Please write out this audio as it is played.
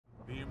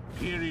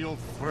imperial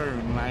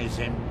throne lies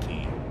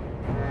empty.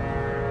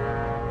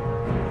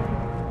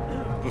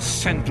 The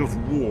scent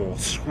of war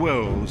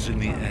swirls in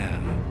the air.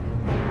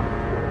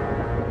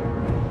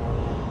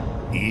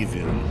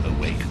 Evil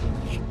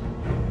awakens.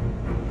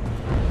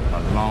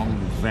 A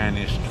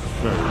long-vanished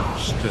foe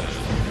stirs.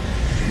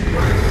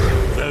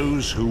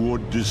 Those who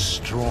would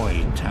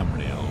destroy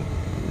Tamriel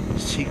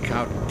seek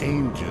out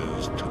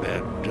dangers to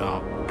their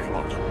dark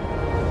plot.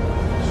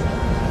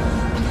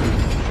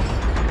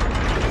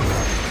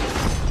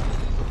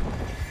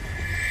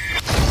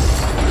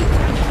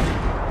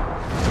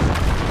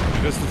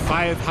 It is the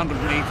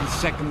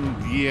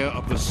 582nd year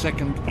of the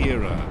Second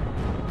Era.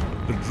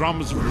 The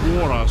drums of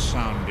war are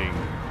sounding.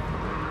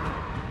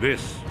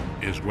 This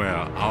is where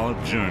our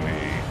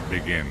journey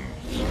begins.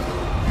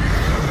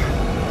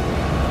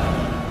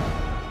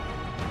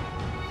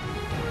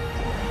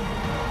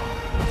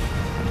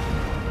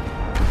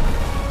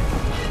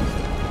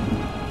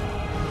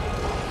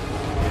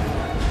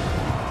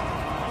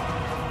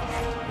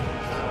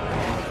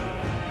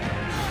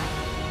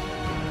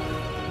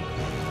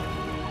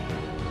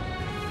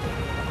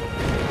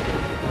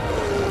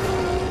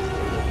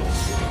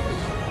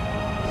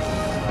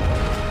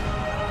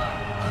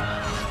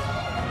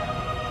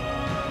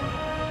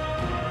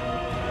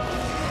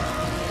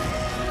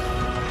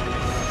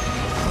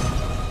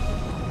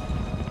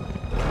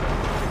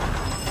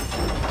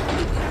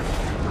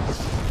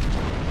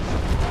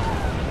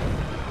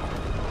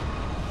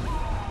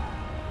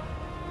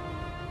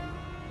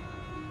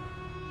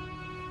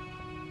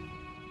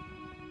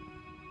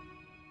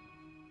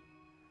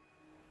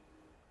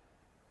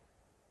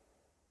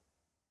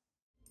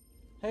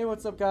 Hey,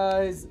 what's up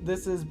guys?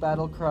 This is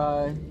Battle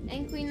Cry.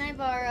 And Queen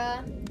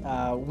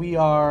Naveya. We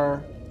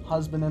are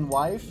husband and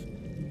wife,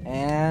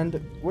 and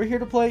we're here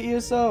to play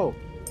ESO.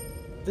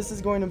 This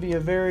is going to be a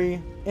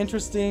very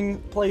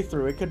interesting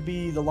playthrough. It could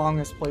be the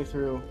longest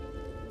playthrough,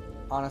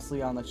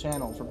 honestly, on the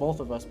channel for both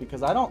of us,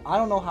 because I don't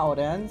know how it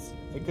ends.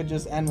 It could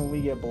just end when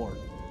we get bored.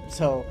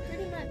 So,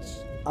 pretty much.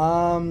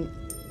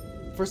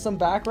 For some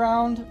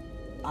background,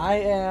 I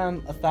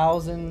am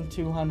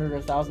 1,200 or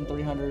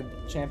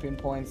 1,300 champion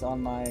points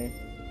on my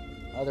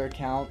other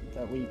account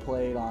that we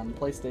played on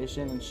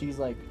PlayStation, and she's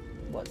like,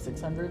 what,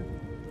 600?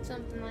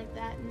 Something like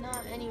that.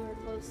 Not anywhere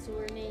close to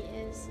where Nate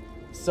is.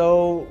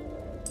 So,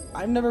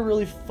 I've never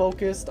really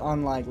focused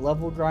on like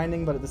level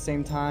grinding, but at the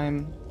same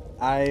time,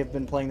 I've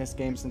been playing this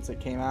game since it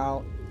came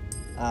out.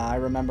 I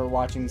remember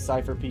watching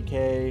Cypher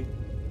PK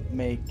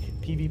make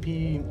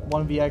PvP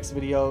 1vx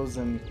videos,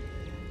 and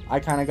I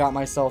kind of got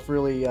myself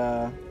really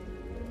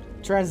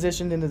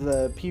transitioned into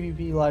the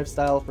PvP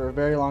lifestyle for a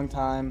very long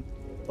time.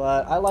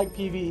 But I like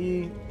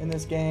PvE in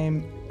this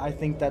game. I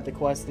think that the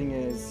questing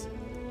is,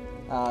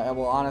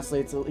 well, honestly,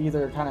 it's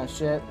either kind of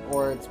shit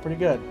or it's pretty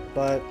good.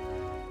 But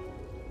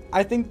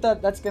I think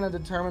that that's going to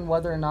determine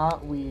whether or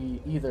not we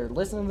either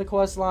listen to the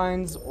quest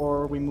lines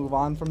or we move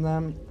on from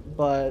them.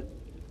 But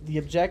the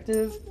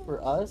objective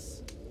for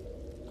us,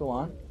 go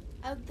on.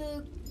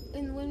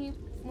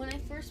 When I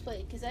first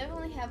played, because I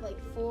only have like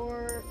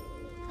four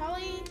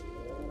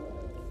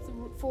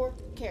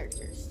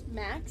characters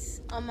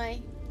max on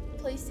my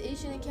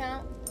PlayStation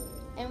account,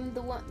 and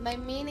my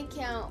main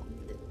account,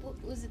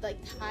 what was it, like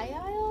High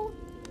Isle?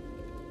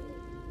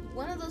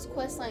 One of those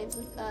quest lines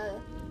with the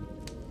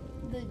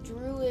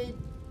druid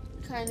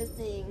kind of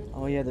thing.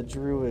 Oh yeah, the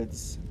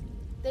druids.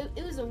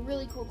 It was a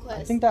really cool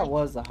quest. I think that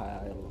was the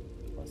High Isle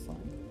quest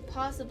line.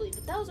 Possibly,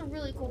 but that was a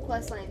really cool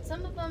quest line.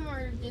 Some of them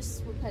are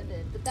just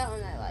repetitive, but that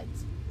one I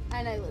liked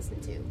and I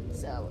listened to.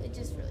 So it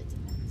just really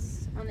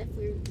depends on if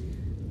we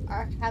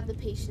have the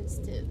patience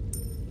to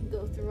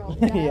go through all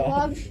the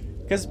dialogue.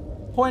 Because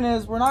point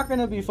is, we're not going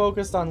to be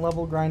focused on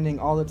level grinding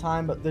all the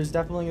time, but there's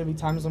definitely going to be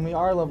times when we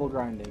are level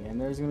grinding,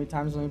 and there's going to be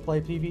times when we play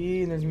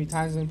PvE, and there's going to be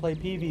times when we play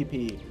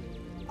PvP.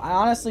 I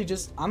honestly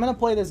I'm going to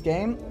play this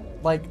game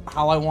like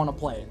how I want to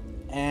play it,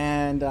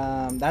 and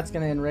that's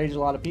going to enrage a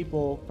lot of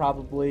people,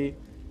 probably.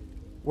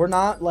 We're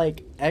not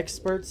like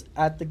experts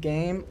at the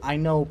game. I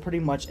know pretty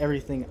much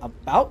everything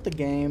about the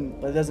game,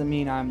 but it doesn't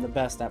mean I'm the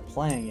best at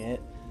playing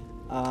it.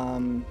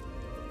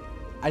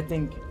 I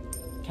think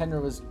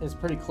Kendra is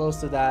pretty close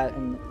to that,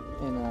 and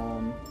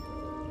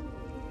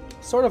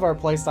sort of our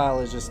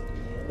playstyle is just,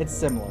 it's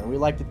similar. We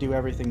like to do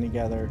everything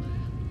together,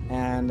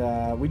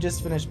 and we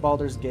just finished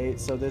Baldur's Gate,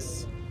 so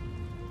this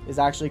is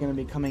actually going to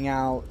be coming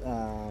out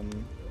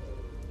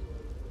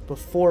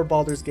before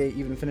Baldur's Gate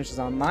even finishes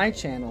on my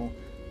channel,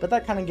 but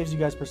that kind of gives you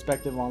guys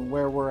perspective on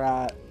where we're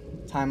at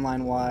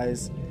timeline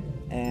wise,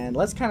 and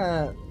let's kind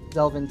of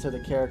delve into the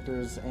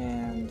characters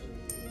and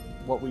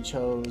what we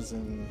chose,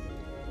 and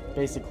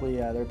basically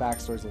their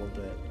backstories a little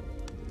bit.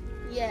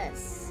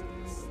 Yes.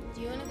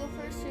 Do you want to go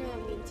first, or do you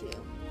want me to?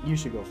 You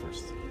should go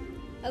first.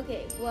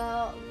 Okay,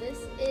 well, this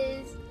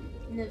is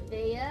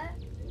Naveya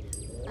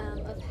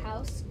of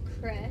House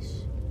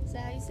Kresh. Is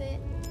that how you say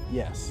it?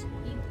 Yes.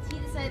 He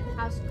decided the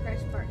House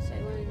Kresh part, so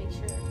I wanted to make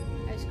sure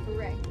I was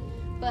correct.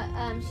 But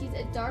she's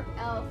a dark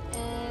elf,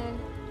 and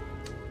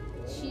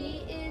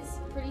she is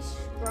pretty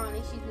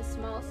scrawny. She's the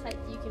smallest height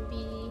you can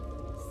be.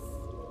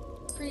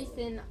 pretty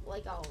thin,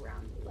 like, all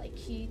around. Like,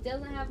 she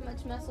doesn't have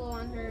much muscle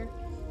on her.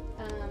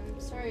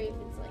 Sorry if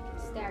it's, like,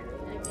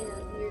 staggering. I'm in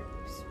a weird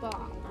spot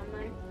on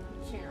my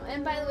channel.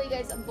 And by the way,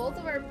 guys, both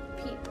of our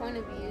point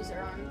of views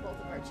are on both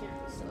of our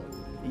channels, so...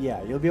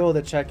 Yeah, you'll be able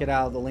to check it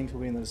out. The link will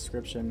be in the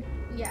description.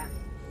 Yeah.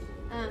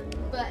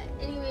 But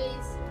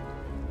anyways,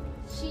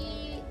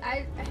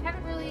 I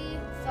haven't really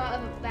thought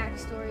of a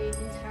backstory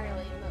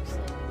entirely,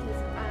 mostly,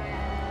 because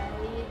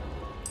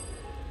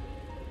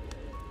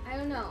I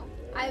don't know.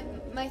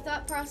 My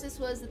thought process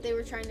was that they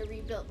were trying to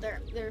rebuild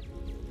their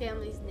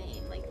family's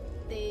name. Like,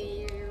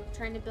 they're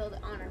trying to build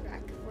honor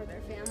back for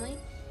their family.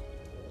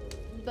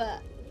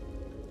 But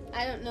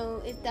I don't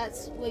know if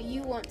that's what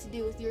you want to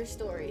do with your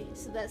story,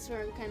 so that's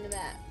where I'm kind of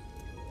at.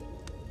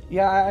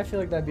 Yeah, I feel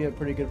like that'd be a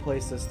pretty good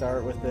place to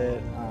start with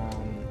it.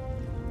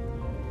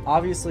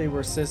 Obviously,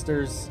 we're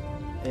sisters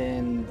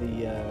in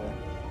the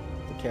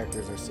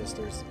characters are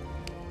sisters.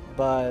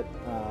 But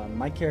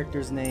my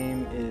character's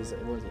name is,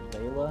 what is it,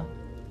 Veyla?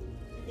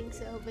 I think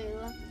so,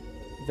 Veyla.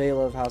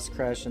 Veyla of House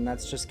Kresh, and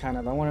that's just kind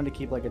of, I wanted to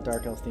keep like a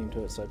dark elf theme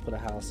to it, so I put a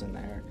house in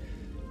there.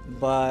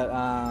 But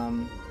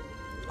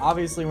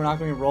obviously we're not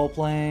going to be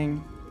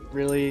role-playing,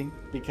 really,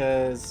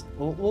 because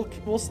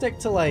we'll stick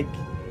to like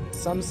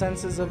some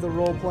senses of the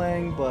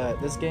role-playing, but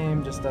this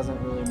game just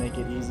doesn't really make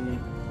it easy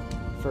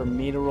for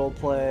me to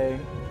role-play.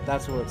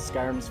 That's what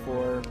Skyrim's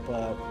for,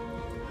 but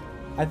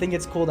I think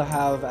it's cool to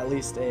have at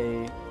least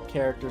a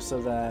character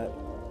so that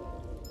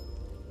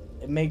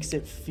it makes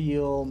it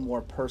feel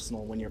more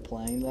personal when you're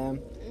playing them.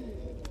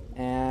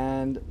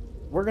 And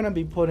we're going to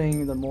be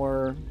putting the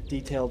more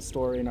detailed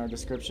story in our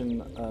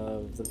description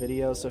of the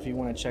video, so if you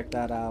want to check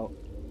that out,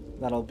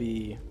 that'll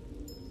be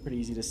pretty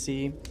easy to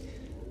see.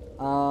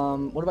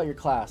 What about your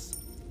class?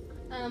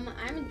 I'm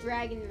a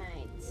Dragon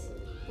Knight.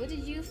 What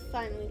did you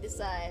finally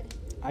decide?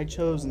 I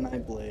chose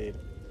Nightblade.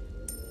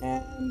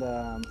 And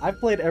I've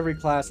played every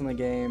class in the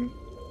game.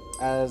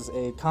 As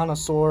a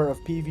connoisseur of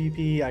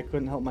PvP, I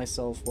couldn't help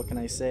myself. What can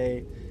I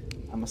say?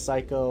 I'm a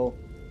psycho.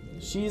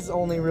 She's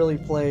only really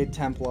played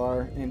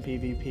Templar in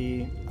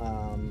PvP.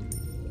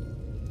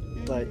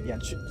 But yeah,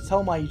 tell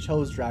them why you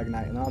chose Dragon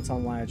Knight, and I'll tell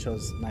them why I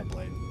chose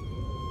Nightblade.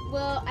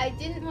 Well, I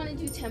didn't want to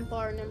do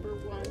Templar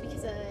 #1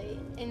 because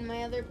in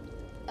my other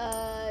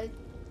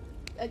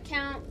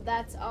account,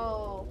 that's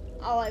all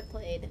I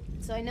played.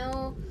 So I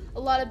know a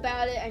lot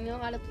about it, I know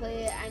how to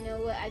play it, I know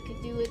what I could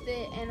do with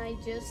it, and I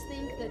just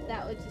think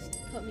that would just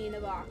put me in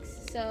a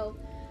box. So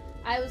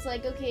I was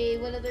like, okay,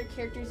 what other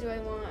characters do I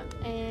want?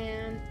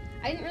 And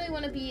I didn't really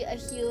want to be a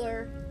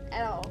healer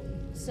at all.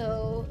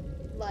 So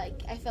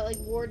like, I felt like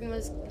Warden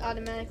was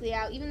automatically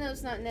out, even though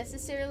it's not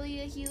necessarily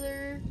a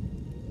healer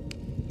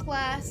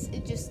class.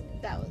 It just,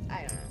 I don't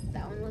know,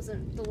 that one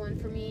wasn't the one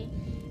for me.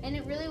 And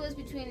it really was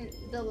between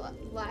the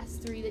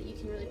last three that you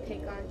can really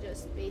pick on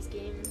just base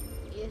game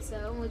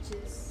ESO, which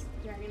is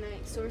Dragon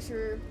Knight,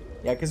 Sorcerer.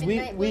 Yeah, because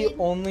we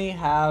only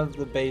have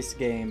the base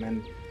game,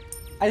 and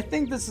I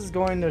think this is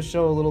going to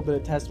show a little bit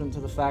of testament to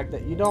the fact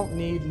that you don't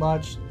need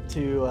much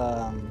to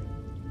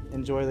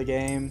enjoy the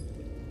game.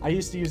 I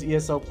used to use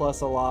ESO Plus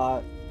a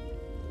lot,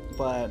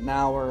 but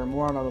now we're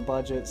more on a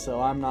budget,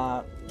 so I'm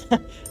not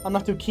I'm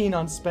not too keen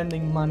on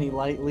spending money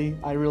lightly.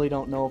 I really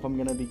don't know if I'm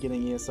gonna be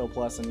getting ESO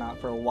Plus and not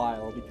for a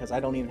while, because I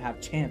don't even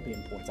have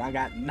champion points. I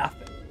got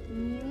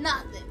nothing.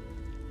 Nothing.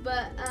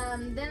 But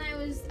then I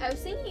was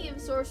thinking of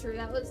Sorcerer.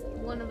 That was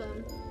one of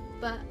them.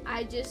 But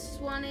I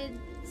just wanted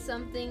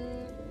something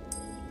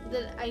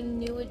that I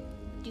knew would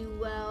do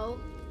well,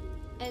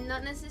 and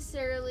not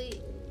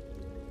necessarily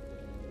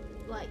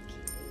like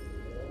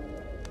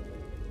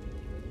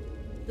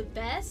the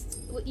best.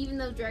 Even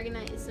though Dragon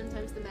Knight is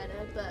sometimes the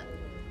meta, but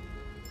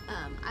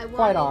I wanted,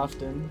 quite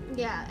often.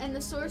 Yeah, and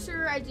the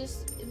Sorcerer,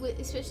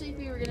 especially if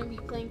you were going to be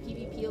playing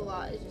PvP a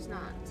lot, is just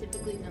not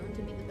typically known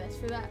to be the best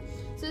for that.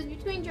 So it's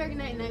between Dragon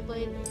Knight and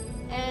Nightblade,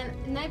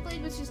 and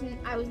Nightblade was just,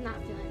 I was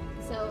not feeling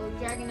it. So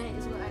Dragon Knight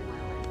is what I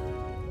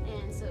went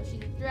with. And so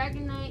she's a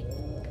Dragon Knight,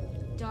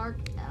 Dark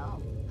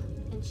Elf,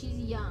 and she's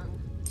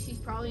young. She's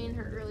probably in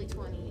her early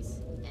 20s.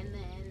 And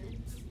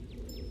then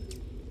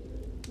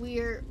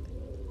we're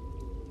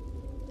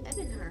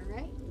Ebonheart,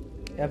 right?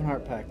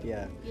 Ebonheart Pact,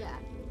 yeah. Yeah.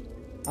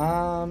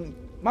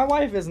 My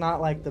wife is not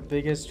like the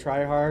biggest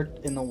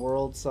tryhard in the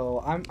world,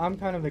 so I'm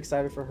kind of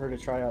excited for her to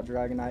try out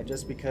Dragon Knight,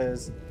 just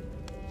because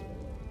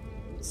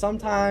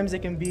sometimes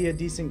it can be a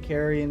decent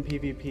carry in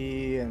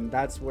PvP, and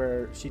that's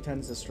where she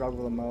tends to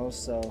struggle the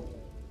most. So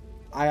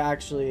I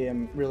actually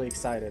am really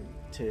excited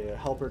to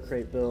help her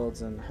create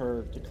builds and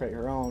her to create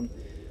her own.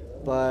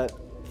 But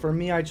for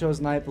me, I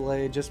chose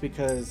Nightblade just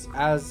because,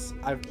 as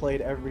I've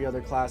played every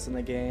other class in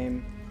the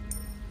game,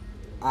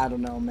 I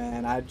don't know,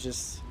 man,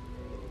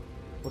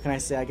 what can I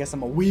say? I guess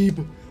I'm a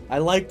weeb. I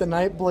like the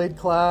Nightblade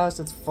class.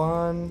 It's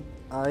fun.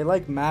 I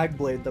like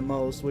Magblade the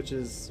most, which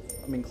is,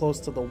 I mean, close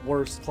to the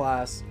worst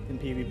class in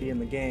PvP in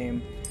the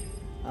game.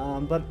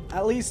 But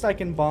at least I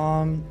can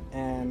bomb,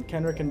 and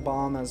Kendra can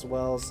bomb as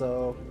well,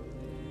 so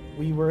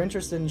we were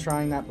interested in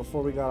trying that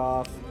before we got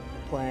off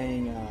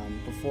playing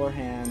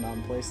beforehand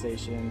on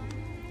PlayStation.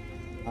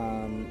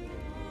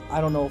 I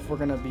don't know if we're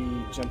gonna be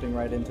jumping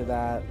right into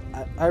that.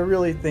 I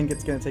really think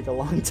it's gonna take a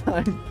long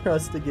time for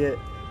us to get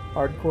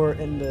hardcore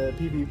into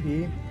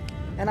PvP.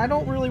 And I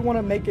don't really want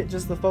to make it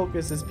just the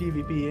focus is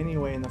PvP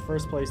anyway in the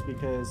first place,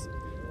 because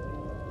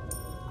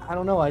I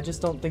don't know, I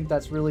just don't think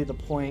that's really the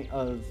point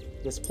of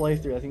this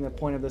playthrough. I think the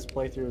point of this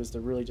playthrough is to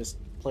really just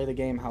play the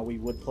game how we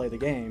would play the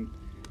game.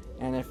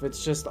 And if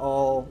it's just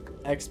all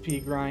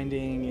XP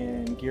grinding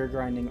and gear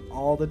grinding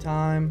all the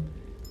time,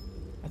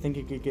 I think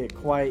it could get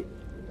quite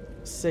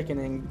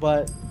sickening.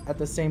 But at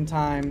the same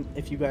time,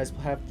 if you guys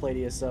have played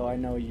ESO, I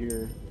know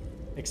you're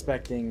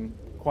expecting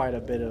quite a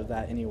bit of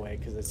that anyway,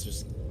 because it's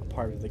just a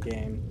part of the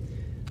game.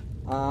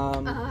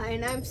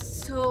 And I'm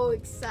so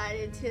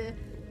excited to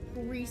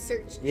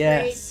research traits.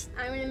 Yes.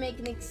 I'm gonna make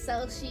an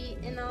Excel sheet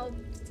and I'll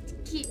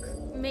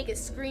make a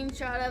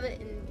screenshot of it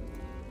and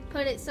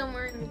put it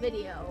somewhere in the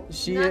video.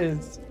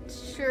 Not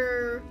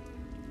sure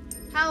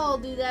how I'll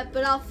do that,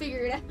 but I'll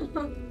figure it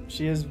out.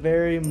 She is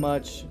very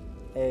much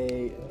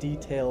a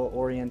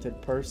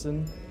detail-oriented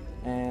person,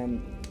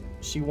 and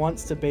she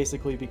wants to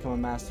basically become a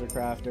master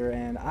crafter,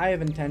 and I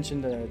have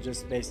intention to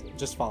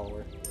just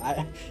follow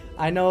her.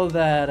 I know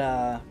that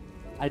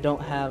I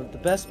don't have the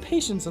best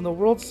patience in the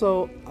world,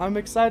 so I'm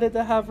excited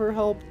to have her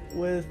help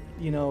with,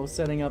 you know,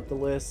 setting up the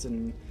list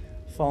and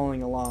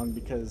following along,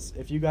 because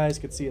if you guys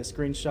could see a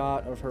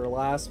screenshot of her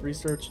last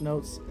research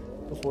notes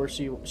before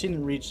she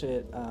didn't reach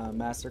it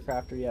master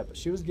crafter yet, but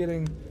she was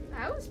getting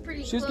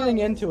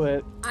into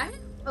it. I had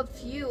a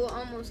few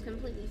almost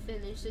completely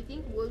finished. I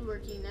think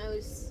woodworking I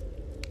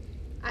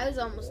was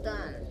almost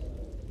done.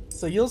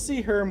 So you'll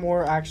see her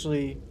more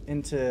actually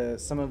into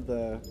some of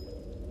the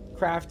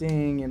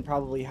crafting and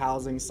probably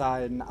housing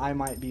side, and I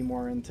might be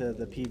more into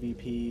the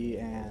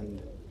PvP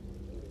and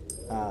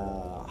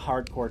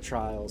hardcore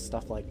trials,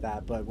 stuff like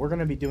that. But we're going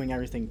to be doing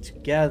everything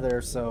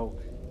together, so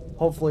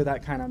hopefully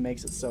that kind of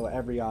makes it so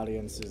every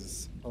audience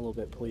is a little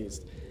bit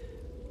pleased.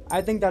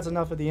 I think that's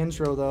enough of the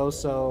intro though,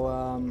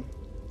 so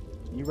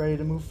you ready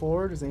to move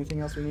forward? Is there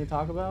anything else we need to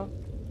talk about?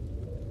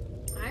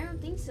 I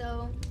don't think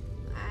so.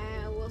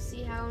 We'll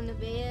see how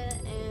Naveya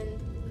and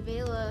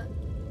Veyla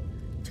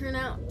turn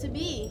out to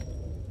be.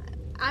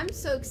 I'm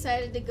so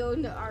excited to go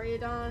into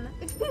Ariadon.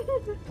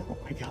 Oh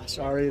my gosh,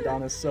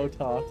 Ariadon is so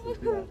tough.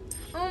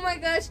 Oh my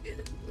gosh,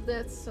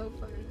 that's so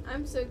fun.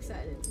 I'm so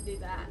excited to do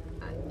that.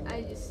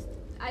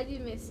 I do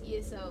miss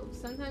ESO.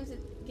 Sometimes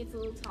it gets a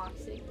little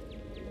toxic.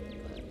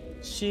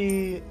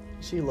 She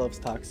loves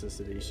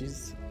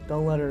toxicity.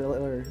 Don't let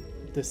her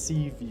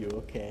deceive you,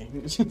 okay?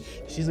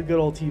 She's a good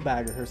old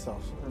teabagger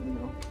herself, you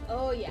know.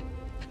 Oh yeah.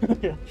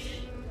 Yeah.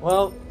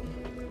 Well,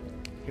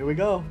 here we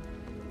go.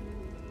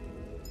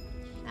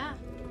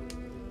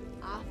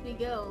 Off we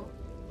go.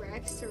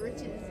 Rags to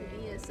riches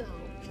in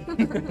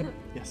ESO.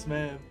 Yes,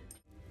 ma'am.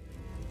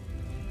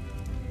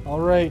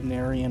 Alright,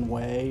 Narian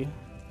Way.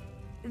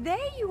 There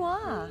you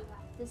are.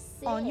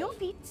 On your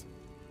feet.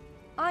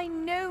 I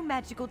know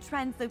magical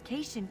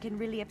translocation can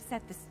really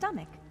upset the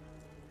stomach.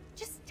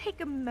 Just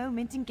take a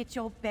moment and get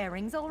your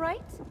bearings,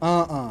 alright?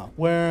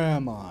 Where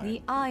am I?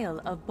 The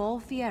Isle of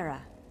Bolfiera,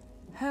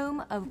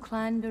 home of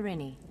Clan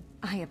Berini.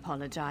 I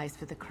apologize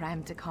for the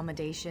cramped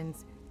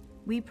accommodations.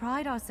 We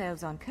pride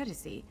ourselves on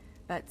courtesy,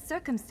 but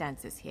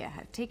circumstances here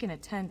have taken a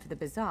turn for the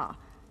bizarre.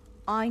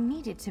 I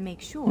needed to make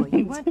sure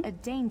you weren't a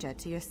danger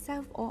to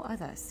yourself or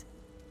others.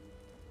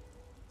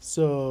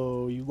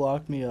 So, you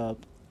locked me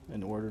up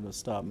in order to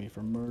stop me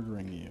from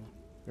murdering you.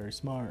 Very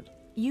smart.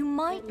 You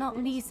might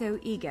not be so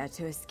eager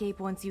to escape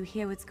once you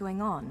hear what's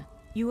going on.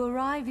 You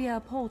arrive via a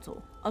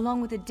portal,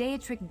 along with a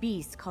Daetric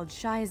beast called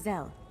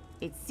Shayazel.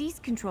 It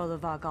seized control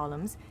of our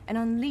golems and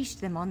unleashed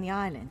them on the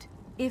island.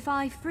 If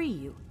I free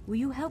you, will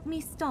you help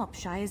me stop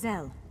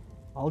Shayazel?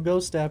 I'll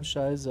go stab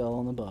Shayazel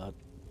in the butt.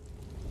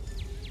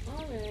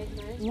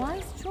 Alright,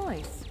 wise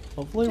choice.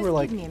 Hopefully Just we're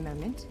like give me a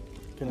moment.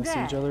 gonna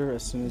see each other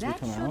as soon as we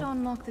come That should out.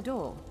 unlock the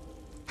door.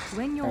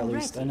 When you're Or at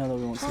least ready, I know that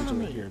we won't see each follow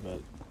other me. here,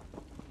 but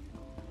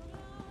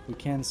we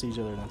can see each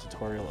other in a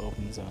tutorial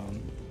open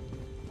zone.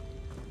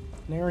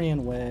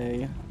 Narian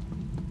Way.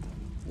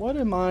 What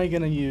am I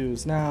gonna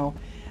use now?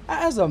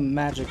 As a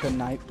Magicka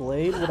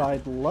Nightblade, what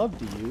I'd love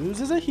to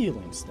use is a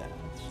healing staff.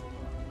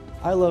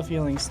 I love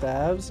healing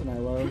staves, and I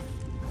love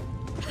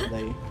how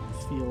they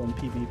feel in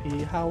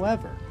PvP.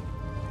 However,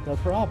 the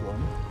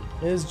problem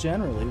is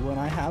generally when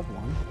I have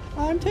one,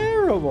 I'm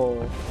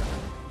terrible.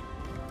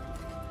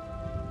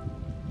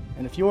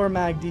 And if you're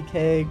Mag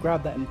DK,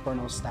 grab that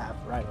Inferno staff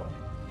right away.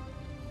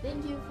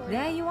 Thank you for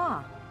There you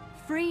are.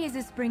 Free as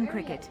a spring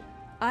cricket.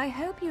 I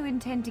hope you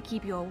intend to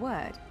keep your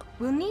word.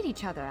 We'll need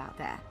each other out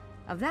there.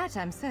 Of that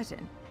I'm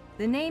certain.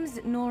 The name's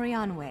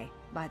Norianwe,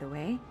 by the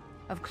way,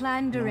 of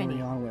Clan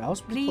Durini. I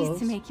was pretty Pleased close.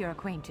 to make your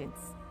acquaintance.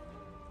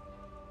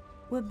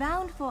 We're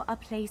bound for a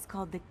place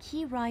called the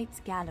Key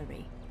Rights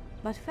Gallery.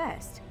 But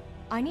first,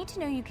 I need to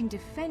know you can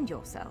defend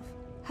yourself.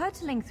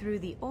 Hurtling through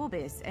the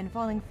Orbis and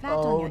falling flat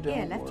on your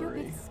ear don't left you a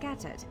worry. bit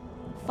scattered.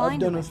 I've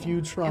Find done a weapon, few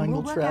and triangle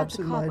we'll work traps out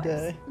the in my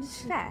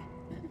cobwebs. day. Fair.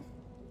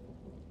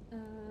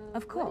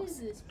 Of What course. is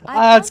this? I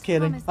Ah, can't it's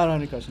kidding. promise- I don't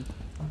have any question.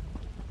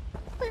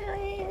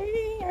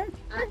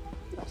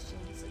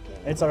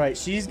 It's alright.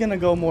 She's gonna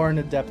go more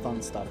into depth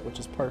on stuff, which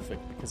is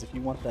perfect. Because if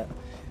you want that,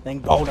 then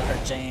go to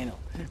her channel.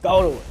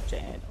 Go to her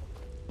channel.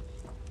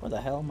 Where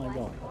the hell am I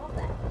going?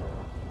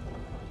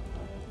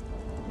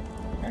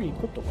 I already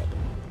equipped a weapon.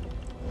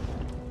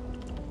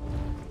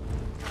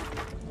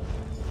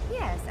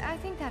 Yes, I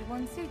think that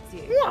one suits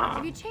you. Yeah.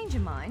 If you change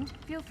your mind,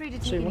 feel free to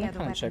take Actually, any I other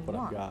wanna weapon check what you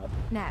I've want.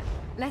 got. Now,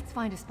 let's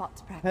find a spot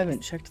to practice. I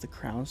haven't checked the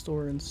crown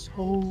store in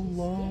so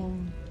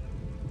long.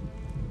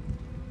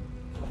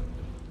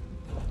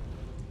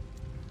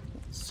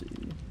 Let's see.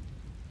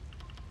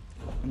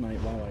 Why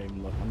do I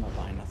even look? I'm not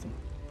buying nothing.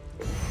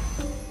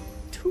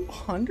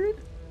 200?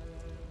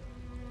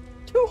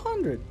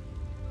 200!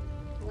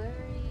 Where are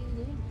you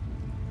doing?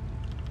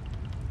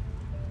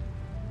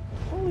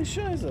 Holy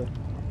shiza.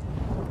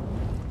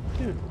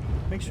 Dude,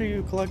 make sure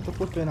you collect the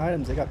flippin'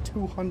 items. They got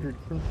 200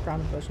 Crown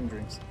Confession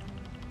drinks.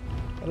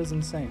 That is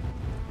insane.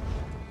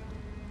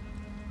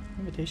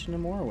 Invitation to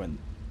Morrowind.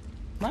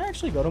 Can I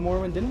actually go to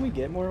Morrowind? Didn't we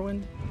get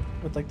Morrowind?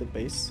 With like the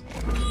base?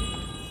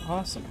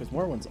 Awesome, because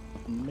Morrowind's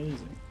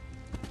amazing.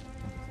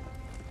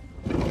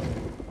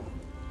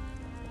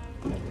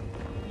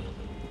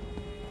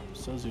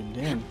 So zoomed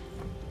in.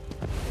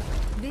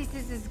 This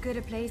is as good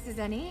a place as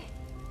any.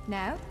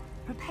 Now,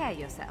 prepare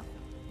yourself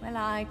while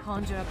I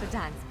conjure up a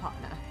dance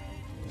partner.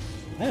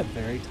 I have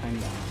very tiny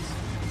eyes.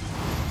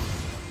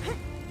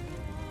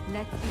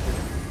 Let's begin.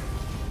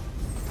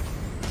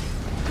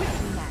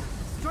 Quickly now,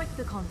 strike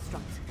the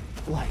construct.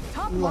 Light,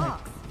 Top light,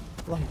 marks.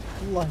 light,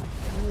 light,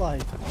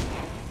 light.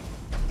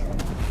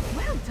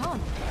 Well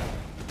done.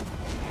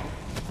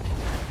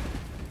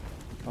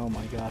 Oh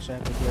my gosh, I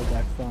have to grow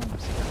back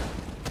thumbs.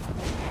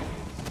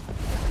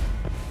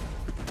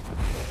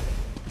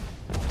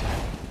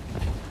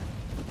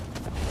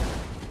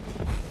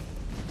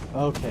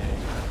 Okay.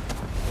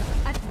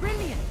 That's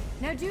brilliant.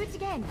 Now do it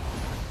again.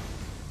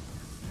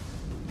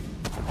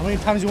 How many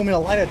times do you want me to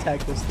light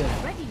attack this thing?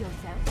 Ready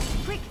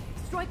yourself. Quick,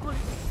 strike one.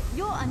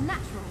 You're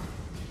unnatural.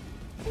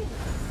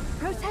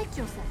 Protect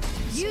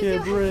yourself. Use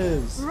Skid your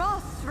Riz. raw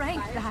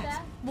strength. Fire That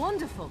staff?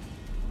 wonderful.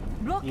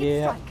 Block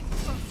Yeah. and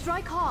strike.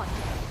 Strike hard.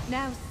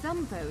 Now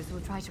some foes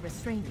will try to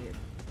restrain you.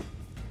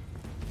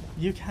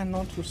 You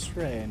cannot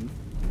restrain.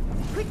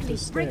 Quickly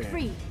Just break stay.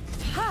 free.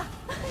 Ha!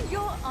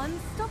 You're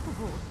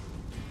unstoppable.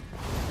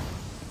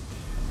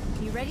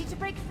 You ready to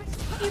break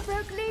free? You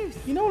broke loose.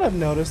 You know what I've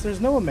noticed?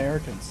 There's no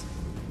Americans.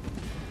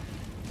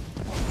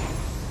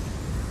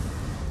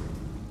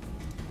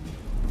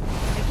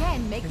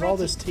 Again, make With ready. all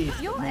this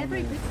teeth. You're No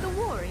every man. bit the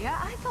warrior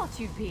I thought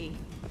you'd be.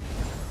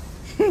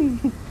 Hey,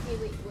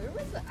 wait, where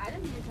was the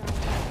item you're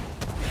talking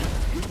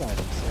about? These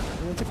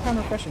items. It's a Crown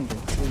Confession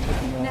drink. So you're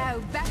freaking, Now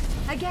back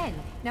again.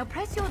 Now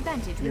press your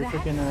advantage with You're a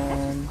hand. freaking,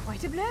 That was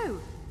quite a blow.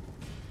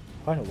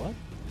 quite a what?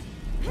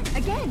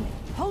 Again,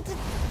 hold it.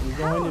 You're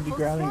going to be Powerful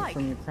grabbing strike. it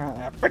from your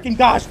crown. Ah, freaking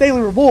gosh,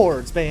 daily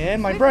rewards,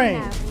 man. My Quickly brain.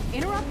 now,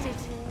 interrupt it.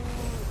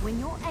 When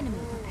your enemy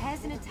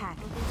prepares an attack,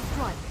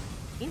 strike.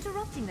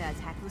 Interrupting their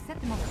attack will set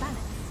them off balance.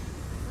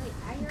 Wait,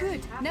 I already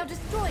Good. have Now it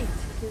destroy it.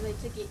 because I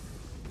took it.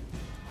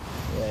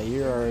 Yeah,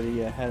 you're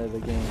already ahead of the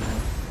game.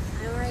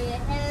 I'm already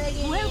ahead of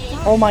the game. Well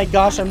done. Oh my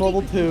gosh, I'm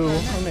level 2.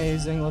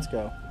 Amazing. Let's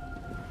go.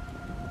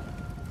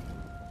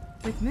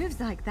 With moves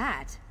like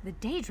that, the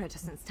Daedra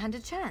doesn't stand a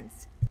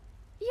chance.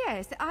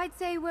 Yes, I'd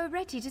say we're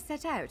ready to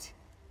set out.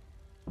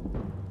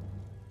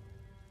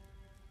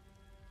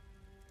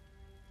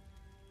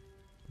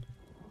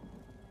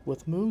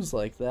 With moves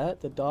like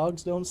that, the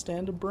dogs don't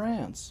stand a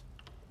chance.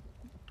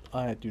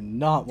 I do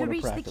not To want to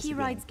reach the practice Key again.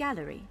 Ride's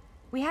gallery,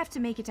 we have to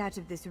make it out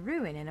of this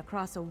ruin and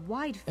across a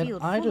wide And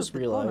field I full just of the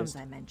realized- columns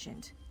I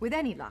mentioned. With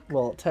any luck,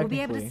 Well, we'll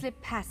be able to technically,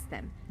 slip past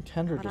them.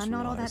 Kendra But just I'm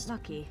not all that realized,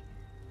 lucky.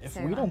 if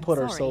So we don't I'm put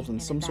sorry ourselves in in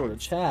some sort of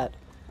advance. chat,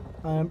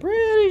 I'm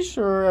pretty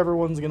sure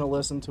everyone's gonna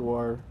listen to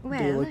our Well,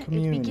 daily it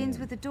communion. begins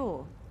with a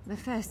door, the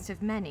first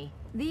of many.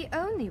 The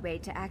only way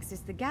to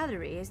access the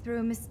gallery is through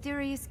a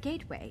mysterious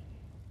gateway.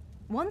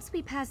 Once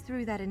we pass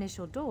through that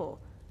initial door,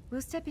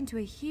 we'll step into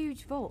a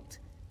huge vault.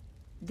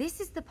 This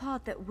is the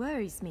part that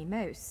worries me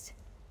most.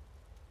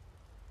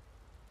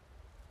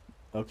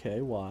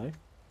 Okay, why?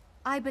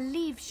 I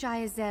believe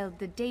Shiazel,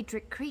 the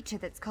Daedric creature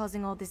that's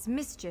causing all this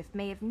mischief,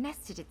 may have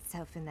nested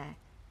itself in there.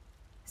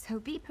 So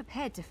be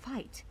prepared to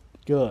fight.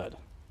 Good.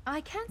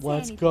 I can't say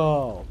Let's anything.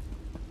 go.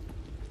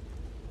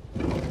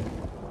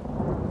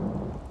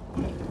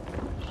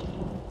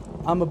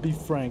 I'ma be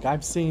frank.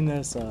 I've seen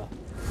this a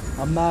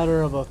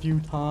matter of a few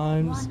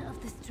times. One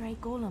of the stray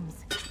golems.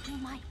 We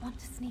might want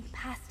to sneak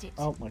past it.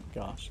 Oh my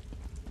gosh.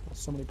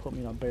 Somebody put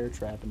me in a bear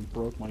trap and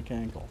broke my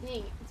ankle.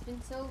 Dang, it's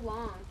been so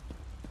long.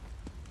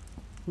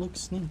 Look,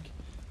 sneak.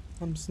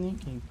 I'm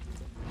sneaking.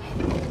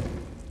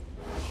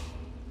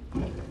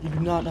 You do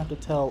not have to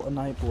tell a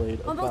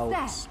Nightblade Almost about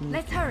there. sneaking.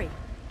 Let's hurry.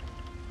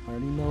 I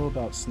already know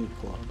about Sneak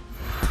Club.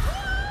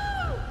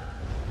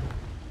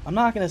 I'm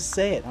not gonna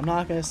say it. I'm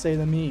not gonna say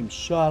the meme.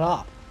 Shut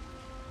up.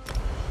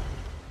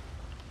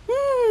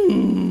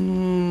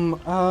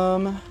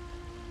 Now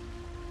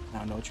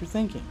I know what you're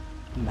thinking.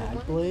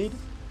 Magblade?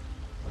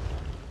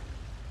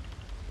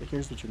 But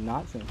here's what you're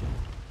not thinking.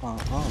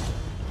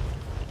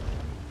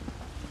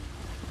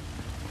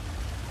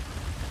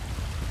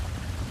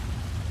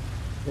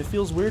 It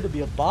feels weird to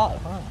be a bot,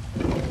 huh?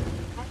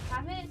 I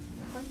haven't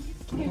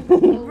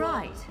played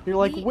Right. You're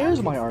like, The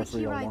where's my entrance to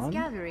the R301? Keyrights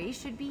Gallery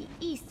should be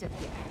east of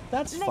here.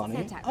 That's Let's funny.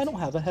 head out. I don't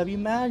have a heavy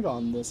mag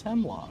on this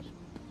hemlock.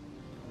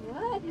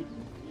 What?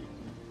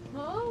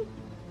 Huh?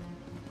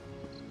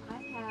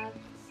 I have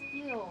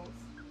skills.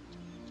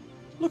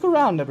 Look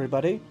around,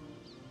 everybody.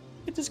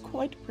 It is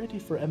quite pretty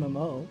for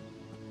MMO.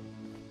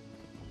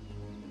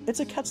 It's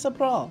a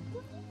Katsabra.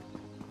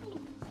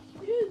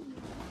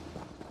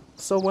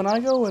 So when I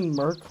go and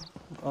murk,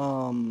 I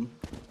don't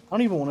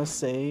even want to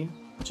say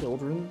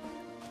children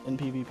in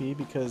PvP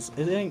because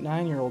it ain't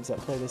 9-year-olds that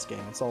play this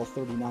game. It's all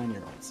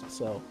 39-year-olds.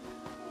 So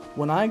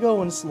when I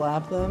go and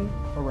slap them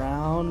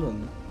around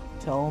and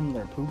tell them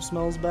their poop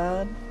smells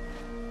bad,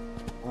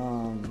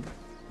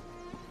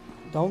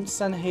 don't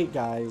send hate,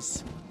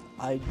 guys.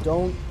 I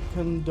don't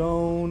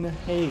condone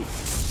hate.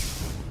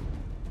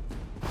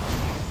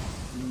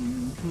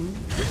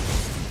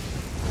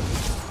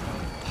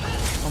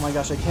 Oh my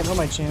gosh, I can't put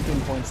my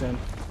champion points in.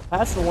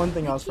 That's the one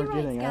thing I was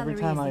forgetting. Every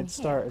time I'd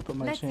start, I'd put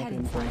my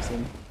champion points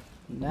in.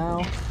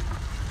 Now,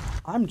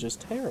 I'm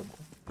just terrible.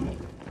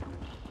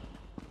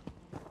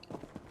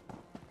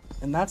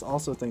 And that's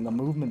also a thing, the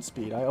movement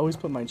speed. I always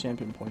put my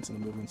champion points in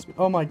the movement speed.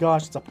 Oh my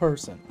gosh, it's a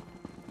person.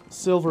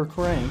 Silver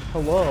Crank,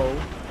 hello.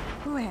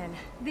 Well,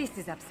 this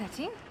is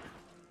upsetting.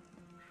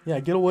 Yeah,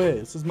 get away,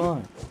 this is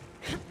mine.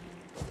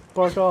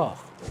 Bark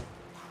off.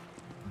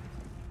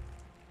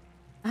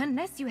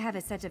 Unless you have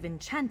a set of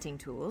enchanting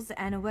tools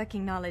and a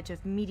working knowledge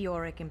of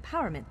meteoric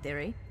empowerment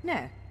theory,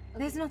 no,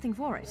 there's nothing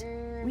for it.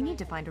 We need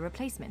to find a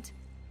replacement.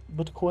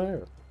 But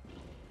where?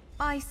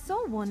 I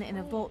saw one in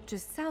a vault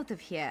just south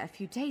of here a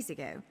few days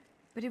ago,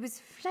 but it was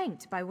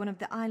flanked by one of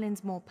the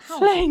island's more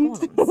powerful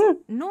golems.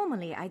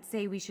 Normally, I'd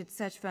say we should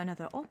search for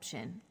another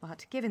option,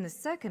 but given the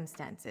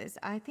circumstances,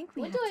 I think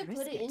we What have do I to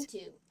risk put it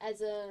into?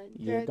 As a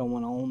You're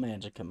going all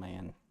Magicka,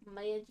 man.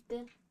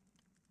 Magicka?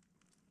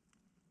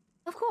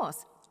 Of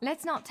course.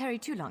 Let's not tarry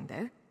too long,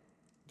 though.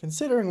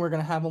 Considering we're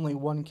gonna have only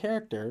one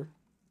character,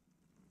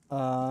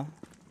 we're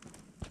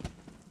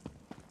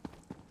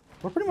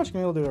pretty much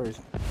gonna be able to do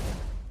everything.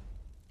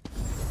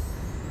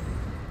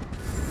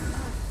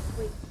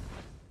 Wait,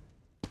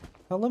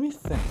 Now let me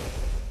think.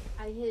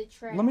 I hit a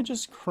trap. Let me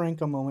just crank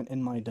a moment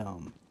in my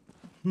dome.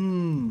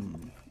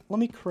 Let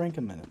me crank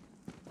a minute.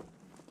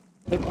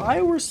 If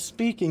I were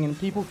speaking and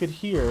people could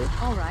hear,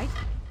 All right.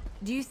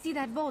 Do you see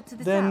that vault to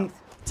the then south?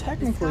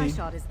 technically The sky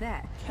shot is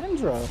there.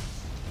 Kendra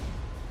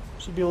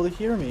should be able to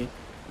hear me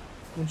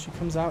when she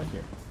comes out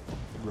here.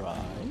 Right?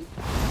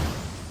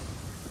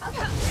 How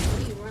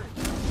do you run?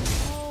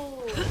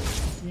 Oh.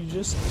 You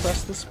just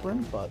press the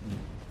sprint button.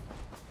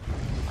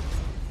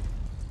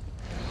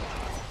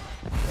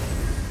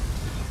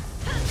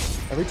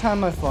 Every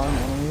time I farm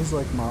enemies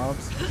like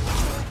mobs,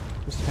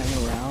 just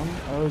hang around,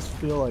 I always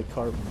feel like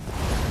Cartman.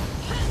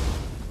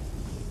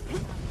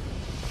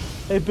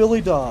 Hey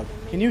Billy Dog,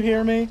 can you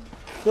hear me?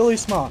 Billy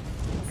Smock,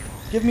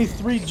 give me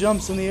 3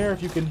 jumps in the air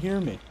if you can hear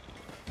me.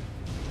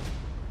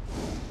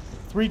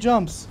 3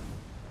 jumps.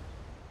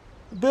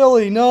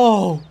 Billy,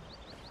 no!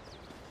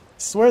 I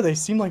swear they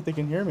seem like they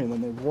can hear me and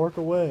then they work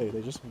away.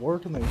 They just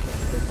work and they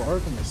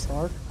bark and they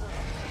snark.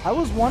 I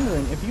was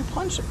wondering, if you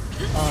punch a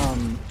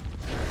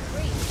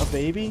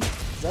baby,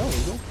 is that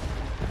illegal?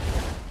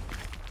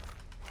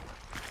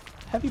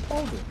 Heavy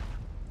pauldron.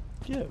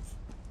 Give.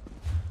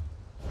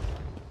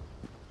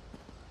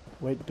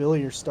 Wait,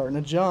 Billy, you're starting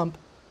to jump.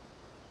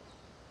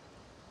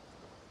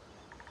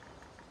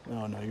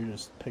 Oh no, you're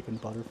just picking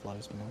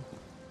butterflies, man.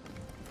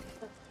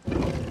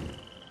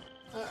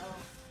 Uh-oh.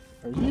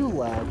 Are you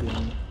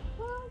lagging?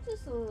 Well,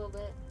 just a little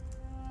bit.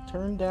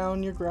 Turn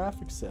down your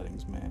graphics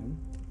settings, man.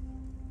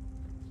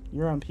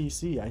 You're on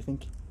PC. I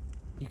think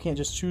you can't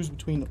just choose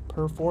between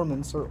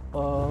performance or,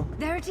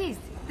 There it is.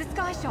 The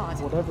sky shot.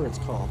 whatever it's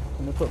called.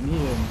 I'm gonna put me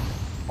in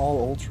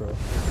all ultra.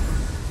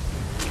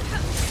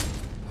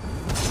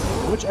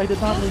 Which I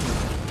did not leave.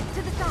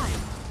 To the side.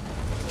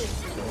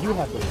 You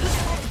have to.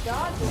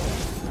 Dodge it.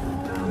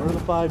 What are the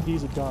 5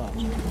 Ds of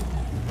dodge?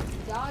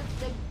 Dodge,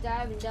 dip,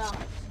 dive, and dodge.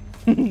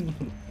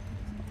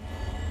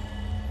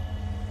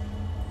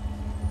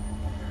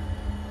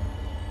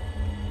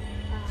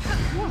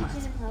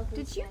 What?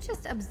 Did you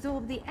just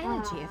absorb the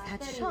energy of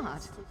that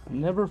shot?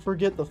 Never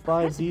forget the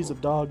 5 Ds of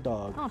dog.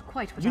 Not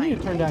quite what You I need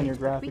to turn down your intended,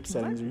 but we graphic can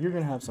settings or you're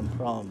gonna have some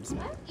problems. I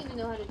don't even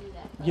know how to do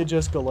that. You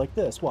just go like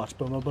this. Watch.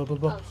 Boom, boom, boom, boom,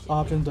 boom. Oh, shit.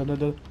 Options.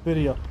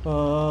 Video.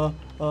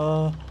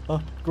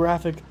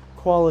 Graphic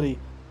quality.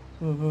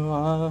 Hold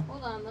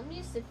on, let me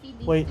just defeat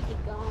these Wait. stupid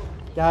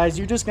golems. Guys,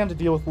 you're just going to have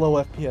to deal with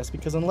low FPS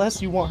because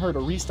unless you want her to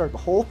restart the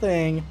whole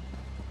thing,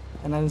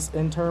 and then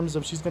in terms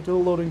of she's going to do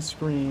a loading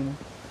screen,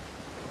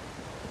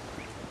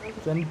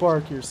 then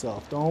bark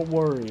yourself. Don't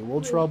worry, we'll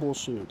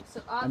troubleshoot.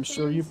 So I'm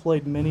sure options, you've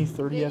played many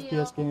 30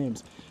 video. FPS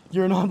games.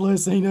 You're not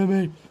listening to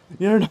me.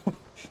 You're not.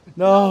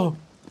 No,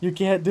 you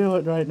can't do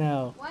it right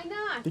now. Why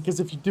not? Because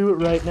if you do it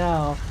right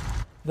now,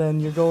 then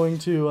you're going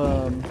to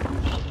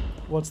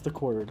what's the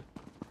word?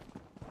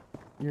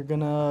 You're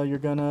gonna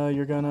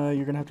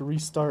have to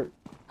restart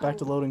back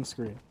to loading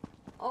screen.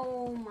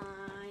 Oh my.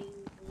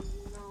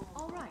 No.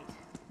 All right.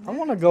 I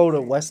want to go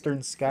to Western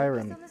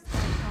Skyrim.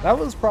 That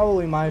was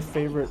probably my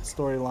favorite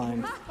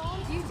storyline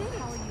You did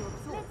it.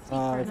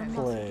 I've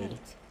played.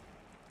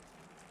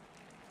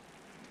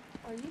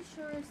 Are you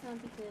sure it's not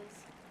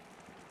because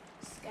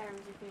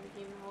Skyrim's your favorite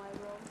game and how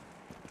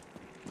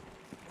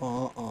I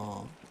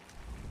roll?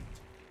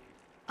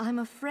 I'm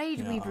afraid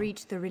Yeah. we've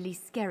reached the really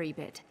scary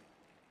bit.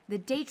 The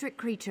Daedric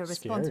creature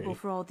responsible Scary?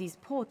 for all these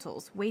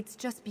portals waits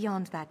just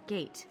beyond that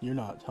gate. You're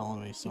not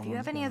telling me If someone's you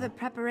have any gonna, other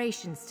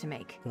preparations to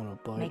make, gonna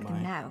bite make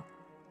them now.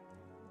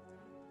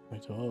 my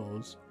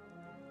toes.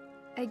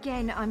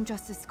 Again, I'm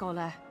just a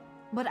scholar,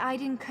 but I'd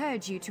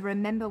encourage you to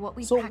remember what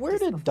we So practiced where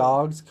did before.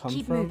 dogs come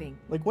Keep from? moving.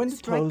 Like when did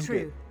Strike toes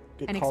true,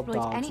 get and called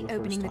exploit dogs any the first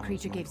opening the time,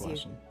 creature is my gives you.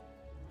 question.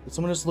 Did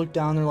someone just look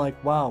down there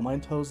like, wow, my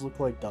toes look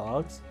like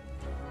dogs?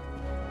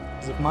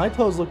 Because if my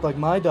toes looked like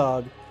my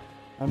dog,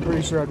 I'm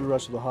pretty sure I'd be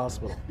rushed to the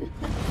hospital.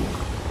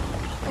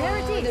 There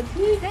it is!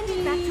 Send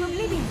it back to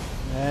oblivion!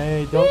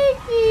 Hey,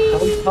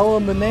 don't tell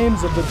them the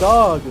names of the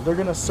dog. They're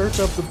gonna search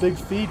up the big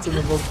feats in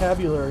the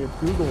vocabulary of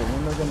Google, and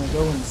then they're gonna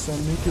go and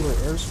send nuclear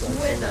airstrikes.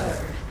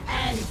 Wither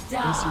and DC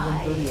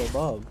die. 130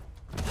 above.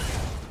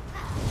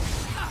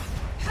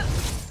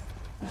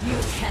 You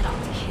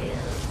cannot kill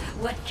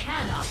what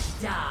cannot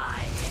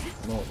die.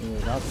 Well, yeah,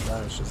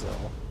 that's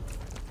Giselle.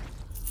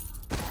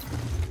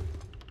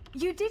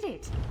 You did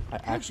it! I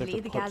actually Hopefully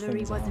have the to put gallery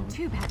things wasn't on.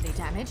 too badly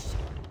damaged.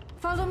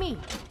 Follow me!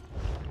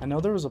 I know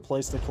there was a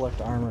place to collect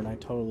armor, and I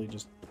totally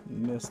just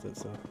missed it.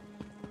 So,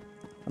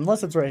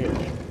 unless it's right here,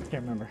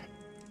 can't remember.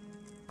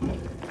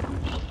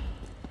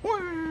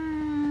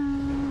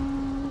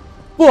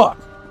 Fuck!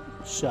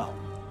 Shell.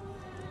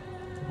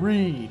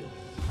 Read.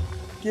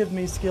 Give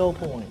me skill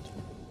point.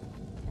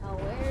 Now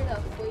where the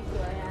fuck do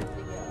I have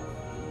to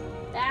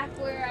go? Back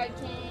where I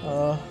came.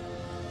 Oh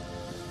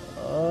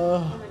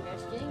my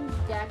gosh, getting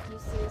Jack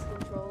used to his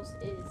controls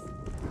is.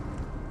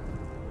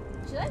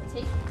 Should I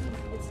take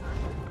its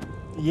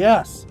armor?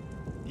 Yes.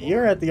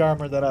 You're at the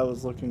armor that I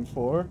was looking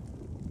for.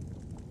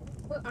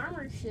 What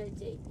armor should I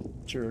take?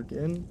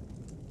 Jerkin.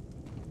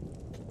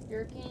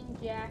 Jerkin,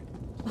 Jack.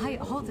 By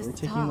all the We're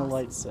taking the stars!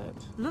 light set.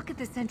 Look at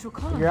the central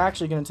column. You're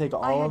actually going to take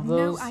I all had of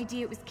those, no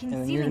idea it was and then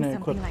concealing you're going to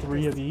something equip like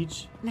 3 this. of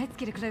each Let's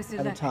get a closer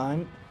at a look.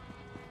 time.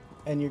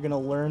 And you're going to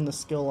learn the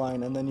skill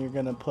line, and then you're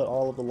going to put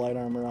all of the light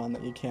armor on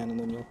that you can, and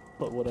then you'll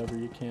put whatever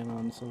you can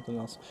on something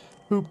else.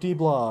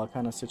 Hoop-de-blah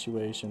kind of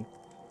situation.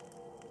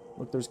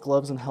 Look, there's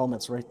gloves and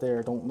helmets right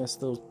there. Don't miss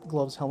those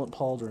gloves, helmet,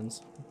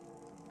 pauldrons.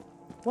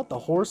 What, the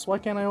horse? Why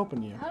can't I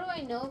open you? How do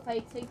I know if I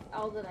took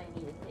all that I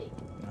need to take?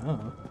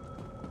 Oh.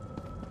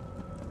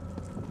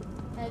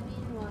 Heavy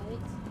and white.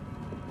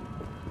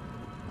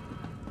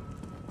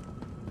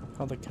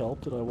 How the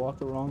kelp? Did I walk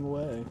the wrong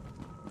way?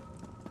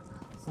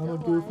 I'm Still a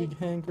goofy white.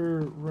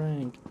 hanker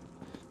rank.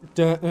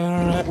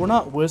 We're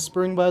not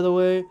whispering, by the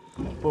way.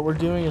 What we're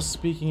doing is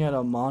speaking at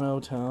a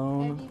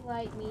monotone. Heavy,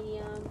 light,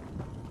 medium,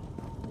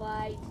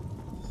 light,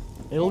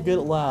 It'll get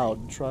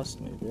loud,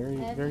 trust me, very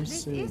This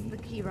is soon. the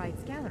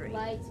Keyrights Gallery.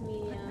 light, But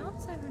medium, not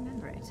as I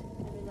remember it.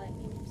 heavy, light,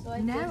 medium. So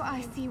Now just I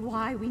need see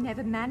why we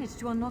never managed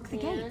to unlock the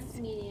hands, gates.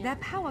 medium, Their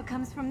power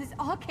comes from this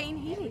arcane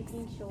helix.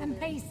 everything shoulder.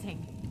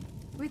 Amazing.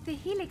 With the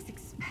helix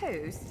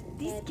exposed,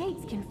 these Heavy,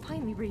 gates can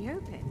finally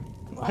reopen.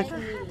 I-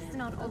 Perhaps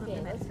not all Okay, of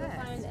them at let's go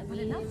find first, a but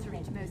enough to medium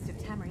reach heavy. most of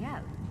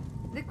Tamriel.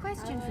 The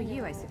question How for do I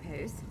you, I know?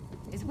 suppose,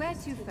 is where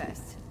to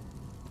first?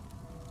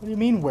 What do you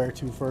mean where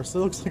to first? It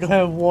looks like I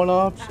have one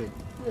option.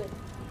 Good.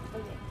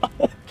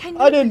 Okay. Can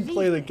I you didn't believe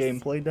play the this?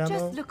 gameplay demo.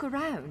 Just look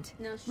around.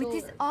 Now With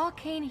this shoulder.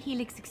 arcane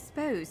helix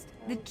exposed,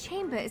 the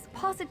chamber is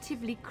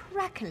positively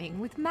crackling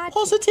with magic.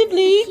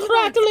 Positively the Keyrights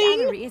crackling?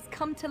 Gallery has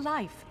come to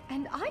life,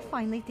 and I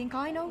finally think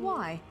I know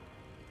why.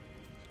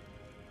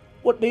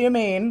 What do you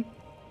mean?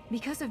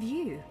 Because of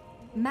you.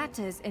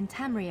 Matters in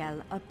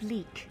Tamriel are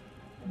bleak.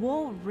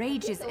 War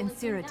rages in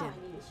Cyrodiil.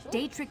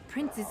 Daedric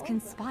princes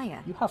conspire.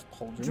 You have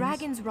pauldrons.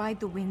 Dragons ride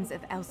the winds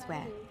of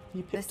elsewhere.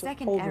 You The picked up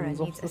second era pauldrons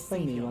off needs the a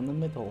thingy savior. on the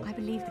middle. I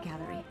believe the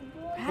gallery.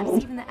 Perhaps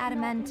even the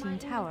adamantine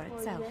tower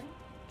itself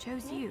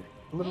chose you.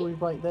 Literally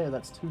right there,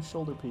 that's 2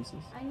 shoulder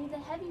pieces. I need the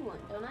heavy one,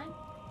 don't I?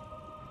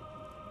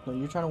 No,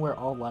 you're trying to wear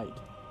all light.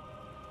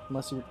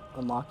 Unless you're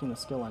unlocking the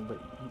skill line,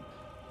 but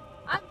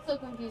I'm so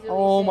confused.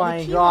 Oh what my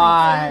you The Keyrights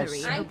gosh.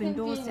 Gallery I'm open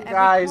doors to confused. every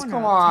guys, corner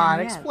come of on,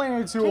 Tamriel. explain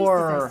it to Places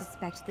her. I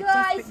suspect that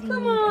Guys, desperately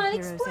come need a on,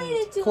 hero's explain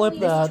aid. it to Clip me.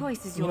 that.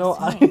 Choice is You yours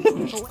know, to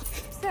make.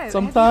 So, have you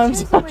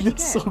sometimes chosen I where to get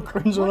go? so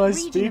cringe when What I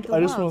region of speak, the I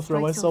just world want to throw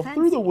strikes your myself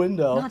through the fancy?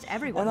 window. Not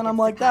everyone And then gets I'm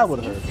to like, that pass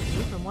would hurt.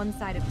 instantly from one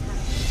side of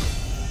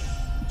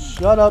town.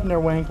 Shut up,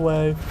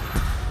 Nerwankway.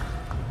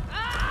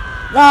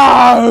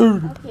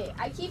 No! Okay,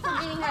 I keep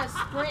forgetting how to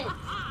sprint.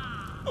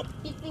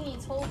 Keep thinking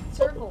it's whole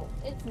circle.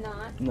 It's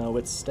not. No,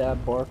 it's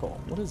Stab Barkle.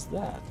 What is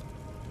that?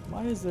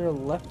 Why is there a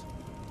left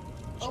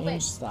change Open.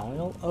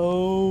 style?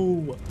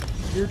 Oh,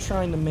 you're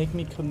trying to make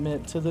me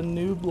commit to the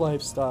noob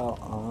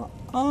lifestyle.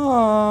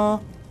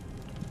 Oh,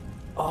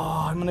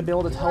 I'm gonna be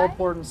able to Do I?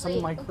 teleport in some of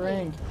Wait, my okay.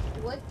 crank.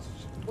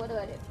 What do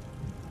I do?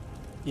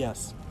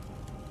 Yes.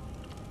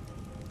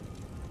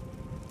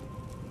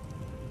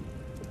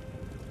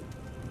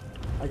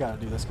 I gotta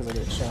do this because I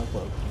get Shadow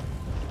Cloak.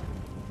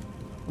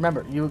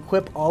 Remember, you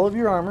equip all of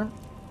your armor.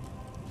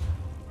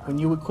 When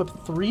you equip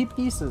 3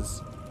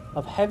 pieces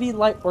of heavy,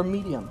 light, or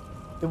medium,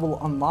 it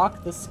will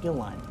unlock the skill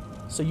line.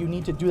 So you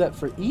need to do that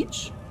for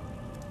each.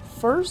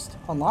 First,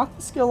 unlock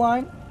the skill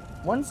line.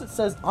 Once it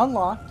says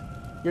unlocked,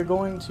 you're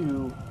going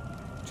to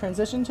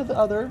transition to the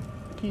other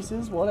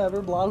pieces,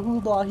 whatever, blah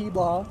hoo, blah he,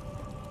 blah.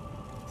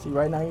 See,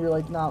 right now you're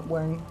like not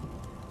wearing,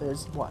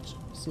 there's, watch,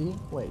 see,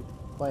 wait,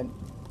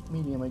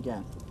 medium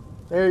again.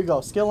 There you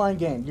go, skill line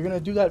gained. You're going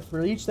to do that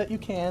for each that you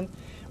can.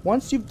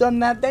 Once you've done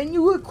that, then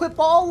you equip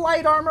all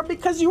light armor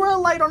because you are a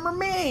light armor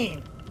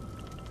main.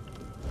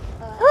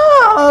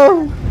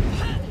 Oh!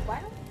 Why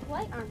don't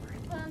light armor? I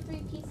put on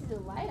 3 pieces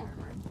of light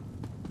armor.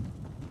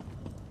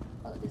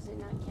 Oh, does it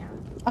not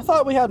count? I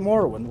thought we had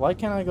Morrowind. Why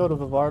can't I go to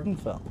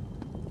Vvardenfell?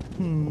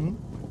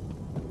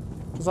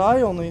 Because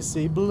I only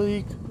see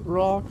Bleak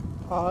Rock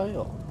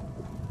Isle.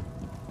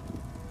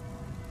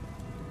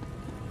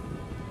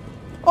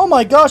 Oh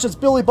my gosh, it's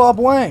Billy Bob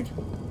Wang.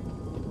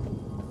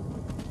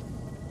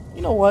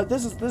 You know what?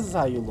 This is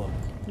how you look.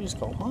 You just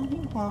go, huh?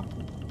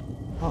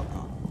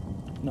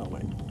 No,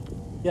 wait.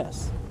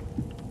 Yes.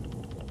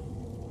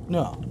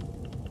 No.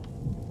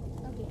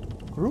 Okay.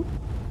 Group?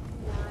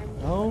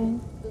 No.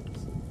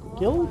 Oops.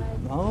 Guild?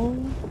 Light. No.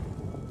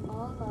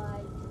 All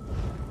light.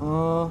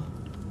 All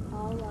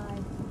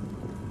light.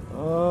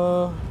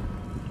 All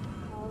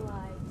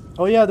light.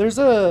 Oh yeah, there's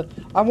a...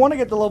 I want to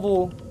get the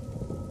level...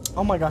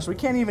 Oh my gosh, we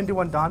can't even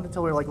do Undaunted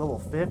until we're like level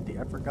 50.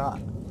 I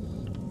forgot.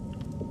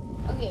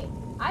 Okay,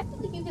 I feel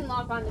like you can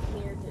lock on to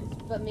characters,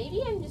 but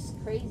maybe I'm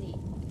just crazy.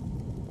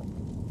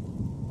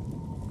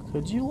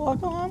 Could you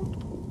lock on?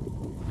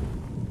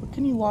 What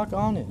can you lock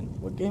on in?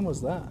 What game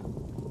was that?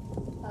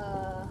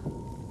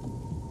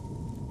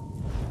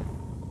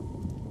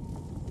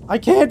 I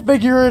can't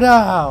figure it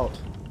out!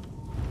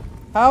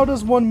 How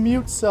does one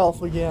mute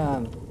self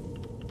again?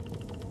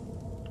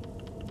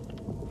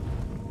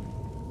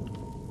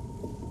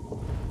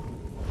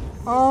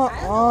 I don't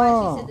know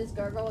why she said this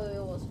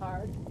gargoyle was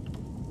hard.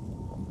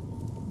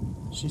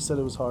 She said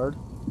it was hard?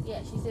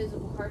 Yeah, she says it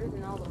was harder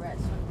than all the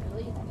rest. When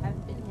really, I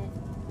haven't been hit.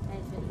 And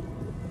it's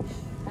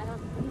been... I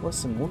don't...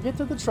 Listen, we'll get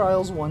to the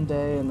trials one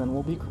day and then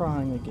we'll be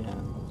crying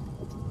again.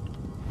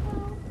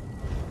 Well,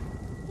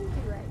 I think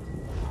you're right.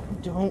 I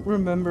don't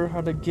remember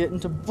how to get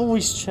into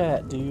voice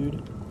chat,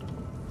 dude.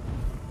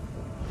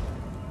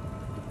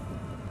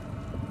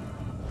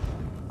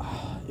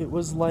 It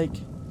was like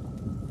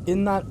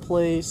in that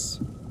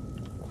place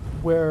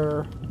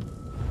where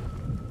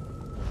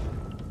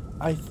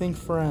I think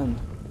friend.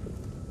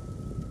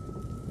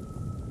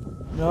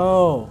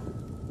 No.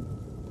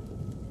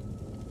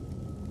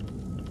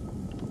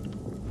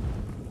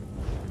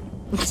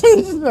 I'm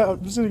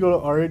just gonna go to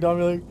Ari and be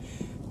like,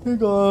 hey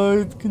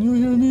guys, can you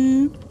hear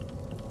me?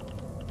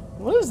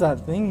 What is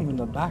that thing in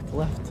the back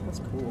left? That's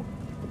cool.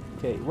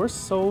 Okay, we're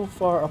so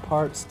far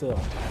apart still.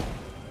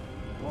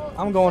 Well,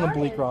 I'm going to sorry,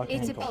 Bleak Rock.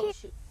 it's Ankle. oh,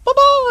 shoot.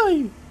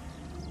 Bye-bye!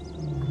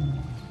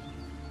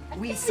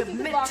 We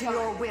submit to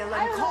your will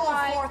and call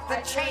forth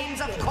the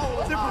chains of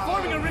cold. They're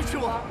performing a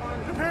ritual,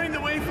 preparing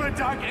the way for a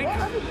dark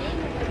anchor.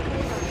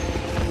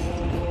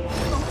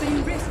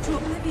 Opening rift to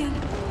oblivion.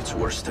 It's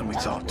worse than we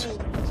thought.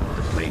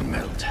 The plane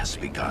melt has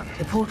begun.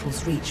 The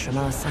portals reach from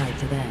our side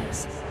to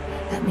theirs.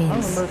 That I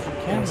means remember from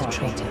there's a camera.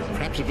 traitor.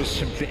 Perhaps it was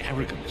simply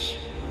arrogance.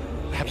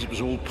 Perhaps it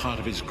was all part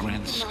of his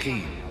grand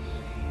scheme.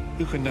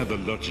 Who can know the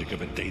logic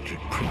of a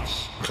Daedric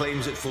prince?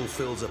 Claims it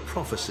fulfills a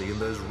prophecy in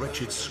those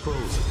wretched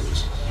scrolls of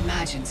his.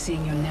 Imagine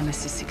seeing your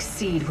nemesis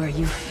succeed where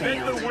you Let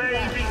failed. the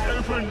way be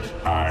opened.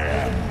 I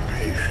am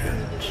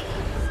patient.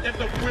 Let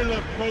the will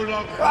of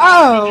Prologue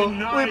Oh, be we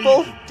denied.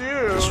 both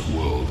do. This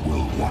world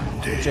will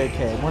one day.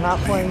 JK, we're not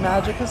playing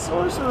Magic as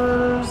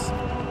sorcerers.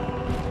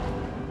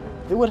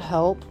 It would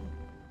help.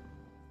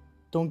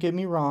 Don't get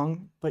me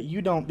wrong, but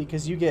you don't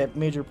because you get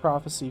major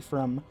prophecy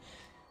from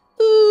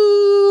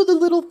the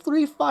little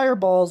 3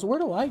 fireballs. Where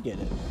do I get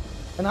it?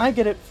 And I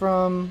get it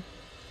from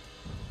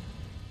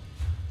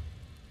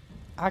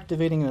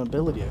activating an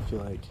ability, I feel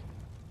like.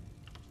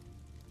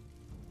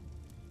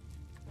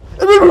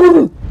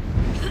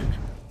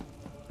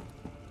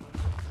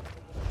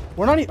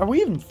 We're not are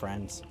we even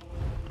friends?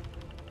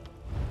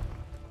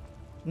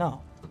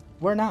 No.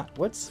 We're not.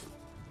 What's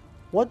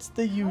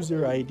the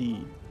user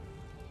ID?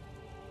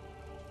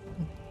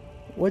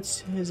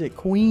 Is it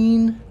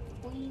Queen?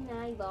 Queen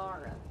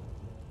Naveya.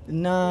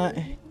 Not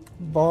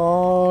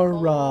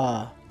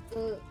Bara.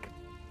 The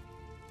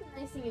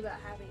nice thing about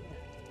having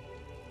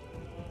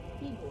a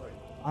keyboard.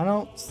 I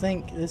don't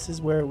think this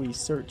is where we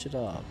search it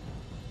up.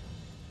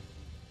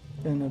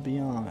 Gonna be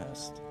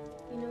honest.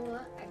 You know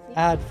what? I think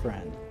Add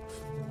friend.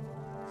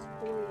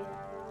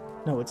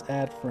 oh, No, it's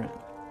add friend.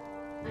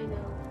 yeah. I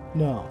know.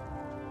 No.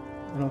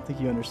 I don't think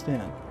you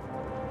understand.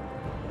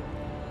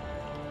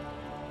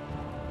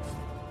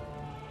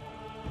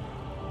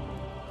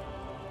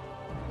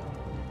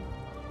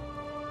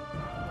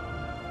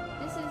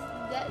 This is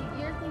that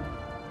you're thinking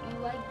you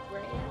like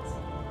brands?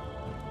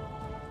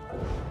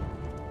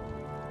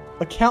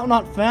 Account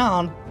not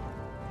found.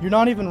 You're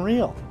not even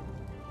real.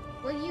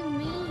 What do you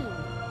mean?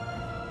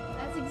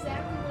 That's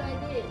exactly what I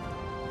did.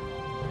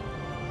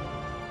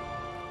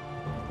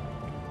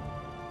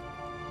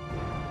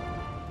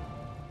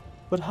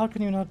 But how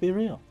can you not be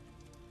real?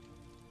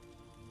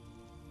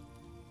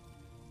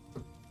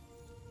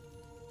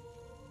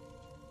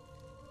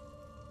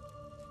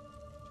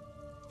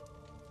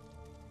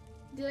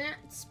 Did I not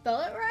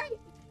spell it right?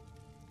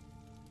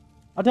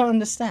 I don't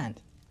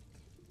understand.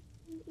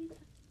 I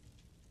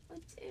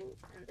don't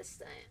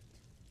understand.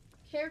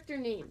 Character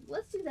name.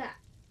 Let's do that.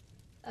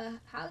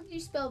 How did you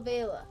spell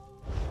Veyla?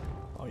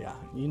 Oh yeah,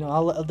 you know,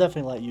 I'll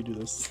definitely let you do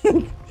this.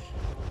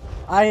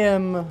 I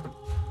am...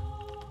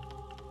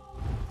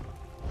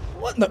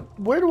 What in the...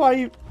 Where do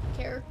I...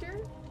 Character?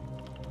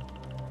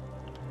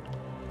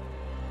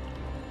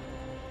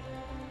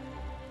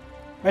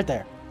 Right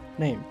there.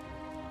 Name.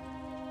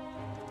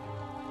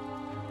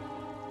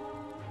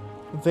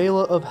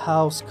 Veyla of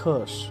House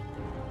Kresh.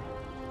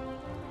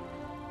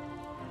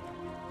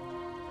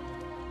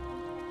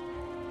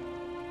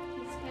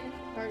 It's kind of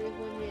hard with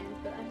one hand,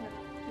 but I have to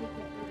keep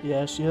it.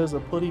 Yeah, she has a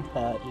putty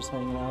pat just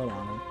hanging out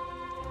on her.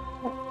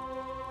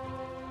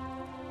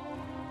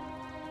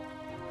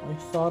 I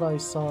thought I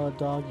saw a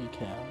doggy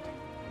cat.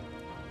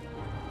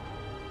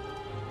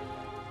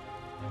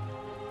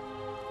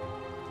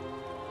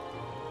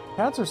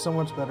 Cats are so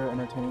much better at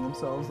entertaining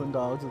themselves than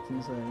dogs, it's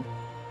insane.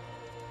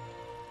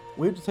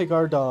 We have to take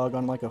our dog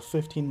on like a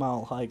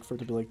 15-mile hike for it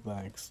to be like,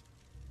 thanks.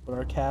 But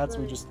our cats,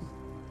 we just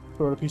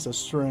throw it a piece of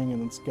string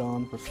and it's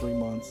gone for 3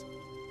 months.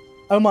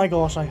 Oh my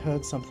gosh, I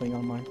heard something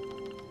on my...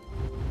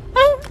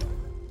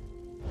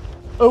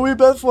 Are we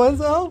best friends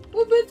now?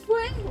 We're best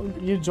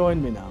friends! You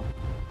joined me now.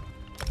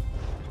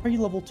 Are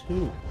you level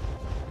 2?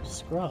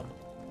 Scrub.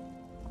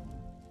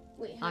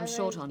 Wait, I'm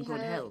short on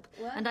good help,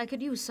 and I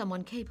could use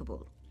someone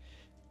capable.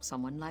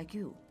 Someone like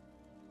you.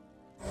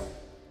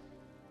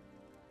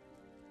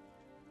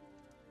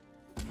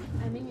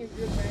 I'm in your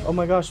group, right? Oh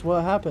my gosh,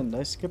 what happened?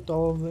 I skipped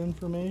all of the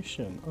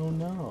information. Oh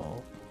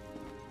no.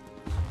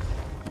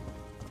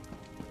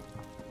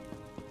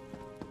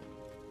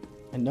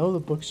 I know the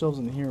bookshelves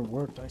in here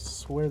worked. I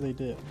swear they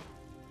did.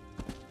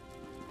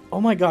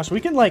 Oh my gosh, we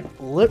can like...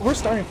 We're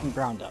starting from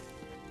ground up.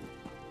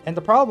 And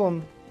the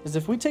problem is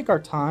if we take our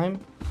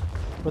time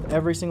with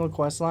every single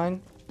quest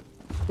line,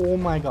 oh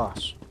my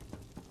gosh.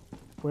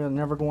 We're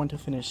never going to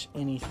finish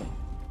anything.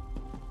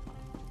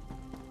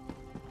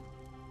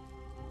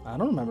 I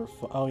don't remember.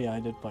 Oh yeah, I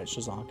did fight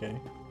Shizake.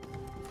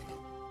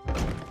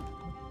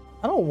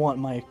 I don't want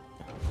my...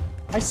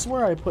 I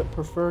swear I put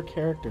prefer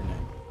character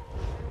name.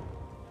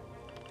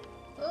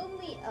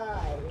 Only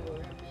I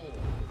will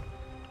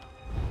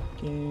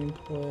remain.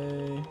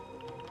 Gameplay.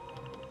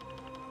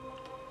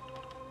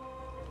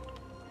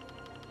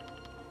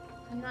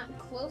 I'm not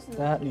close enough.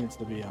 That needs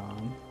to be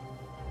on.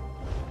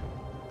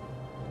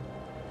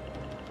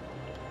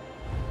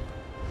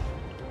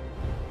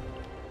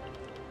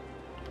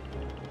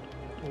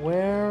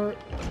 Where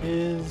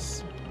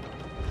is...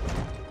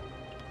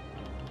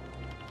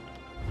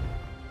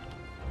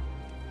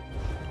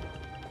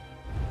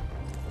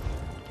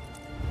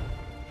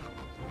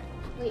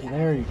 Wait,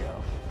 there you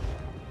go.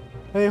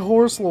 Hey,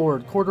 Horse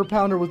Lord, quarter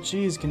pounder with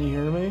cheese, can you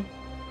hear me?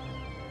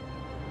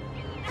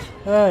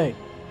 Hey.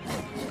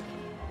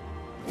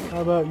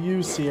 How about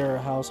you,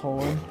 Sierra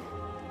Household?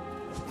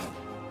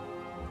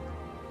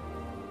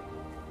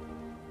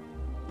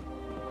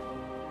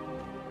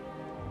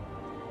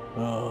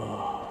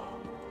 Oh.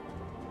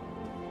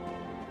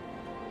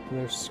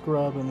 There's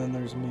Scrub and then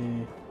there's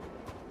me.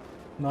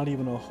 Not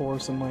even a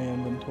horse in my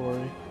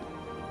inventory.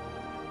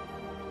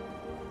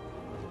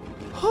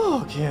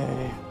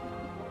 Okay.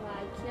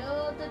 I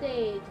killed the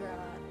Daedra.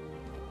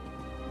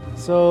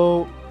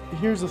 So,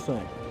 here's the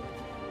thing.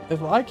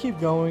 If I keep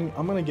going,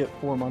 I'm gonna get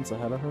 4 months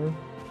ahead of her.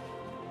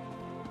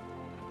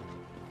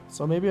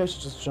 So maybe I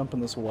should just jump in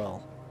this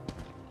well.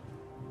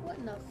 What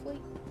in the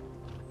fleet?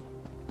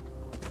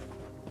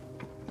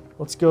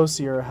 Let's go,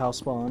 Sierra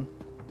Housepawn.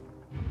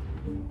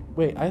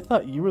 Wait, I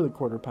thought you were the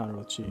quarter pounder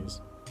with cheese.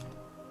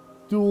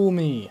 Duel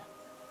me.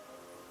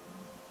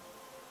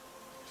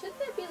 Shouldn't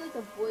there be like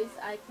a voice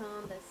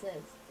icon that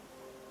says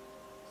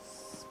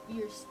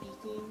you're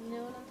speaking? You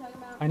know what I'm talking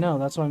about? I know,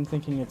 that's why I'm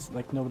thinking it's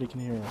like nobody can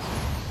hear us.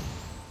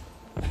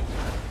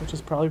 Which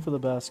is probably for the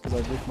best, because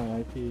I leaked my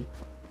IP.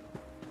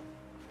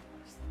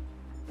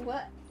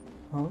 What?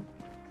 Huh?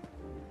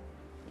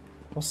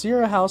 Well,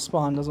 Sierra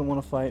Housepawn doesn't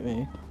want to fight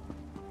me.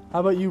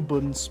 How about you,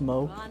 Bud and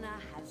Smoke?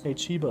 Hey,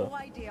 Chiba.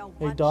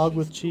 Hey, dog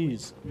with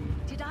cheese.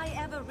 Did I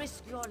ever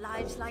risk your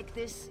lives like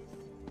this?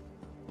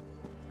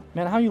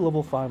 Man, how you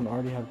level 5 and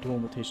already have dual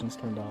invitations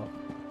turned off?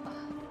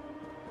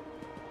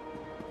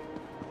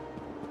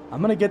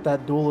 I'm gonna get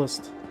that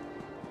duelist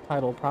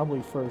title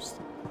probably first.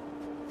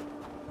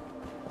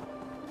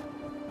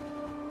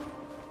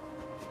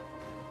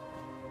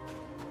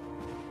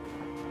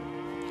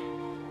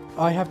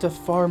 I have to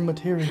farm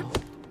material.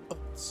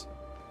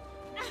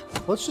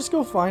 Let's just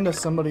go find us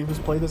somebody who's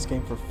played this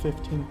game for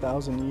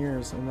 15,000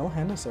 years and they'll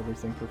hand us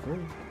everything for free.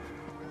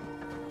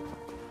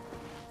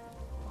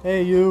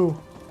 Hey,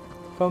 you.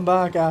 Come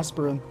back,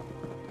 Aspirin.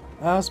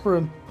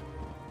 Aspirin.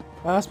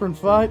 Aspirin,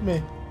 fight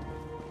me.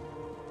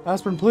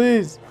 Aspirin,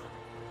 please.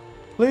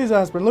 Please,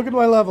 Aspirin, look at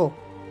my level.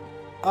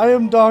 I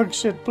am dog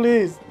shit,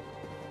 please.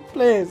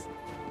 Please.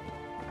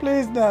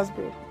 Please,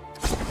 Aspirin.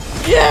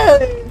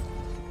 Yay!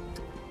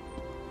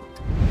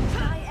 Did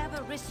I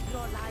ever risk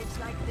your lives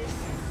like this?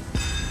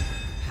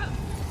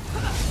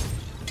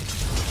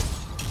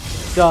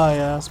 Die,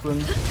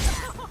 Aspirin.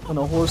 On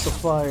a horse of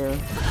fire.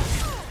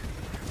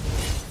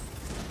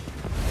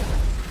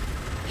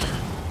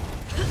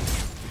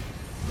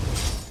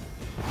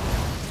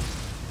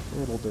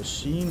 Little does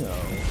she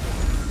know,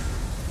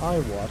 I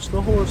watched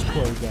the horse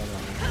play demo.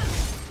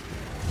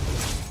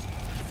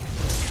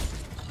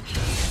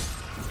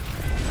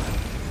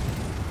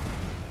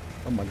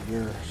 Oh my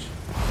gosh.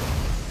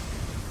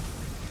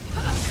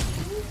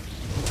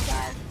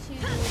 Decide to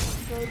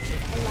go to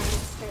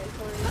Alliance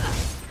territory.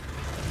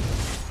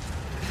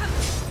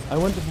 I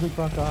went to Bleak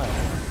Rock Isle.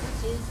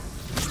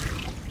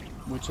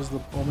 Which is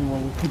the only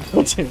one we can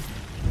go to.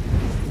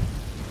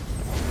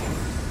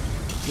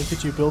 Look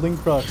at you building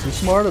crux. You're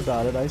smart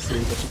about it, I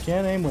see, but you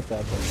can't aim with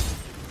that thing.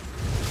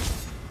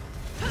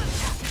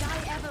 Did I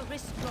ever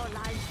risk your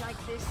lives like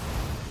this?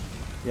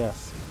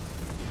 Yes.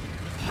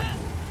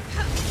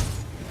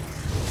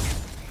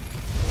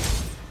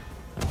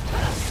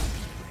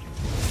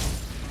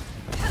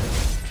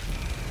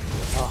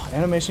 Oh,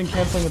 animation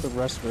canceling with the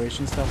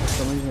restoration stuff for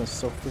some reason is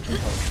so freaking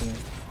hard to me.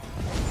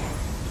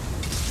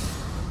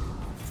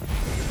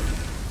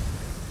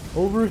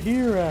 Over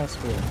here,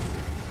 Aspirin.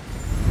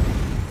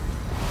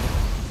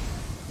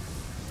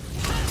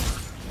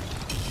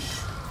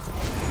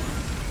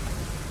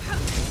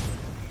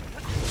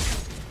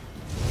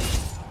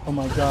 Oh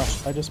my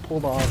gosh, I just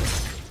pulled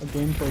off a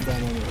gameplay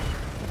demo.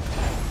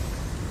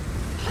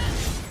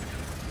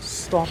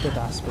 Stop it,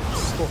 Aspirin.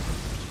 Stop it.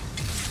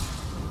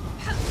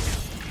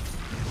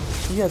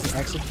 He has an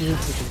execute,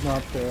 which is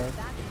not fair.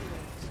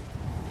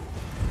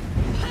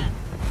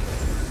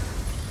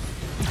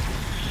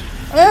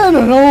 And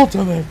an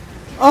ultimate!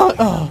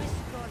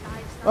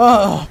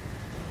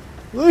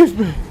 Leave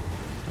me!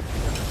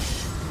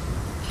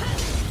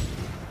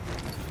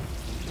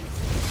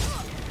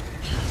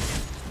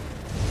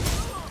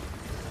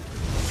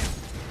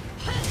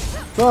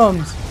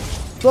 Thumbs!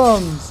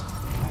 Thumbs!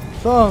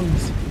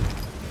 Thumbs!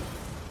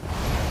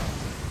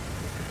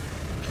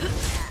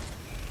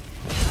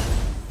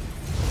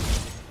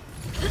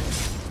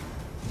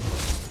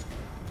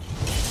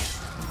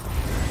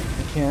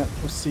 I can't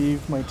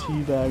receive my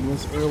teabag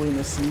this early in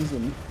the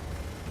season.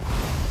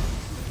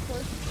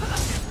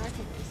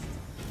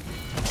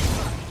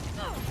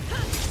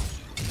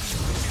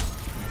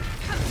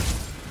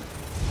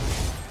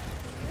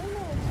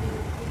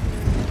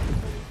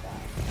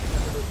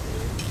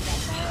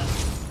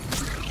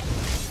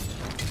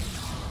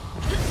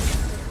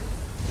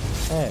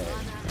 Hey,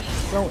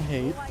 don't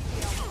hate.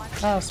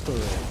 Ask for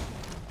it.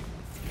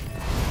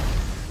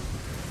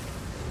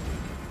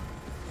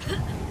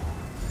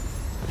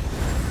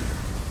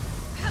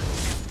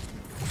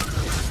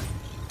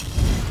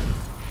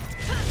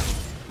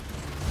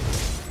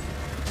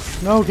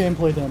 No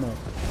gameplay demo.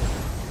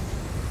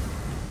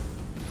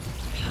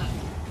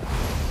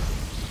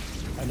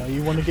 I know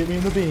you want to get me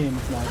in the beam.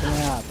 It's not gonna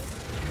happen.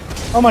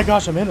 Oh my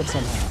gosh, I'm in it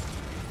somehow.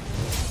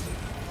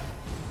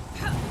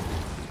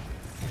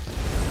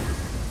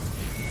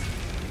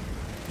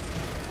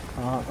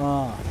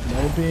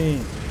 No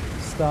beam.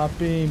 Stop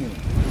beaming.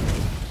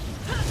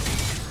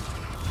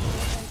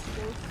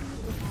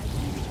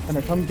 And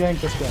I come gank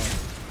this guy.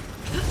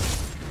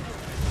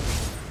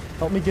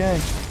 Help me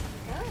gank.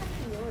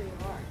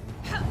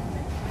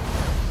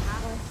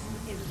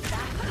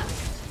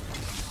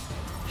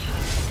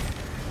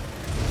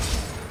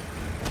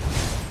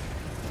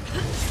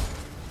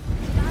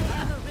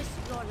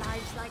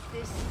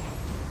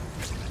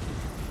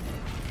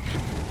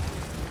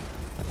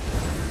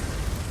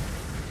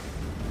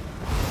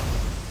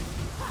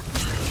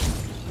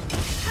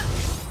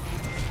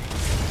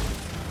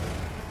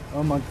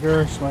 Oh my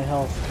gosh, my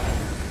health.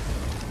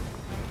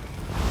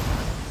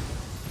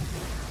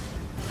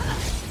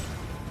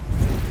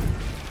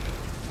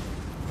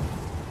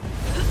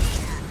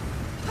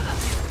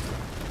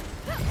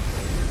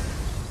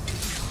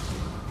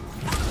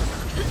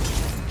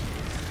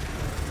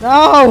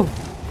 No!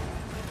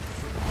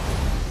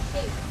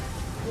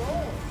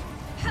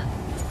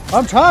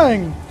 I'm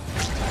trying!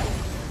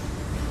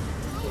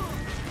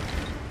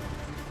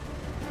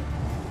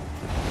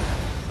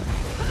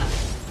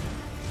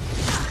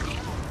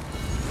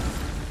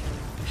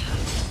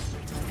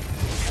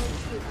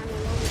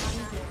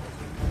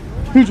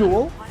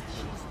 Usual.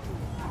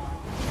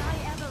 Did I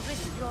ever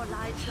risk your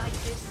lives like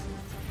this?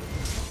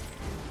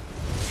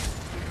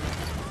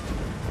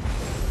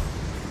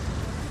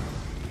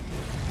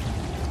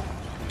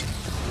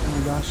 Oh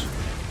my gosh.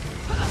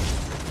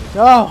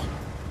 No!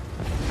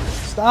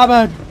 Stop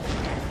it!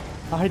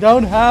 I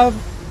don't have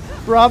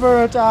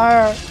rubber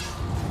attire!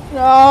 No!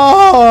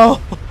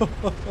 I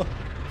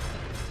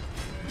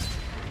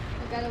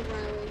gotta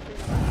run away from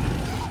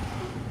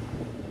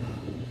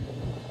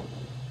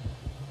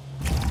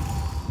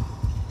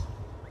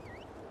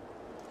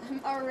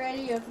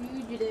already a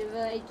fugitive.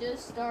 I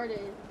just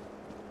started.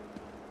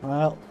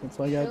 Well, that's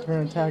why you gotta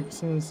turn attack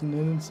innocence and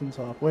innocence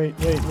off. Wait,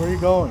 where are you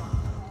going?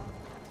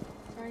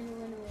 Trying to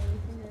run away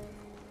from her.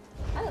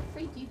 How the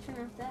freak do you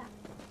turn off that?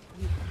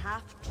 You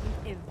have to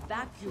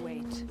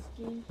evacuate.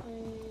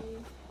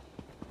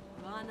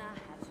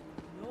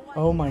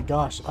 Oh my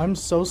gosh, I'm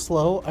so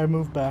slow, I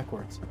move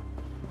backwards.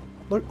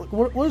 Look,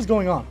 what is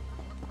going on?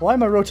 Why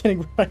am I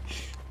rotating right?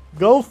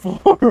 Go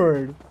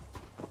forward!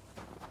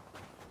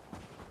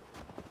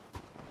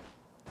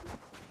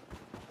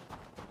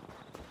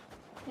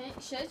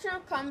 Should I turn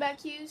off combat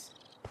cues?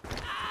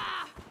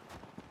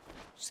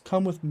 Just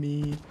come with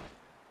me.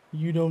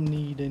 You don't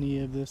need any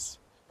of this.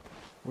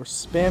 We're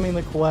spamming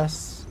the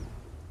quests.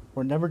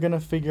 We're never gonna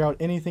figure out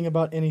anything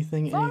about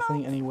anything,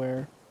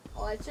 anywhere.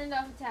 Oh, I turned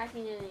off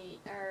attacking any,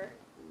 or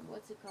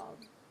what's it called?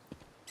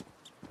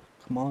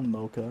 Come on,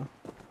 Mocha.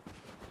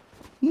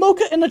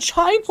 Mocha and a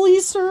chai,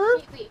 please,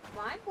 sir! Wait,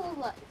 my whole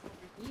life is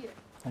over here.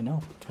 I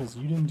know, because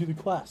you didn't do the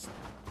quest.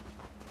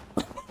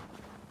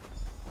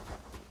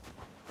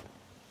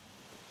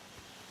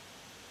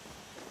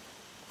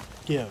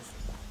 Give.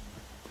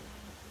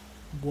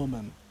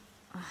 Woman.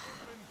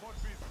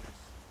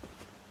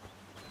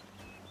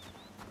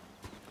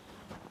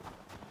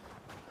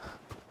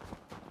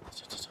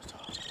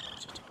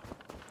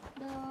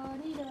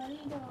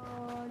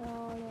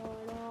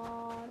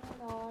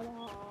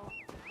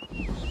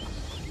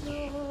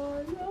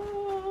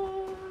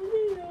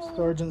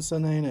 Sergeant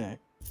Sanene.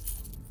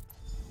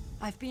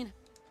 I've been.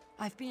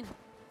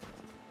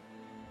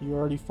 You're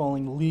already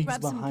falling leagues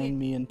behind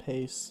me in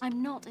pace.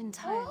 I'm not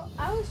entirely. Oh,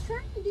 I was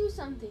trying to do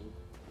something.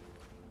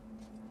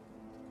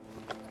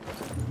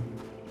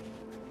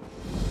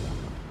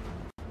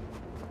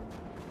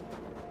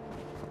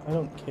 I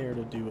don't care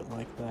to do it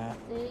like that.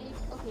 Save.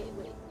 Okay,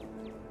 wait.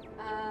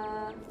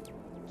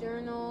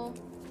 Journal.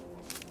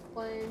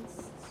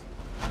 Cleansed.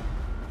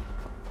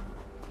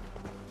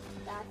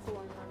 That's the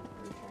one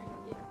I'm trying to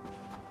do.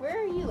 Where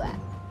are you at?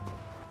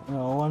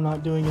 No, I'm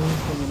not doing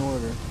anything in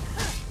order.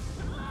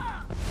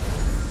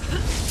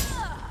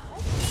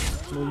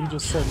 No, you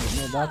just said it.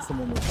 No, that's the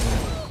one we're trying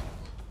to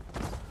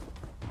do.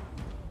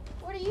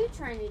 What are you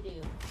trying to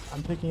do?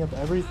 I'm picking up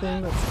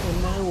everything that's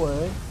in my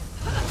way,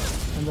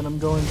 and then I'm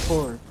going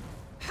forward.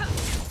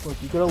 Look,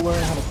 you gotta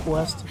learn how to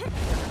quest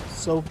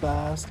so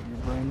fast that your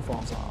brain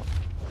falls off.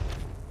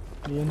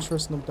 Me and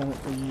Tristan have done it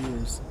for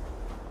years.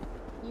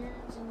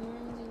 Years and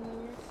years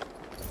and years.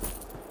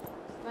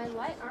 My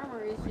light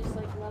armor is just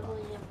like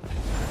leveling up.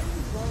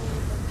 Why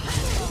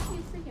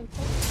you freaking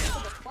push into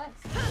the quest?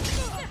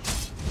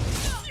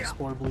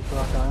 Explore Bleak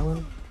Rock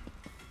Island.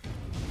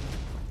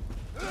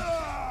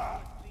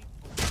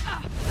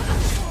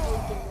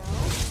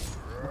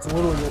 That's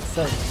literally what it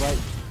says, right?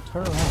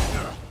 Turn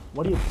around.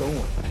 What are you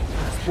doing?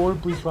 Explore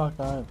Bleak Rock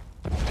Island.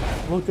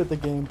 Look at the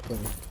gameplay.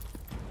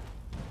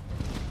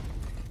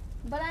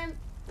 But I'm...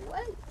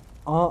 What?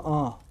 I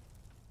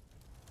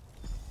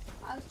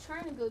was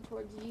trying to go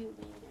towards you,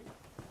 man.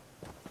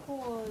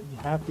 You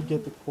have to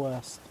get the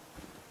quest.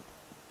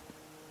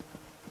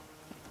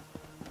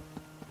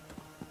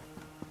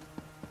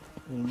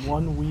 In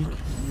 1 week,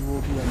 you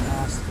will be a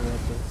master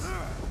at this.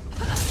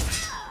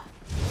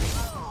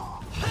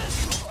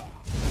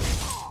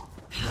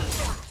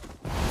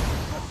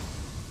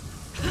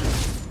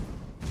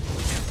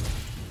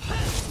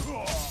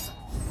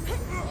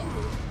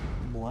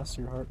 Bless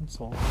your heart and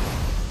soul.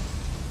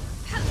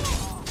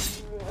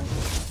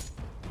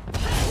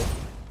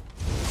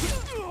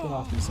 Get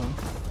off me, son.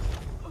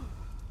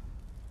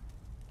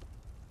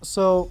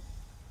 So,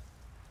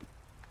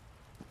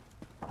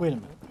 wait a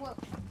minute. What?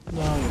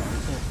 No,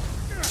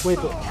 yeah. Wait,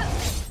 but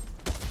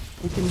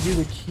we can do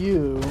the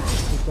queue,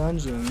 the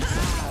dungeons.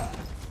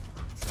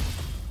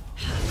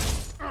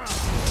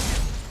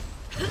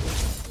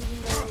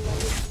 Even though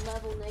it's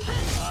level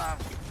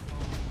negative.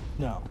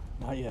 No,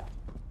 not yet.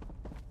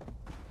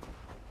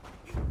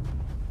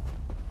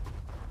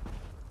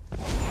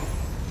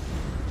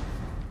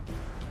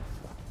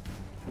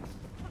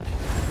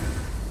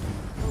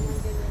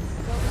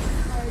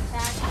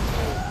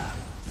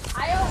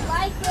 I don't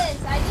like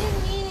this. I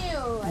didn't mean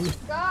to. I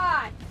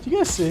forgot. Do you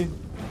guys see?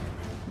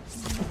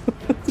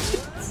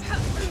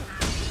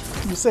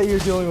 You say you're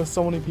dealing with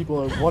so many people,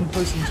 or one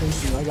person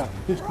chasing you. I got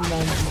 59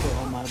 people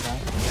on my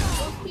back.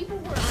 Those people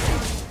were on.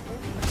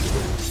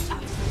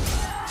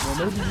 Well,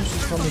 maybe you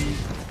should come and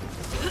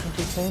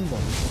entertain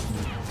them.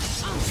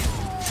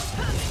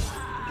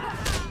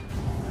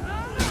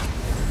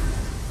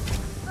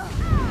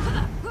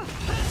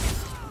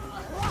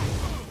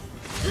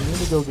 We need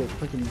to go get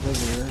freaking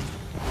bigger.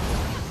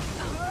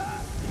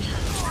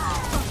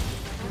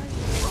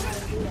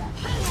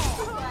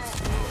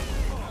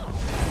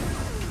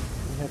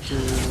 We have to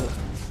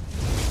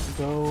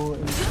go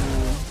into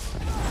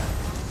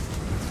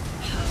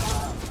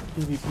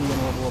PvP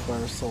and level up our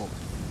assault.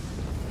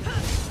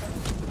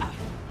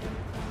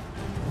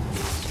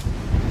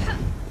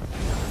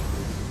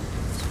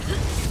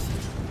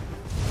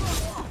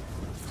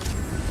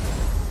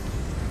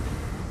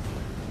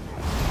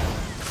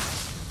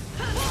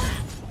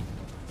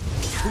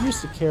 We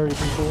used to carry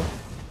people.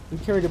 We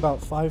carried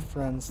about 5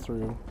 friends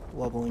through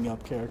leveling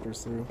up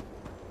characters through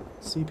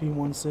CP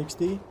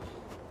 160,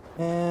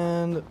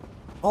 and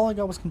all I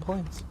got was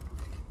complaints.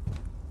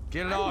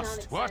 Get lost. I'm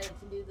not What? excited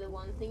to do the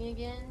one thing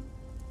again.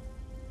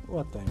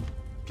 What thing?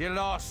 Get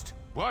lost.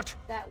 What?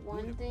 That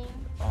one thing.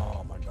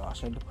 Oh my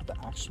gosh, I had to put the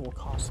actual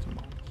costume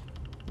on.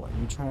 What are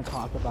you trying to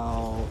talk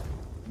about?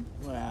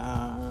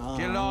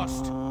 Get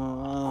lost.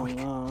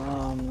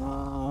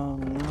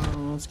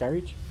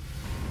 Skyreach?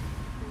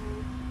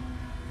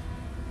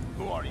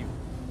 Who are you?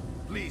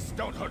 Please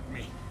don't hurt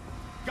me.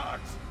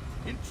 Guards!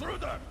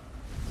 Intruder!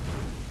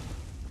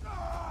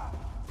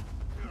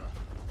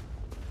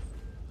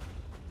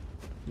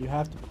 You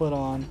have to put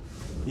on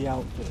the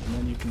outfit and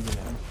then you can get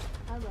in.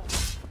 I love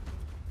it.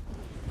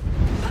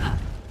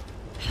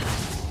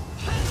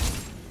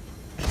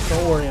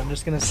 Don't worry, I'm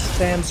just gonna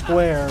stand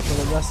square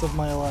for the rest of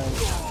my life.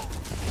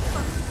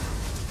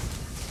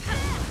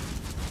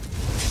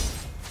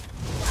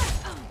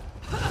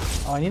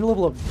 Oh, I need a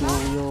level up dual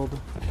wield.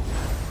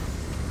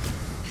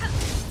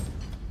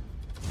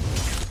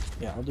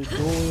 Yeah, I'll do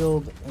dual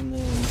wield and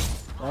then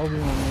that'll be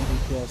my main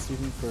DPS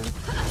even for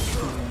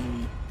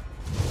me.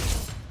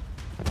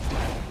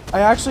 I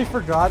actually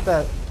forgot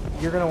that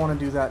you're gonna want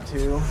to do that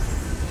too.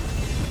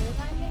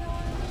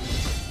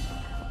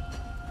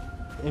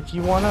 If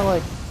you want to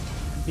like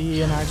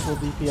be an actual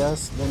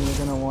DPS, then you're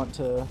gonna want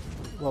to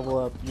level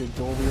up your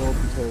dual wield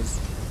because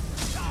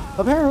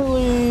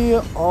apparently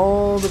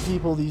all the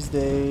people these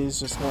days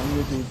just want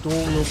you to do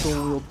dual wield,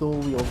 dual wield, dual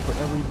wield for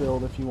every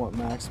build if you want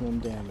maximum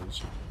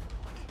damage.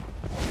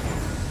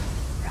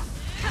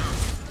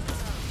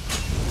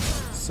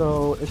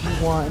 So if you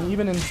want, and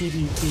even in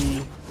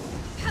PvP,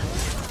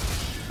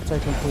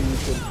 technically you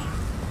could,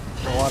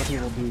 a lot of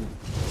people do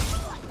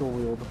dual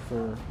wield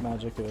for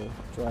Magicka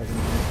Dragon.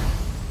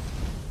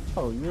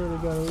 Oh, you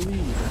already gotta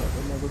leave,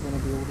 we're never gonna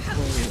be able to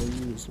play or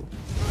use.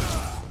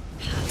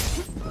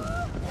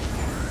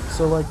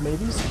 So like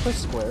maybe play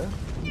square.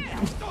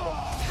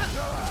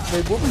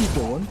 Babe, what were you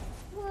doing?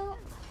 Well,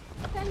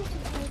 I kind of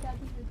forgot about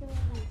people doing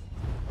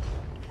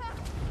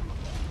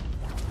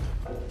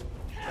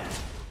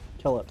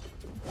Kill it.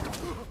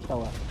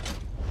 Kill it.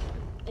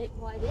 it.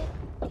 Why did?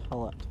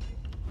 Kill it.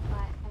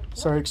 Why?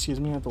 Sorry, excuse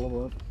me, I have to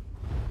level up.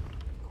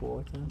 Cool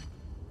like that.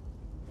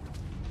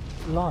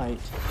 Light,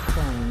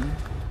 train,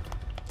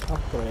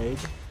 upgrade.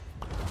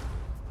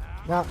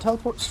 Now,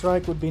 teleport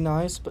strike would be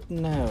nice, but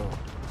no.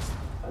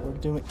 We're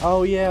doing.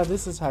 Oh yeah,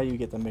 this is how you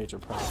get the major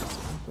practice.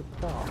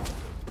 But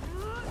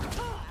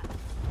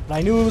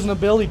I knew it was an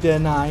ability,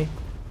 didn't I?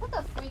 What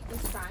the freak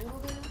does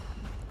triangle do?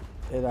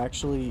 It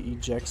actually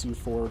ejects you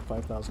forward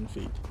 5,000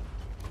 feet.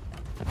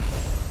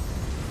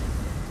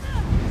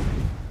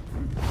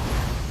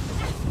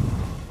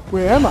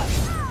 Where am I?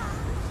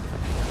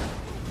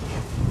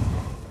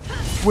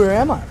 Where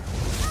am I?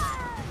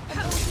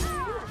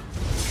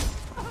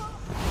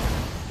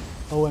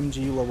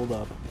 OMG leveled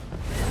up.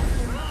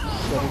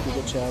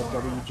 WG chat,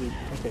 WG.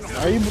 Okay,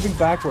 why are you moving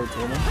backwards,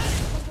 Luna?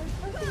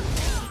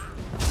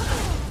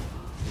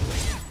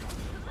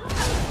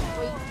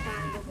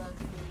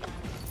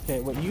 Okay,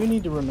 what you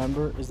need to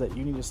remember is that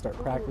you need to start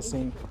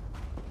practicing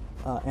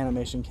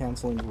animation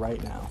canceling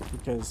right now,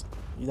 because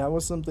that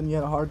was something you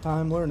had a hard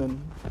time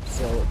learning,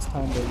 so it's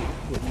time to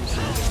get used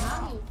to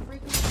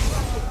it.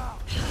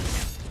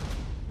 It's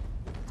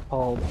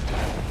called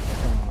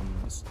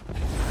comms.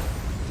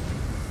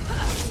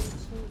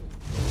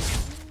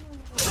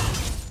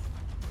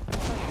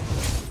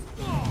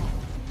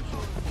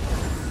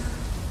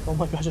 Oh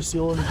my gosh, a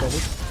seal of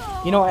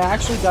Endeavor. You know, I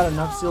actually got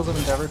enough Seals of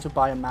Endeavor to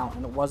buy a mount,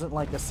 and it wasn't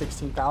like a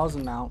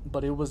 16,000 mount,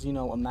 but it was, you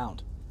know, a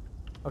mount.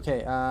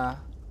 Okay,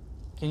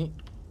 can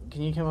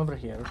you come over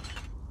here?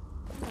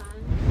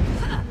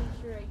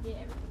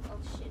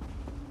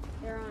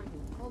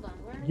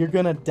 You're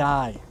gonna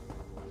die.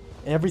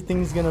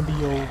 Everything's gonna be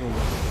over.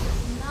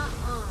 Not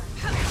on.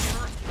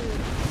 Not true.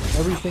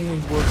 Everything we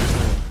worked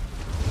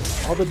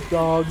for. All the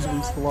dogs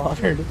we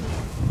slaughtered.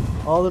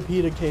 All the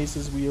PETA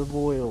cases we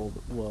avoided.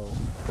 Whoa.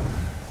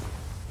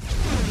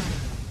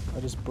 I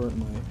just burnt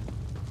my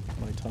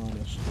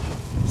tarnish.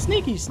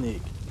 Sneaky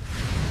sneak.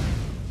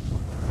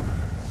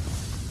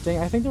 Dang,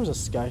 I think there was a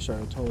sky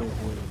shard I totally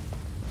avoided.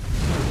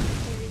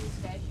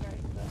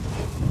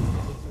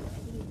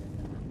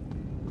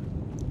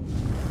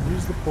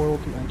 Use the portal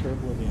to enter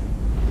Oblivion.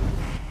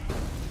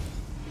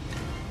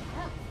 I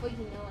don't fucking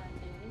know what I'm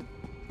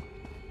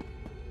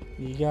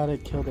doing. You gotta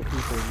kill the people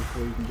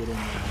before you can get in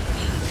there.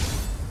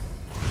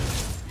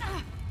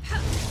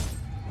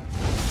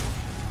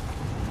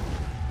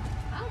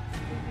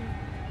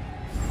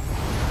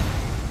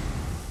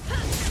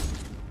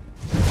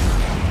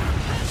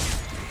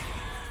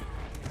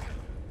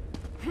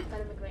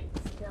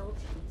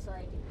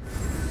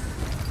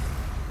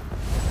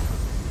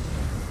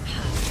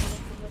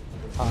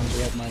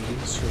 Conjure up my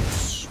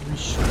research.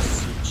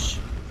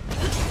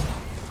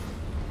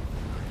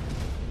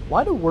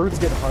 Why do words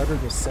get harder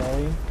to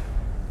say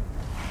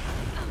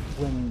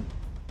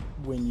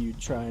when you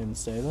try and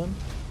say them?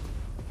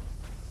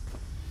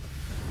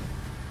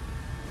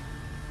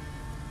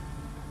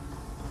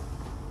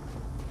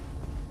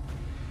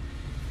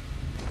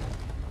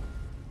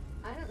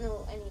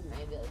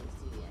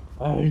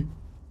 Hey.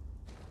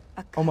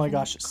 Oh my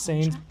gosh,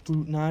 Sane's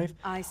boot knife.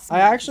 I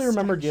actually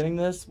remember getting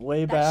this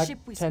way back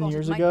 10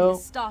 years ago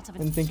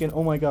and thinking,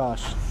 oh my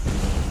gosh,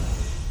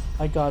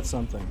 I got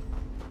something.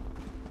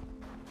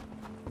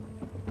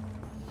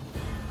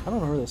 I don't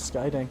remember the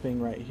Skydank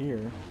being right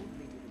here.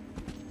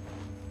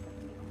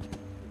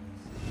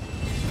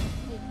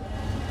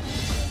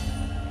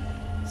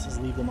 It says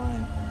leave the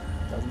mine,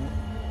 doesn't it?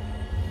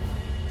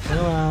 Turn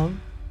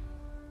around.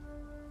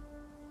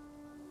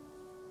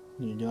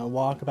 You're gonna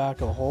walk back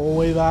the whole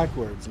way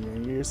backwards and you're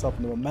gonna get yourself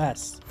into a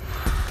mess.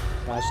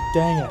 Gosh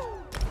dang it.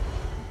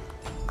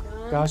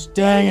 Gosh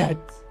dang it.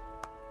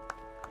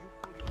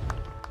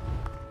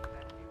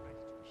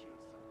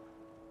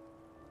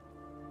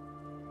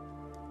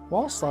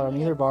 Wall slot on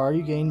either bar,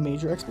 you gain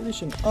major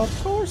expedition. Of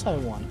course I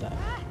want that.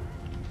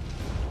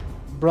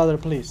 Brother,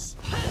 please.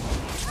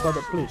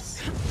 Brother,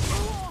 please.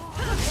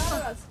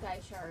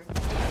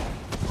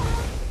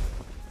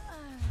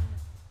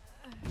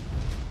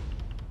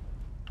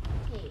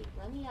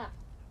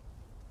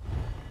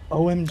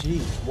 OMG,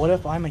 what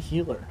if I'm a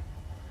healer?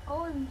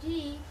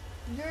 OMG,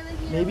 you're the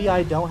healer. Maybe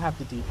I don't have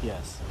to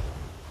DPS.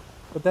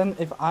 But then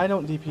if I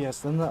don't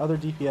DPS, then the other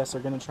DPS are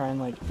gonna try and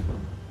like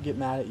get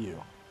mad at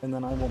you. And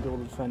then I won't be able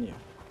to defend you.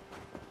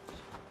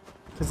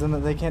 Because then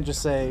they can't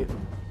just say,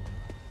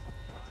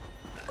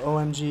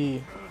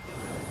 OMG,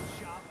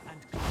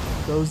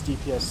 those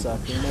DPS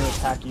suck, they may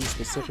attack you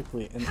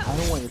specifically, and I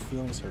don't want your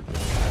feelings hurt.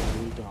 I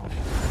really don't.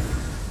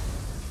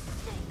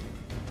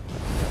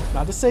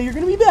 Not to say you're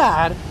gonna be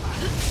bad,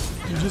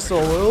 you're just a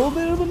little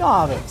bit of a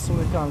novice when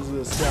it comes to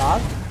this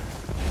stuff.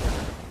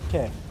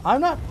 Okay, I'm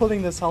not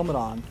putting this helmet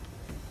on.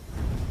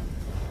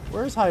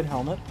 Where's hide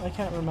helmet? I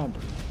can't remember.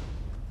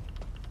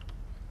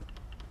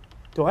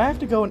 Do I have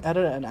to go and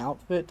edit an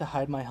outfit to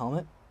hide my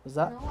helmet? Is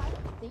that? No, I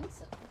don't think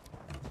so.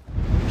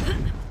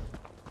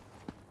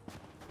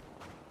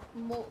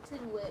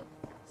 Molten Whip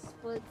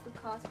splits the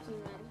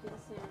costume and you can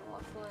see and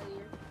walk while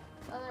your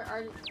other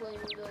ardent flame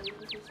ability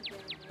increases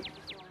damage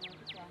along with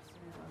the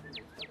casting.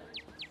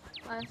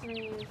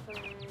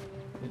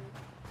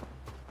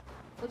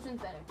 Which one's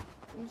better?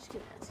 I'm just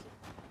gonna ask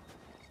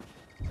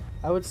you.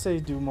 I would say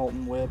do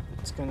Molten Whip.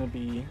 It's gonna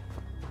be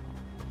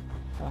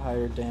a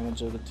higher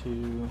damage of the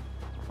two.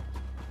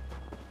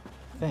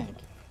 I think.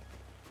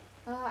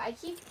 I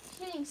keep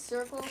hitting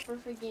circle for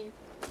freaking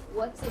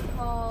what's it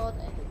called,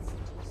 and it's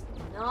just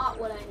not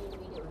what I need to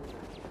be doing.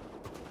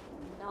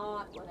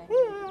 Not what I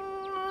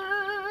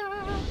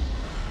need.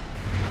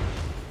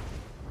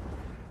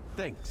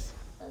 Thanks.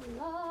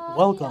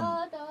 Welcome.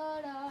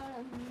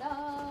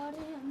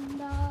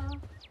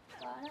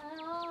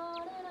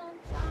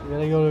 We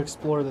gotta go to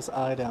explore this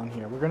eye down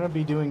here. We're gonna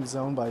be doing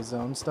zone by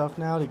zone stuff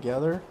now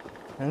together,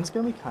 and it's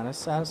gonna be kind of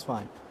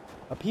satisfying.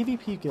 A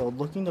PvP guild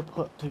looking to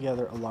put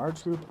together a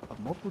large group of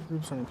multiple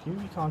groups running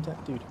PvP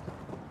content. Dude,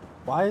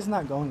 why isn't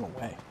that going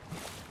away?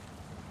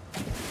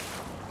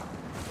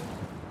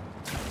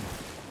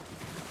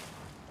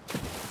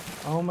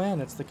 Oh man,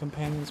 it's the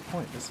companion's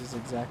point. This is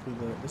exactly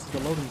this is the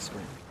loading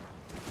screen.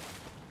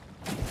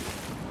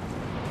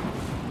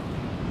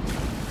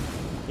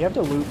 You have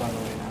to loot, by the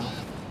way, now.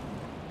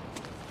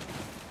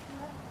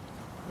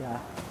 Yeah,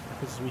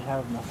 because we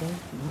have nothing.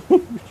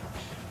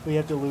 We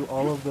have to loot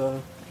all of the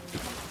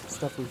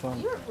stuff we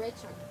found. You're rich.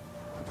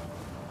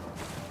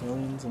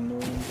 Millions and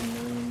millions and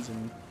millions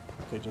and...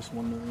 Okay, just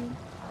 1 million.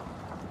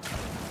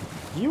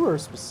 You were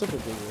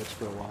specifically rich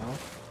for a while.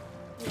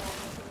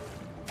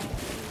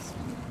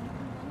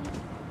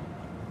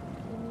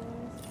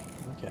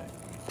 Okay.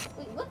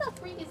 Wait, what the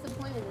freak is the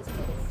point of this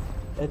place?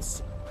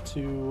 It's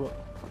to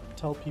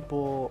tell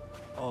people...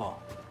 Oh.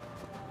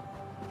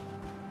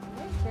 I'm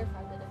very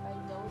terrified that if I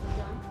don't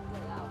jump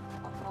without,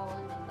 I'll fall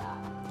in and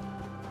die.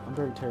 I'm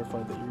very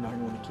terrified that you're not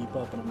going to keep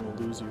up and I'm going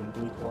to lose you and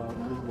bleak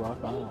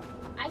rock out.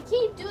 I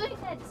keep doing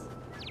it!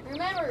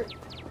 Remember,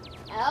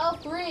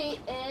 L3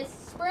 is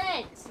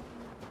sprint!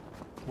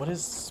 What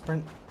is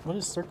sprint? What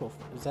is circle?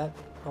 Is that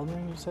Elden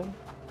Ring you said?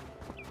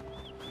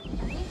 I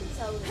think it's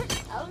Elden Ring.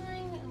 Elden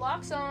Ring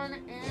locks on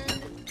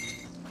and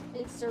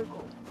it's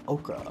circle.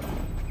 Okra.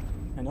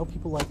 I know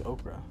people like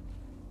okra.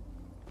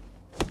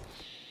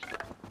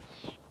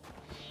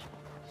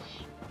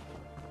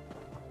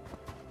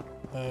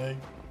 Hey.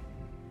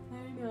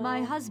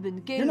 My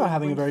husband gave. You're not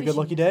having a very good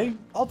lucky day.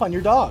 I'll find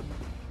your dog.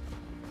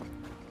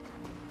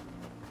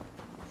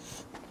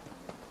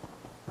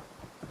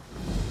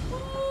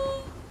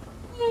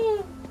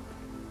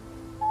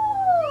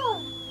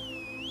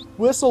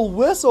 Whistle,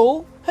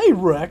 whistle! Hey,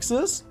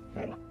 Rexus!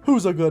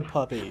 Who's a good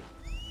puppy?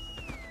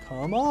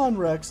 Come on,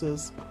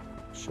 Rexus.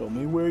 Show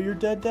me where your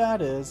dead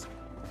dad is.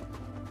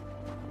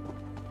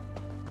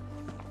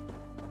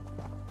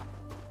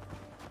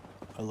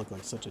 I look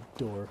like such a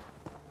dork.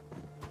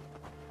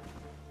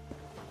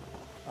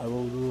 I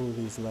will rule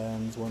these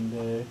lands one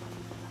day.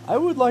 I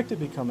would like to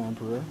become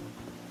emperor,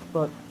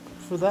 but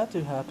for that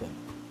to happen,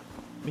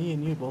 me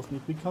and you both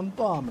need to become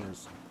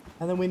bombers,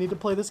 and then we need to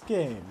play this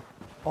game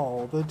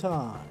all the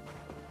time.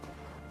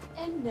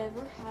 And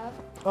never have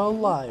a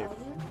life.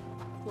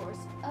 Source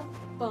of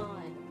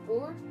fun.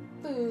 or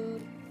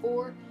food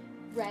or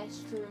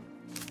restroom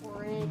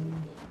or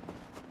anything.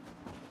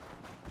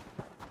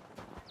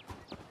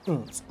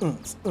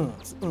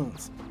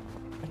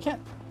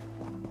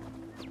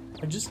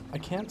 I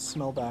can't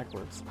smell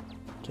backwards.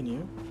 Can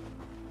you?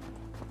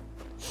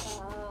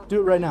 Do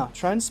it right now.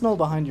 Try and smell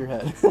behind your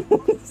head.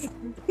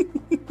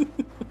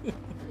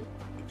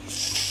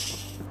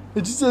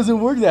 It just doesn't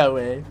work that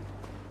way.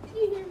 Did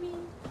you hear me?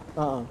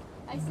 I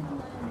said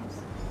limbs.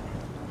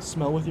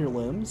 Smell with your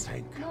limbs?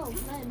 No,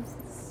 limbs.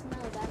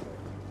 Smell backwards.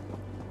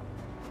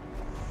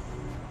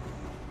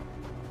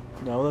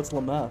 No, that's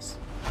Lemess.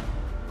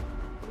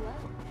 What?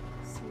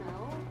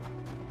 Smell?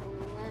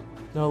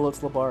 Limbs. No, that's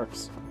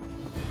LeBarks.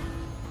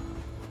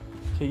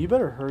 Okay, you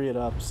better hurry it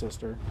up,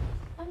 sister.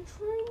 I'm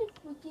trying to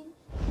freaking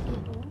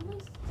get all my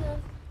stuff.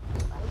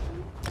 I can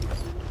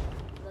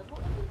level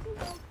everything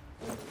up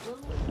and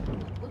little.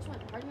 Which one?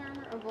 Hardy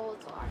armor or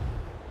volatile armor?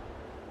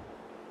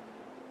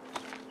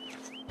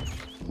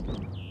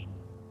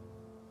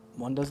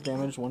 One does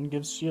damage, one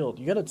gives shield.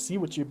 You gotta see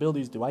what your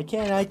abilities do. I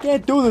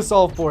can't do this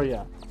all for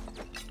you.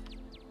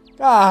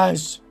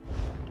 Gosh.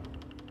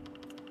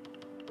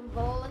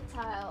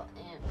 Volatile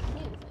and I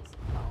think it's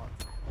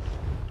volatile.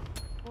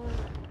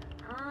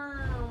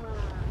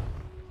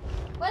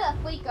 What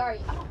the freak are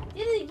you? Oh, I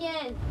did it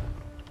again.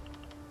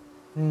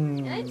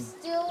 And I'm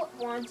still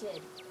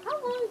wanted. How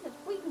long does the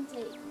freaking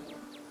take, man?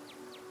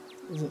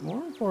 Is it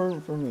more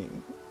important for me?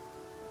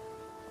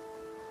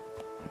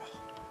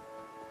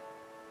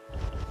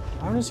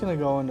 I'm just gonna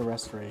go into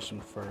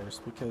restoration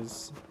first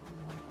because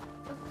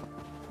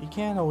you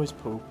can't always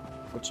poop,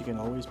 but you can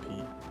always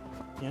pee.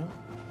 You know?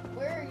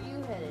 Where are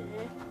you headed,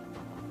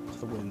 To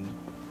the wind.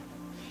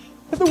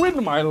 To the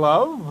wind, my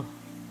love!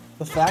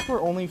 The fact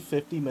we're only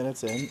 50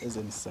 minutes in is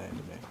insane to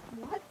me.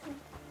 What?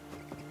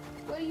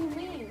 What do you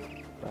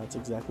mean? That's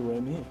exactly what I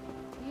mean.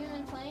 You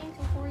been playing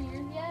for 4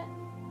 years yet?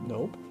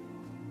 Nope.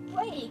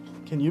 Wait!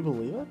 Can you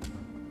believe it?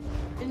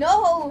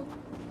 No!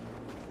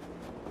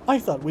 I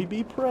thought we'd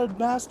be Pred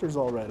Masters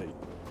already.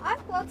 I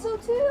thought so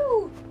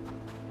too!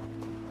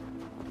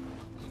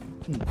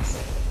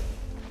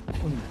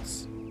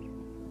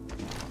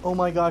 Oh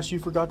my gosh, you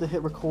forgot to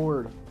hit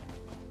record.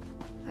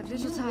 I've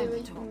little time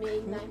to talk.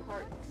 Made my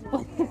heart.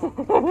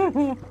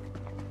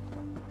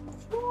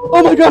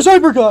 Oh my gosh, I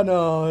forgot!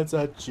 No, it's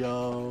a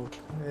joke.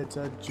 It's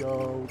a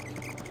joke.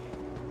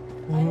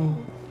 Oh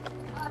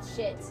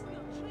shit.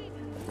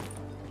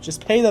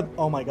 Just pay the...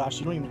 Oh my gosh,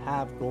 you don't even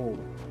have gold.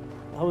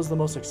 That was the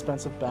most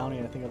expensive bounty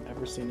I think I've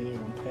ever seen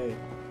anyone pay.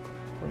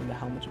 According to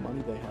how much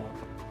money they have.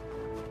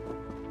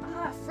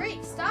 Ah,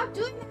 freak, stop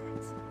doing that!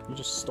 You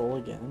just stole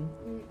again?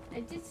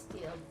 I did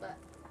steal, but...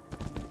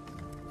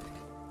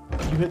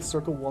 If you hit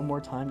circle one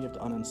more time, you have to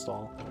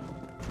uninstall.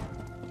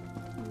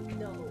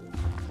 No.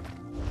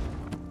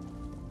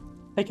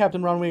 Hey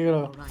Captain Ron, we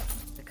gotta... Alright,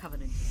 the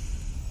Covenant.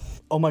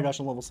 Oh my gosh,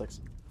 I'm level 6.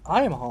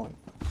 I am hauling.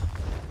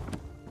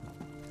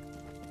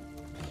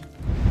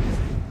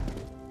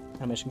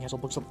 Animation cancel,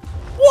 books up.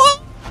 What?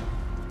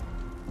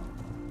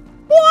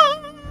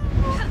 What?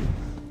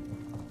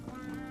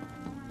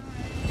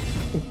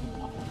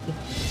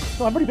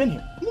 No, I've already been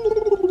here.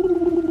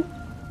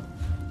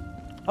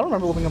 I don't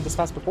remember leveling up this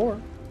fast before.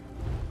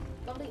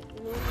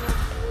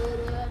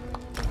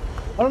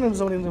 I don't know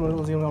somebody.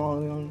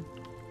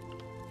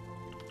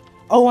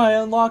 Oh, I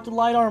unlocked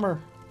light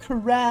armor.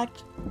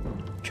 Correct.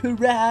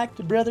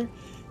 Correct, brother.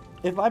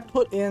 If I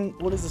put in,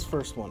 what is this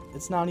first one?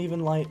 It's not even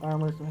light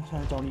armor.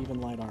 I don't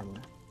even light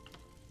armor.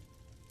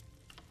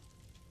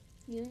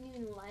 You don't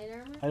even light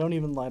armor? I don't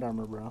even light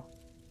armor, bro.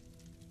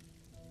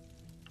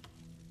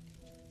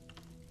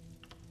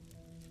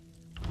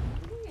 I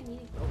think I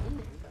need to go in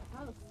there, but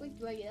how the frick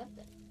do I get up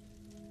there?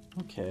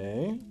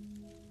 Okay.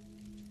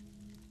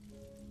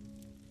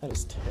 That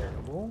is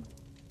terrible.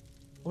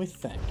 Let me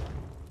think.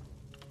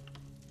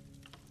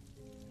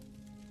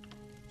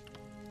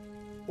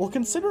 Well,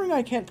 considering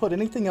I can't put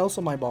anything else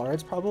on my bar,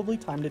 it's probably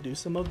time to do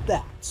some of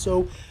that.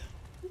 So,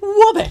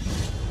 whoop it!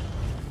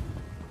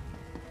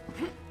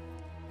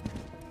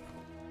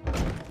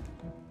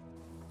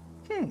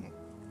 You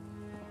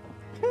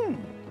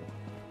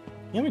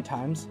know how many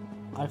times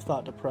I've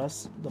thought to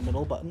press the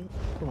middle button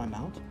for my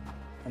mount,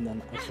 and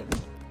then I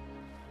couldn't?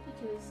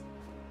 Because...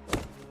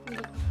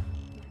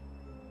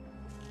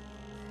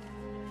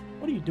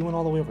 What are you doing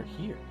all the way over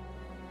here?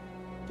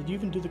 Did you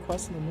even do the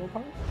quest in the middle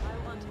part? I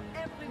want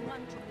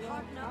everyone to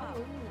partner up.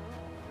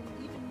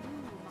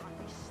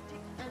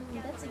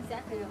 That's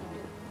exactly what I'm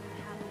doing.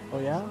 Oh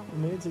yeah?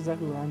 Maybe it's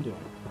exactly what I'm doing.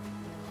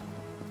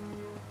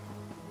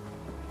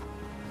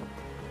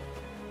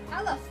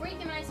 How the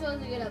freak am I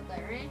supposed to get up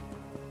there, eh?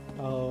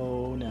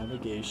 Oh,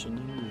 navigation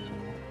and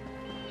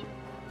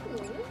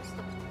you. Oops.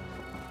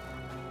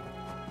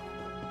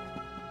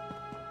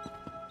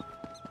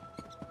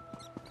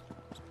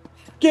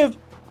 Give!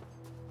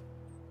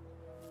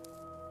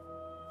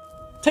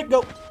 Take,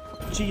 go!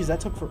 Jeez, that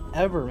took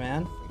forever,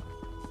 man.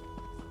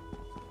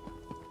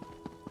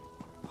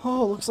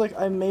 Oh, looks like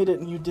I made it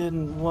and you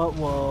didn't. What?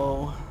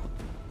 Whoa.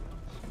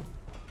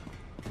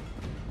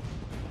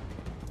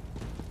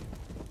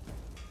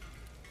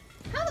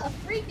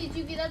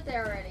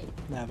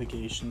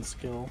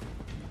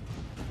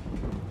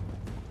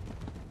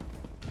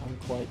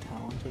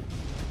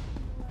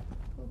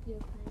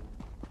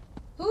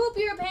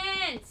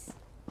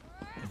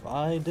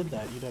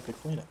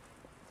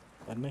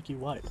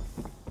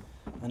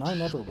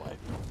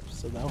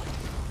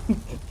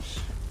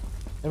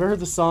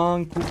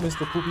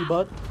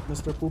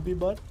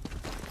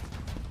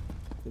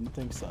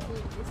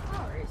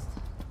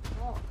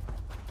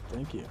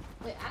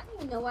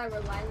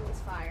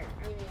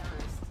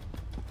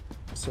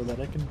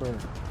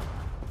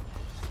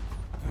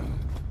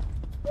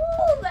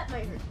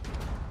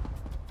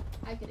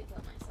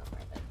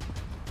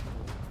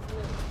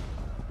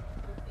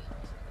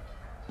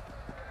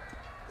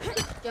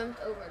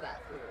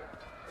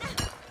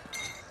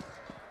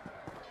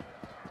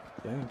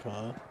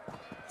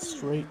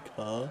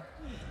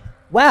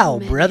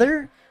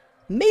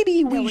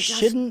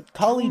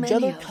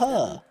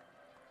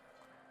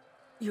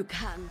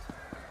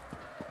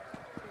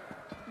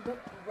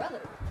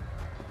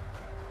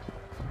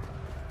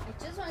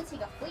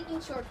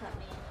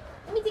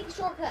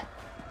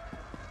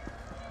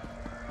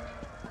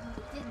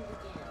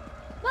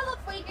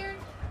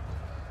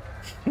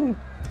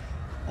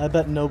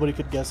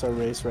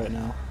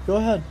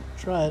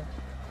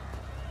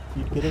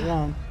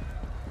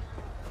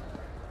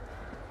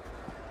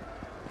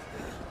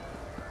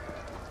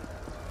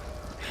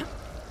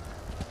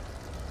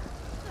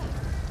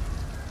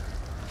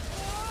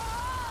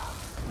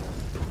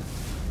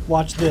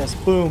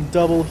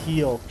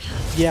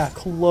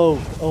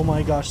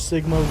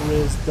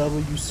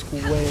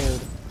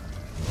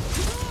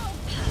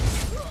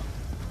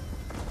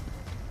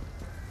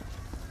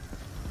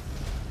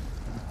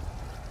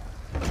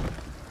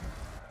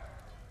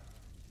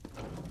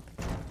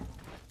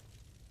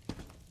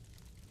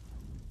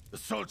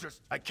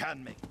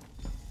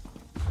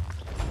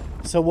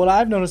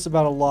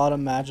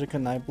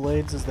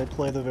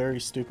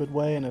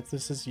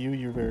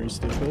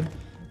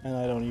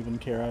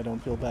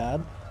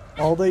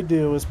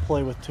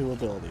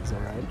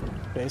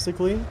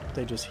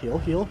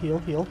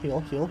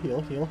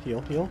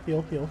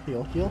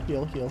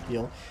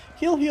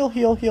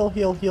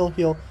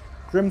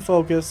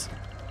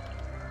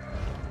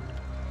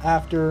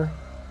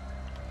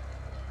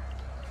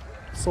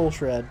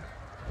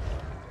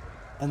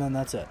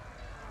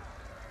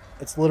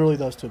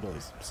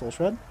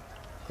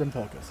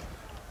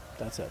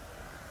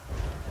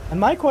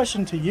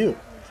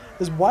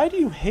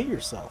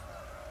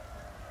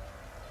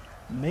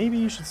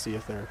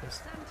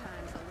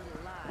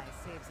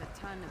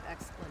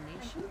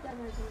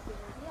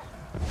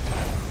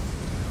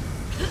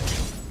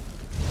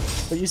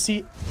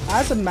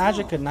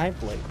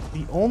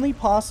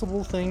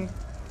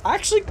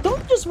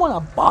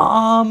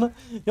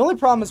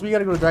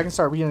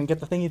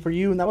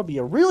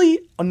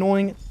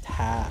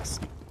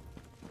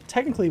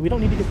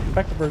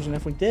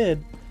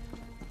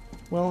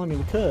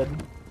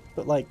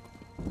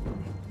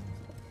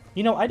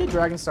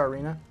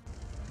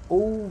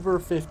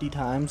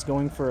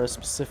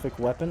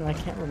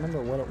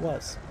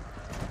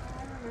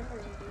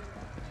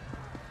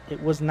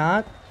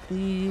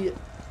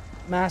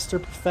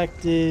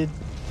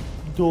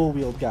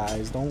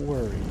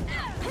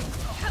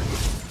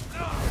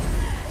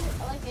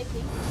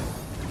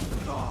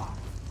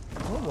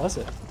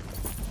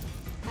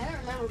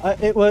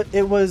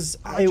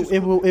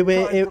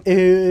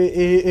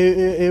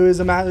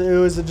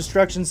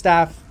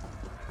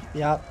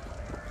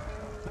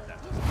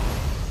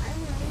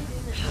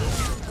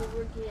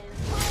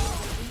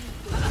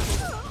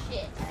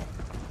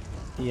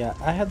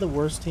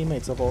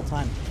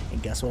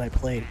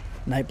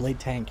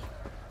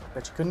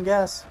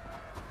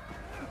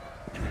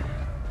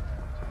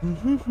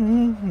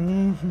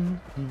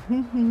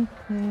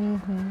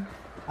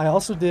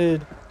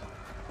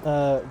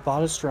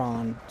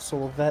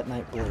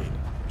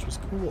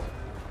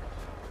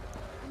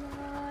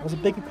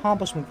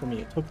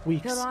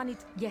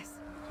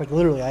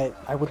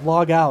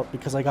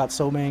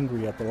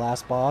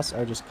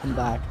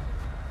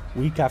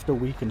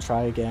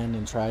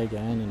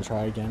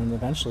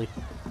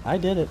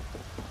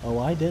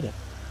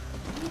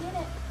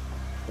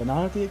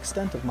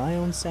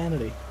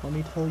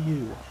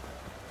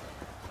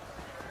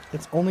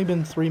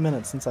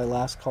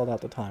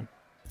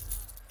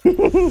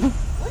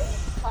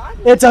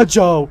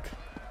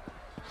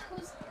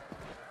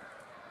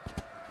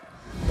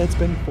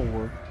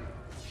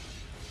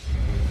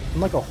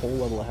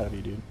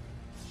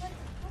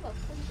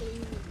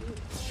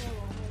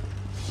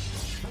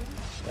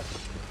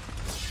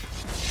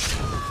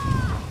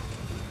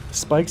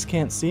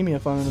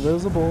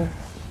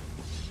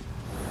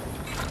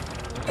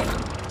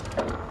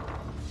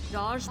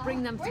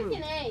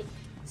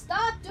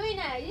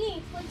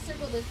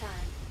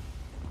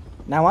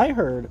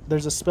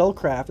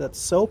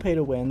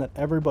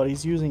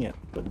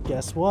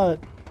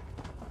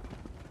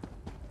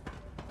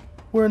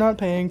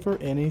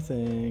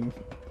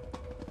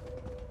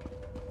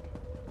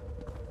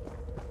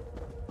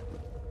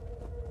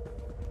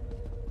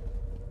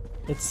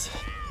 It's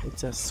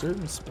a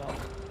certain spell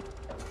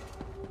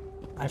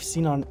I've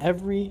seen on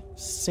every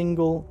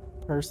single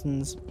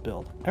person's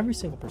build. Every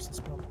single person's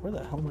build. Where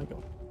the hell am I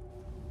going?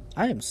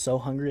 I am so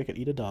hungry I could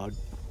eat a dog.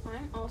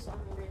 I'm also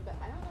hungry, but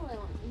I don't know what I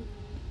want to eat.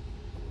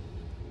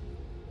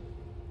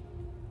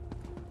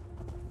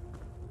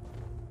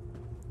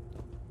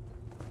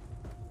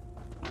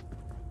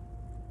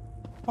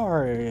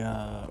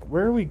 Alright,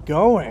 where are we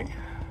going?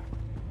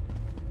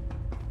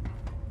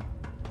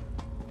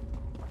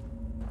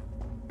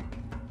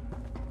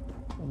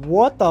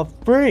 What the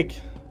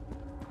freak?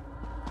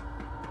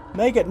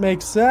 Make it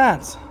make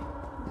sense.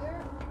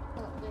 Where?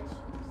 Oh, there she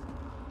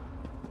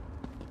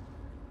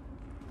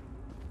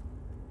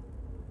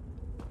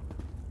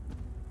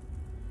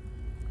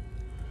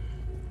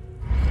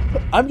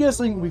is. I'm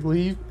guessing we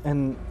leave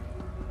and...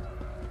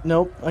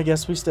 Nope, I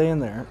guess we stay in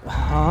there.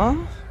 Huh?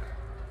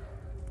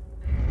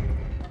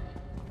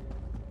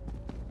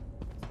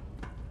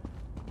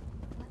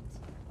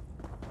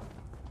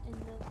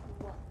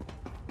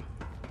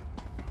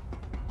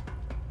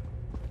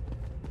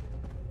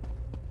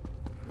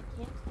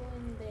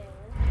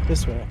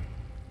 This way.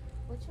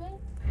 Which way?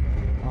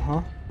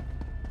 Uh-huh.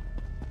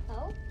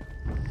 Oh?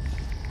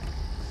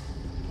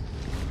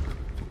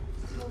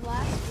 The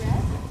last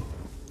breath?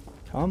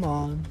 Come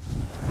on.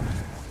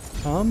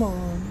 Come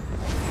on.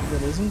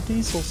 That isn't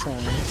diesel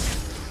sounds.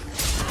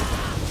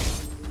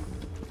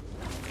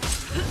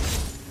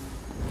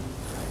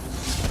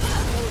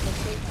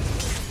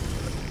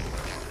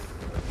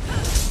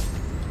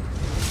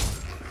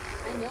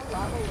 I know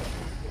lava will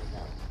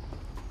though.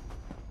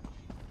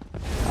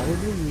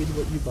 Probably read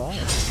what you buy.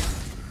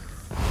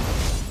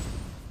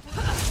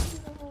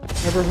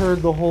 Ever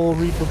heard the whole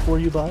read before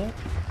you buy it?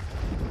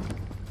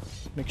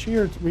 Make sure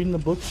you're reading the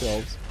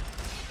bookshelves.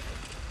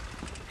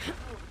 Oh,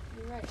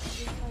 you're right. I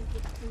just want to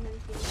get too many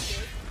things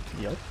good.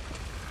 Yep.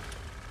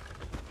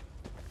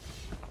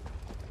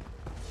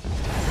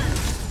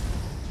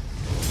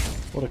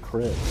 What a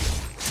crit.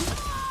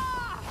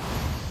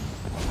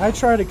 I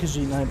tried a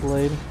Khajiit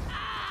Nightblade.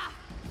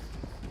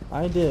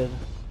 I did.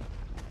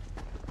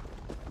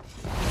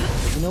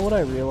 You know what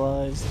I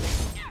realized?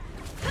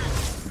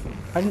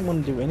 I didn't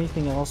want to do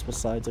anything else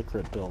besides a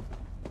crit build.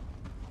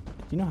 Do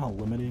you know how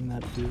limiting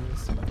that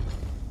feels?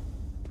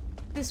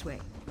 This way.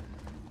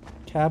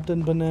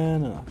 Captain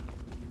Banana.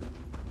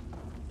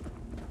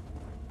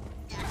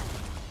 Again,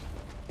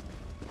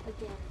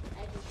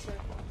 I did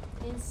circle.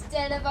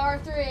 Instead of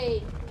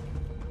R3.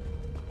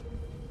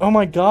 Oh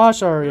my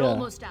gosh, We're Arya.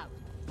 almost out.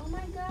 Oh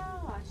my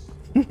gosh.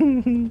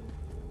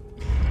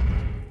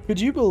 Could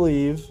you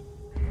believe?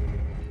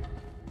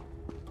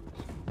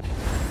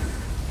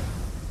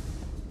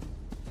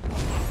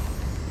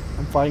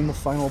 I'm fighting the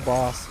final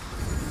boss.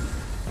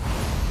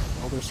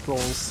 Elder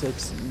Scrolls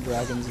 6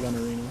 Dragon's Gun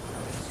Arena.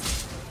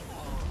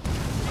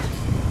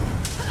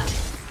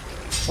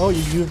 Oh,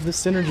 you have the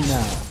synergy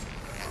now.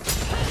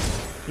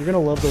 You're gonna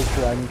love those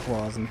dragon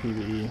claws in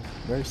PvE.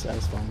 Very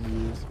satisfying to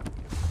use.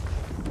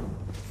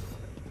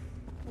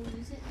 I'll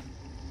use it.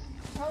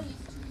 I'll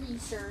use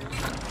research.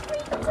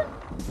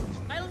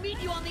 I'll meet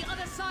you on the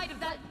other side of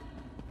that.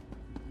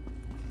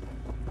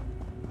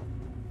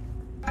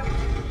 I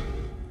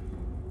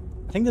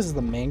think this is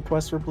the main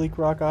quest for Bleak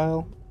Rock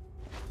Isle.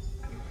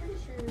 I'm pretty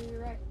sure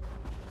you're right.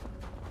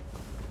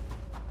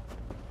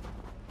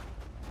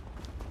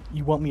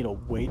 You want me to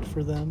wait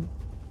for them?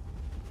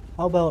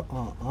 How about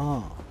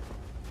I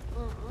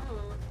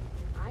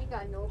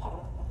got no.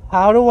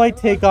 How do I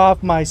take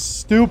off my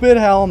stupid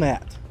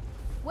helmet?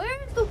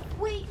 Where's the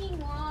waiting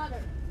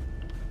water?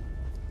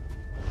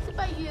 Is it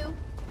by you?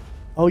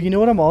 Oh, you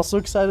know what I'm also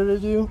excited to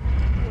do?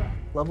 What?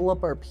 Level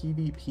up our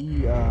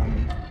PvP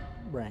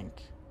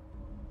rank.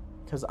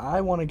 Because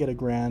I want to get a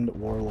Grand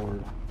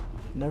Warlord.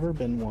 Never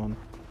been one.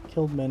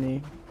 Killed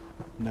many.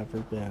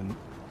 Never been.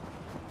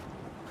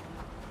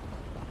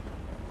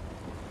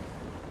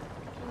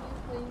 Can you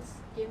please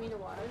give me the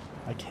water?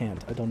 I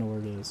can't. I don't know where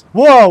it is.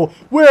 Whoa!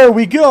 Where are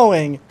we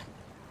going?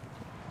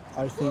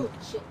 I think...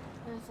 Shit.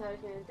 I thought I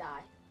was gonna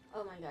die.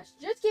 Oh my gosh.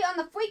 Just get on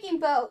the freaking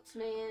boat,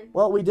 man.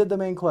 Well, we did the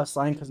main quest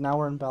line because now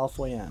we're in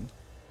Balfoyen.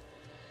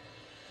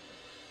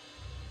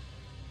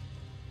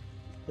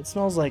 It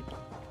smells like...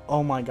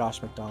 Oh my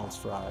gosh, McDonald's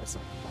fries.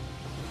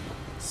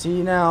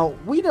 See, now,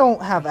 we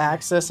don't have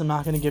access, I'm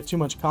not going to give too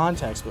much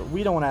context, but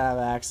we don't have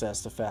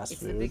access to fast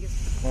food.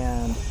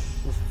 And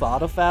the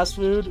thought of fast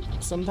food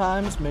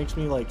sometimes makes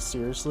me, like,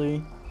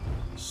 seriously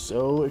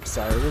so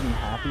excited and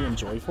happy and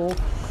joyful.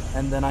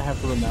 And then I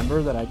have to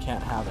remember that I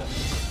can't have it.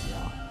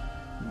 Yeah.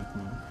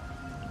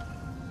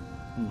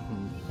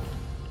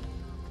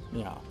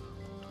 Yeah.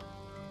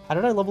 How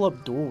did I level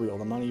up dual wield?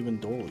 I'm not even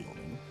dual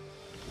wielding.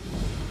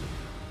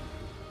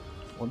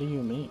 What do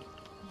you mean?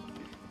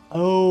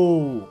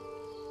 Oh!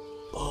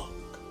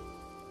 Book.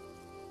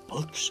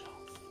 Bookshelf.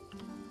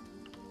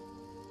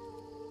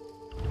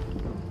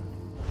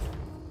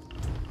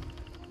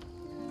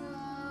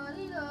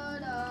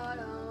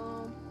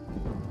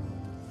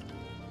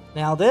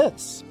 Now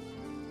this.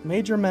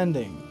 Major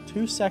mending.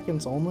 2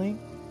 seconds only.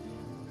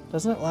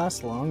 Doesn't it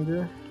last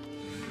longer?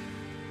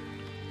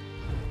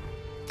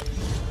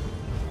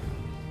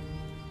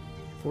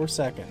 4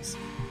 seconds.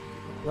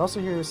 You also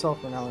hear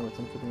yourself renailing with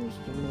him.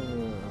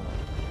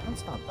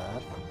 That's not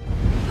bad.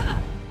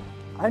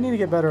 I need to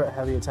get better at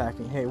heavy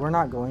attacking. Hey, we're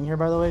not going here,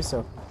 by the way,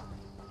 so...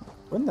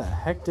 When the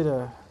heck did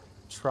a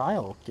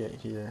trial get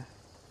here?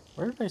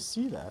 Where did I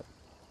see that?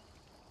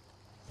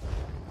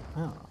 I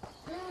don't know.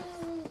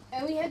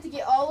 And we had to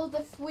get all of the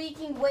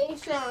freaking way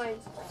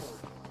shrines.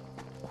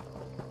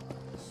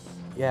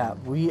 Yeah,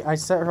 I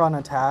set her on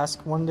a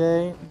task one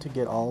day to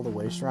get all the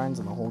way shrines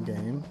in the whole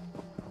game.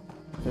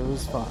 It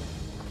was fun.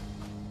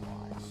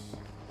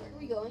 Where are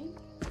we going?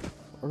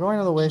 We're going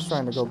to the way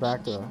shrine to go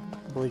back to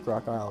Bleak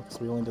Rock Isle because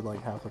we only did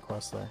like half the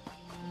quest there.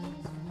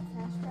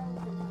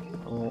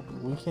 Well,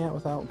 we can't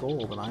without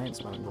gold, and I ain't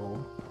spending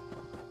gold.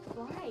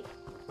 Why?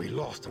 We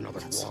lost another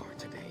war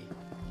today.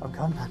 Oh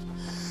god, man.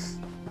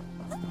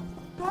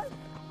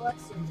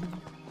 Bless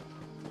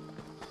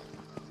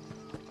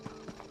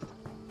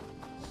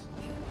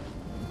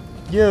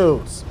you.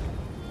 Use.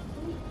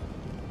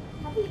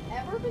 Have we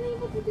ever been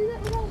able to do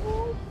that without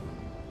gold?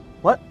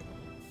 What?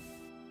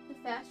 The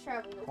fast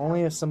traveling.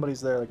 Only if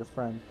somebody's there, like a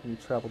friend, and you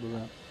travel to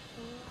them.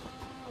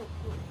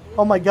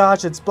 Oh my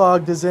gosh, it's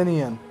bugged as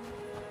Inian.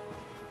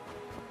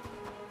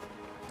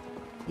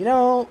 You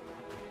know,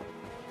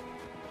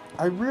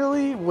 I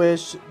really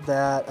wish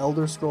that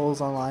Elder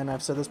Scrolls Online,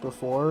 I've said this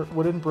before,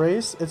 would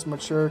embrace its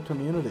mature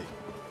community.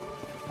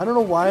 I don't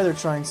know why they're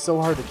trying so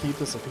hard to keep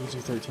this a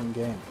PG-13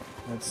 game.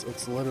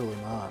 It's literally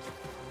not.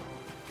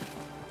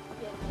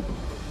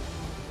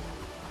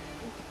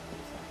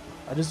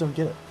 I just don't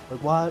get it.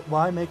 Like,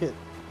 why make it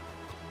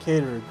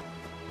catered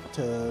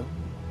to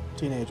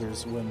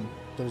teenagers when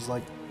there's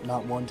like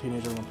not one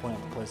teenager on the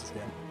planet that plays this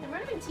game? There might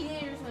have been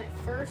teenagers when it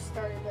first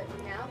started, but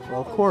now they're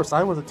Well, of all course,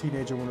 I was a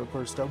teenager when it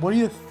first started. What do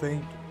you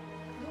think?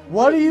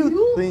 What do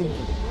you think?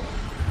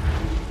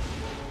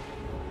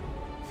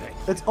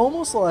 It's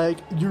almost like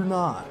you're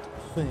not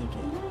thinking. You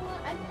know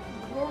what?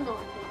 You're not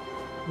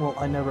thinking. Well,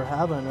 I never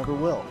have and I never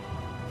will.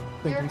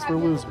 Thinking's for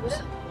Never have, losers.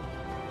 never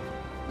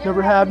will.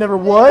 Never have, never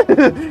what?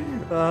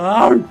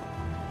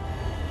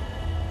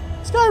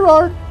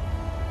 Skyrar!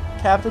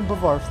 Captain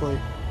Bavarfley.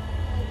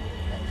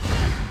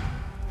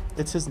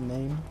 It's his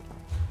name.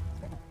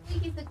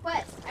 Week is the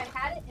quest. I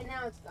had it and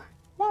now it's gone.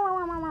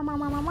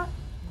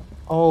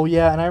 Oh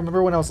yeah, and I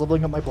remember when I was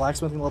leveling up my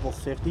blacksmithing level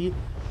 50.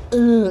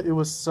 It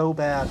was so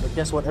bad, but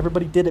guess what?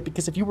 Everybody did it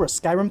because if you were a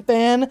Skyrim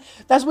fan,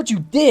 that's what you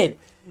did.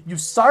 You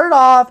started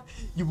off,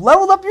 you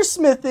leveled up your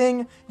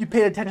smithing, you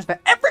paid attention to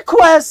every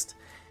quest,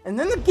 and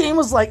then the game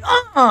was like,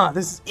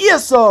 this is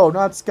ESO,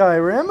 not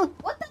Skyrim.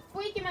 What the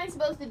freak am I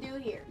supposed to do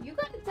here? You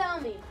gotta tell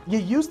me. You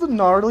use the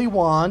gnarly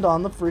wand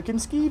on the freaking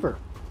skeever.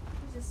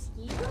 There's a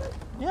skeever?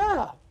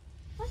 Yeah.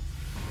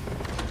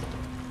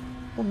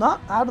 Well,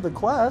 not out of the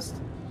quest.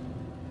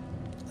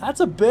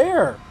 That's a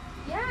bear.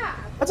 Yeah.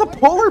 That's a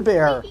polar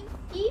bear.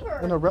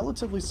 Skeever? And a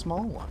relatively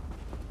small one.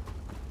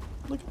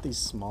 Look at these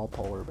small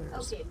polar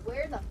bears. Okay,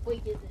 where the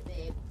freak is it,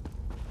 babe?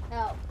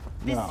 Help.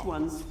 This No.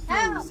 one's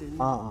Help. frozen.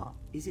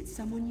 Is it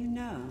someone you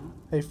know?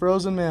 Hey,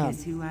 frozen man.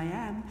 Guess who I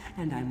am,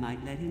 and I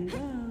might let him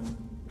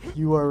go.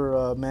 You are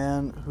a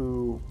man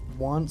who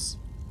wants...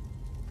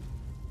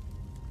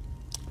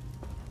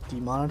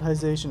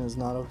 Demonetization is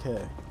not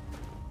okay.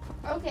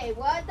 Okay,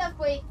 what the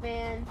freak,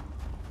 man?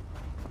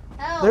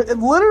 Help.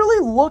 Literally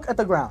look at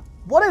the ground.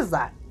 What is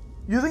that?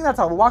 You think that's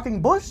a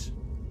walking bush?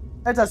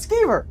 It's a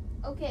skeever.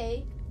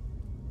 Okay.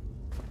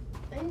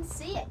 I didn't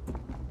see it.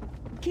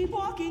 Keep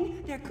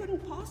walking. There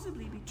couldn't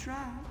possibly be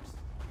traps.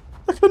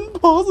 There couldn't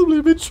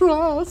possibly be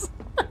traps.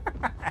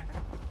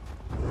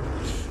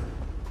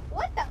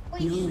 What the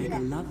freak You'll is never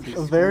that? love this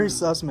A very one.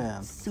 sus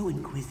man. So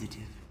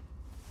inquisitive.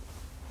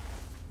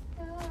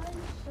 Sure.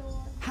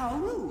 How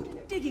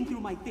rude! Digging through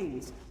my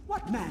things.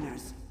 What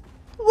manners?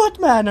 What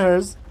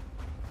manners?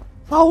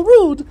 How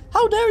rude!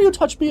 How dare you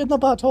touch me in the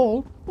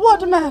butthole?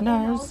 What And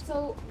manners?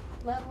 also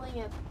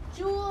leveling up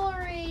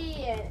jewelry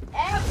and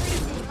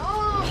everything.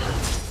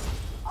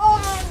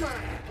 Oh my.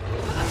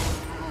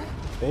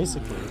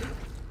 Basically,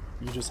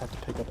 you just have to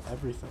pick up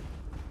everything.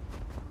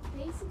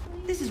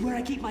 Basically. This is where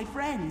I keep my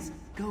friends.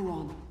 Go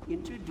on,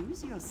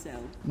 introduce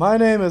yourself. My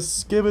name is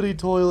Skibbity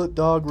Toilet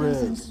Dog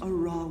Riz. Doesn't a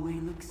raw way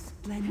look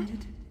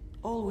splendid?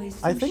 Always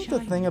so I think the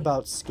shiny. thing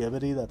about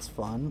Skibbity that's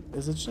fun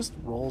is it just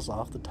rolls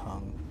off the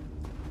tongue.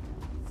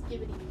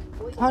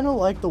 Skibbity. Kind of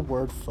like the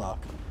word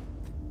fuck.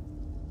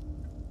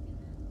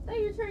 I thought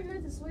you were trying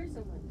not to swear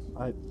so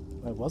much.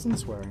 I wasn't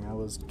swearing, I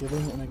was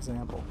giving an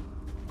example.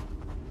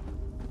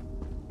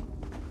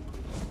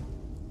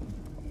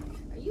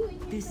 Are you in here?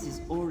 This is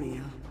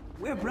Oreo.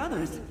 We're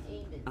brothers.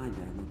 I'm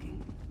better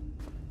looking.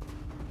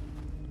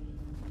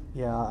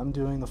 Yeah, I'm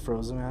doing the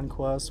Frozen Man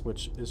quest,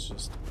 which is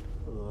just...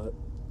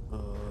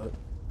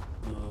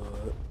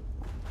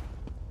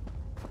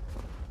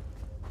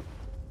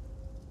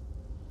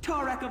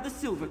 Tarak of the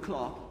Silver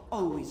Claw,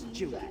 always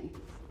joking.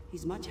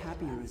 He's much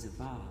happier as a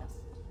vase.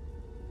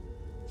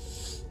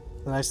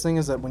 The nice thing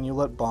is that when you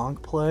let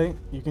Bonk play,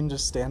 you can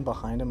just stand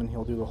behind him and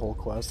he'll do the whole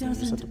quest, and you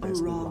just have to Doesn't a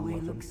basically raw run way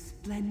with him. look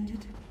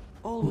splendid?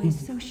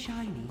 Always so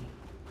shiny.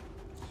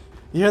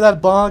 You hear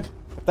that, Bonk?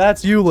 If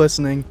that's you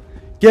listening,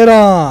 get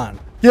on!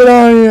 Get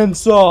on, Ian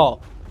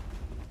Saul!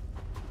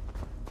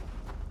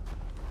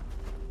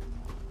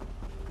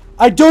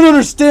 I don't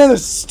understand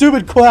this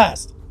stupid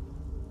quest!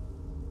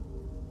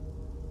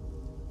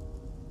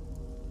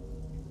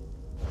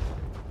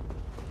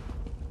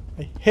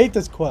 I hate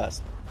this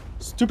quest.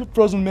 Stupid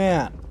frozen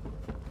man.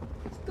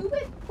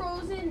 Stupid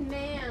frozen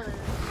man.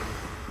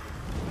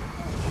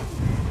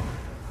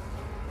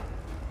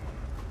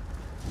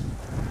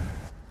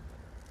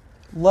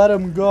 Let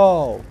him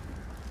go.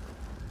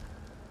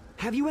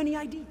 Have you any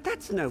idea?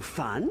 That's no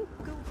fun.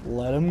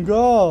 Let him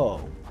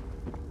go.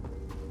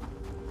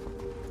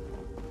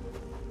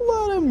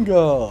 Let him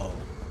go.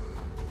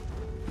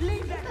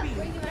 Leave that be.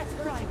 What are you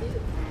supposed to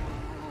do?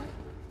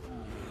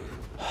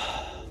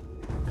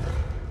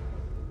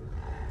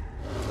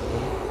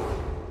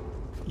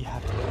 You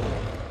have to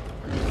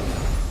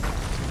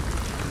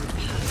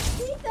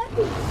Leave that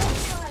be.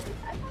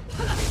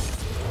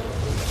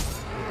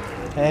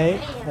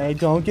 Hey,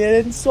 don't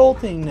get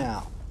insulting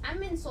now.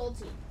 I'm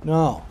insulting.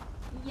 No.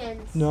 Yes.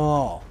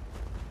 No.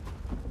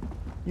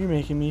 You're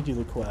making me do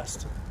the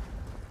quest.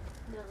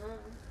 No.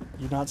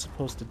 You're not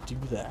supposed to do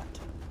that.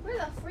 Where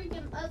the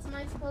freaking else am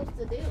I supposed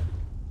to do?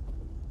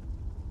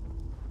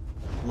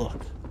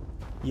 Look.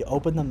 You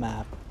open the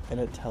map and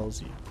it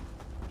tells you.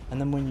 And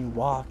then when you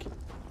walk,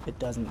 it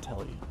doesn't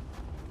tell you.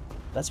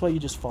 That's why you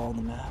just follow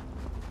the map.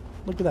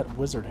 Look at that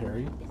wizard,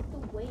 Harry. It's the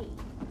way.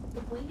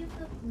 The way of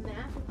the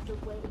map is the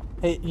way.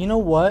 Hey, you know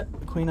what?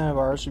 Queen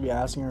Ivara should be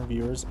asking her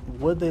viewers,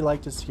 would they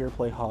like to see her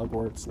play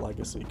Hogwarts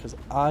Legacy? Because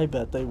I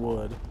bet they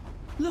would.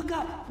 Look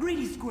up,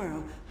 greedy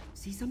squirrel.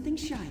 See something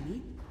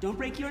shiny? Don't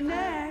break your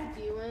neck.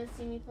 Do you want to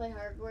see me play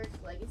Hogwarts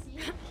Legacy?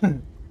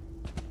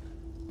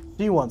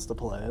 She wants to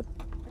play it.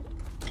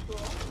 Cool.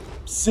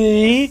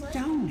 See?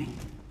 Astounding.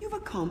 You've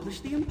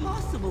accomplished the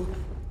impossible.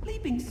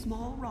 Leaping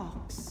small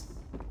rocks.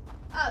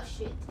 Oh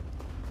shit.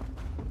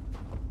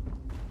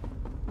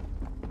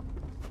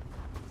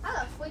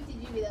 How the fuck did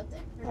you get up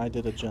there? I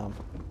did a jump.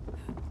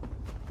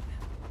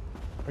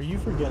 Are you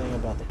forgetting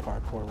about the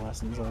parkour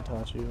lessons I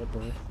taught you at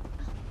birth?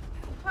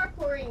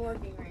 Parkour ain't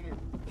working right now.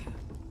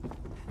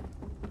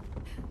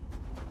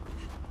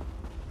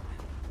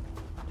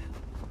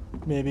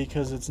 Maybe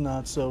because it's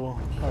not so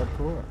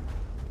hardcore.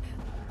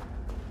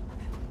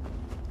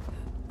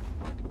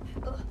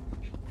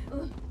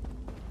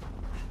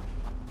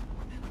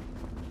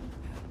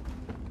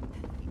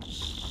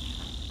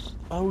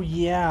 Oh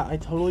yeah, I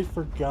totally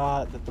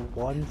forgot that the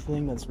one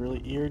thing that's really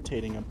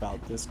irritating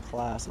about this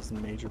class is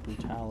major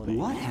brutality.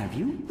 What have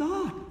you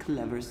got,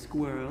 clever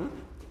squirrel?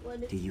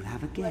 Do you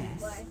have a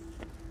guess?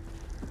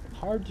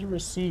 Hard to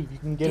receive. You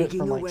can get it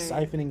from like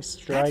siphoning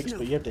strikes,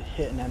 but you have to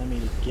hit an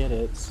enemy to get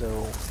it,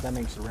 so that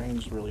makes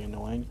range really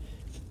annoying.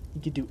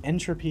 You could do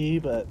entropy,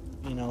 but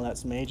you know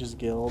that's Mage's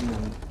Guild,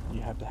 and you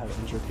have to have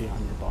entropy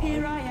on your body.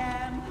 Here I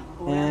am.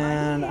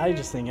 And I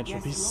just think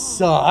entropy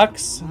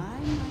sucks.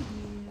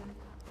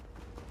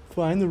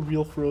 Find the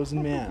real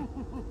frozen man.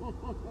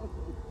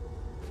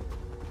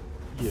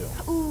 You.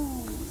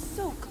 Ooh,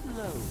 so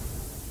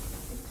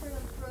close.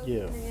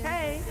 You.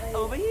 Hey,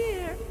 over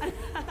here.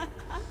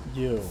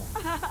 You.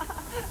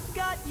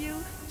 Got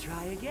you.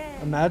 Try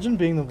again. Imagine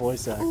being the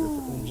voice actor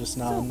and just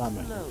not, I'm not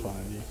making fun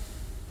of you.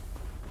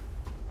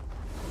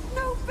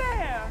 No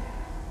fair.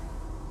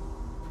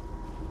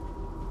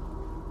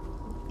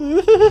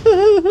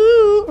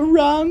 Ooh,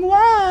 wrong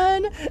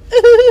one. Ooh,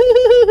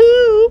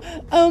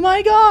 oh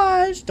my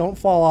gosh. Don't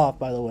fall off,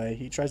 by the way.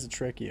 He tries to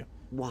trick you.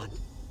 One.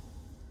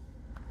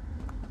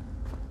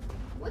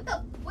 What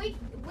the? Wait,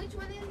 which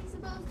one is he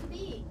supposed to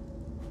be?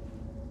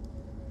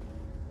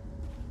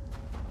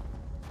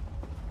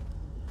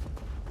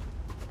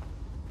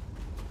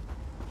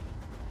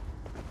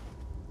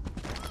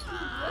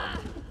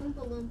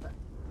 Oompa Loompa.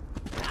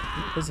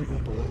 He is an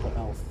Oompa Loompa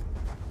elf.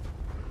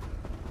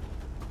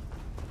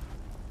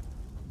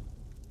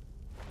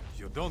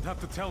 You don't have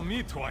to tell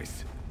me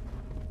twice.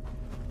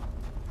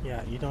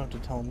 Yeah, you don't have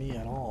to tell me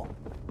at all.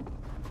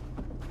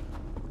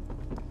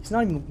 He's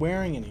not even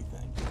wearing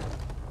anything.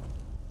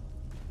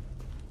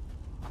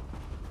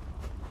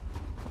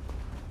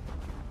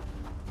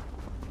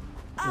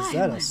 Is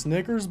that a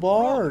Snickers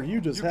bar, or are you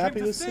just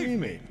happy to see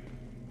me?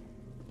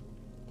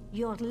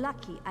 You're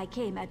lucky I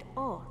came at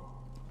all.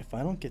 If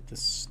I don't get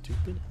this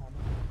stupid helmet...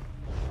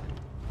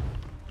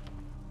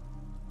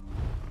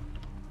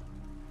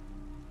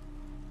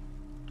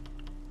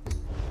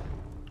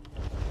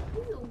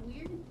 He's a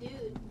weird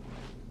dude.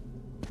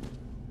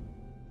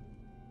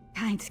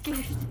 Kind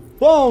scared.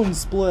 Bone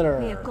Splitter!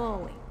 We're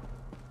going.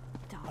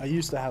 I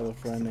used to have a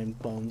friend named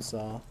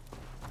Bonesaw.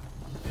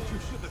 You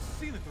should have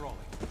seen it, Rolly.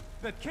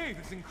 That cave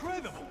is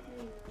incredible.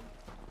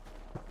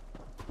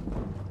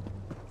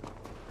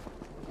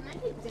 Can I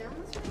get down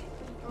this way,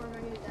 or am I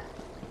gonna die?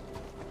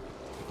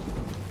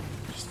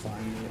 Just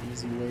find the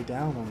easy way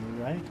down on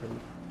the right, or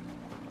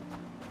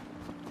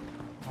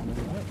on the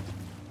right.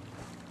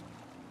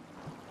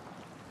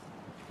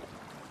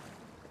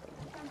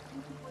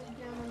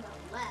 Down on the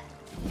left.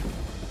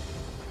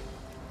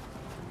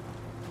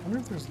 I wonder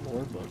if there's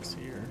lore books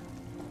here.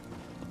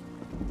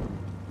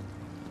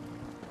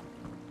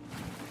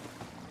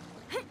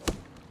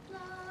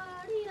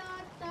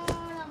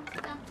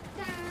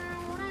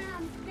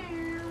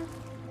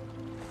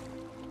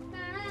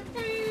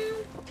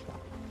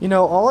 You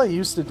know, all I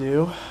used to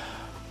do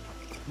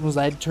was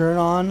I'd turn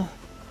on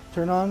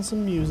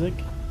some music,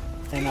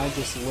 and I'd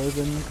just live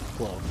in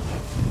flow.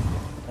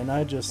 And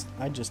I'd just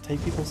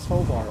take people's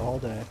tow bar all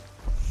day.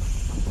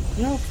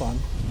 You know how fun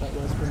that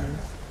was for me?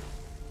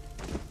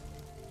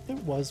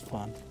 It was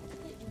fun.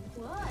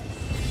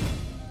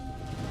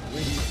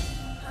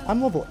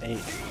 I'm level 8.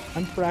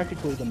 I'm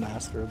practically the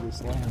master of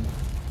this land.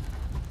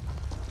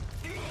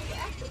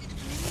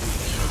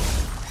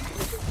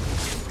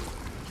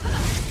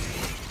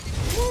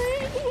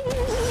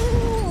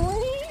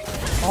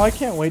 Oh, I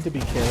can't wait to be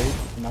carried,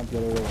 not the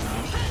other way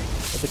around.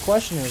 But the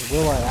question is,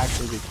 will I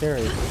actually be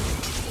carried?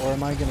 Or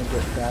am I gonna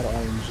get bad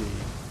RNG?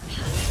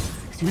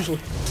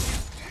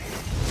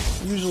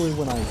 Usually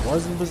when I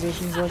was in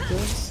positions like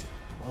this,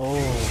 oh,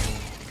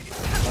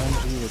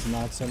 RNG was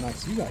not so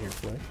nice. You got here,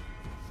 Flay.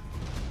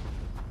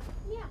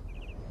 Yeah.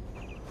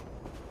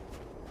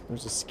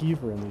 There's a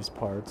skeever in these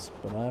parts,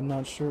 but I'm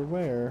not sure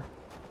where.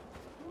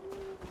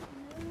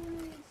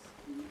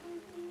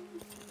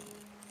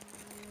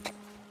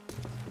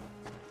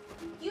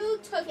 You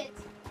took it.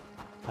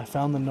 I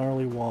found the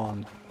gnarly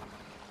wand.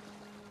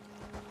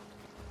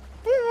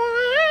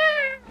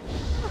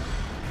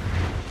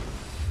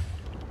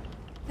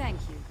 Thank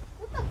you.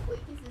 What the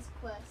freak is this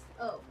quest?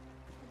 Oh, I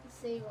have to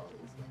save all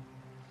these guys.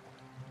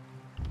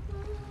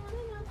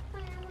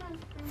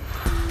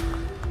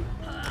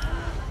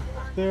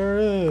 There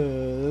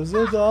is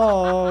a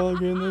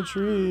dog in the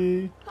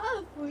tree.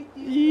 How the freak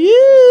do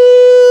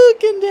You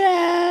can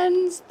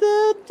dance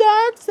the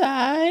dark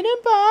side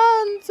and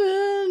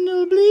Bunsen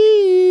will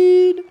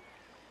bleed.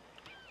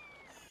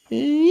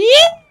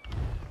 You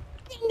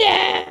can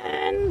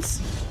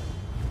dance.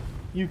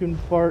 You can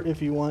fart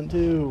if you want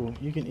to.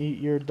 You can eat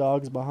your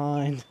dog's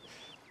behind.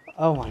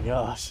 Oh my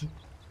gosh.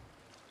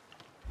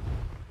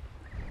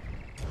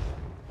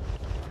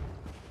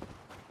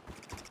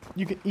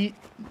 You can eat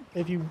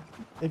if you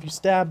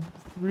stab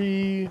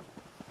 3.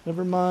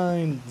 Never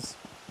mind.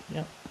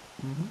 Yep.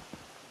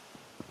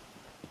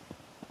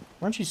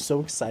 Aren't you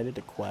so excited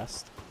to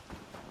quest?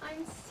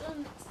 I'm so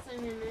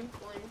excited and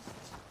quest.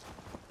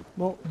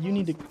 Well, you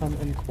need to come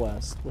and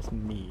quest with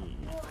me.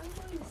 Well, I'm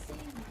going to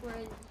save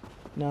bread.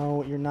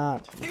 No, you're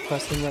not. You're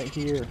questing right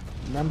here.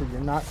 Remember,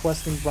 you're not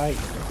questing right.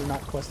 You're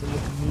not questing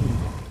with me.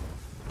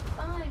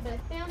 Fine, but I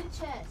found a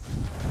chest.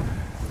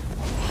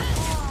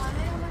 Oh, and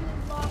I don't want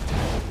to lock it.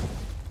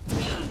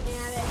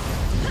 Damn it.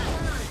 Come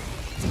on.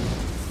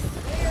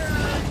 Where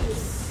are you?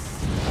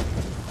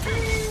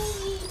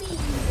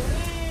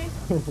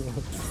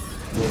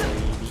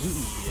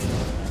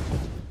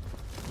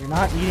 You're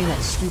not eating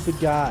that stupid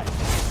guy.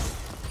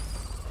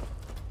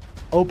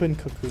 Open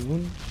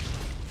cocoon.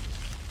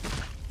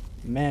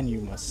 Man, you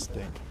must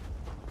stink.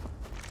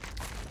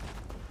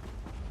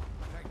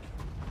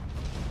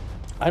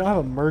 I don't have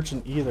a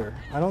merchant either.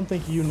 I don't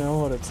think you know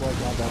what it's like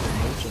not to have a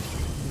merchant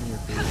in your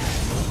group.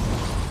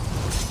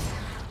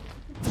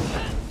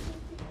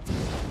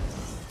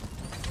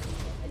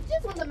 I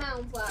just want the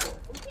mountain flower,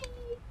 okay?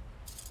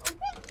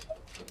 Okay.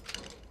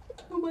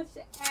 Too much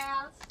to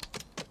ask.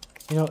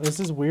 You know, this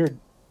is weird.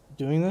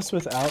 Doing this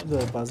without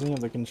the buzzing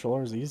of the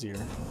controller is easier.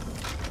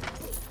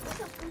 What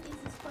the fuck is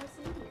this quest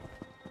in here?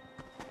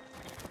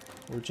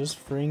 We're just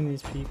freeing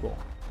these people.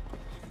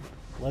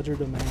 Ledger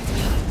domain.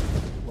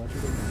 Ledger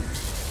domain.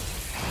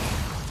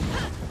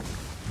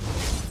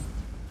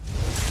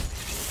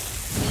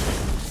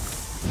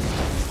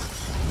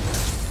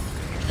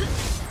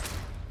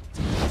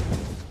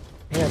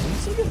 Yeah, do you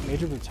still get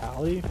major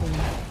brutality from...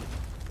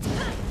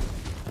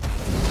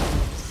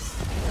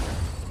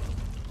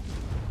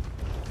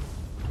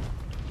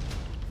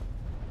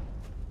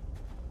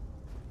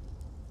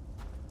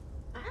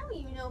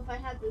 If I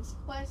had this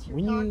quest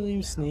When you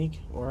leave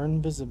sneak or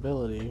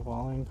invisibility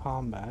while in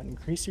combat,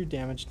 increase your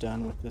damage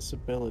done with this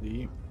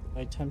ability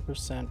by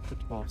 10% for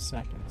 12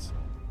 seconds.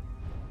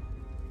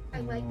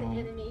 I like the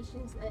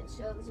animations that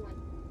shows when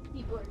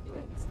people are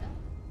doing stuff.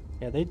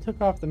 Yeah, they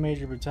took off the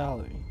major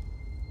brutality.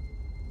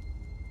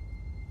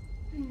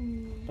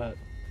 But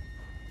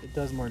it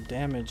does more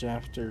damage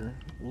after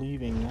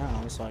leaving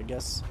now, so I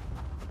guess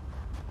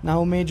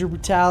no major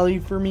brutality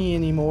for me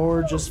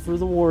anymore, just for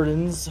the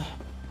wardens.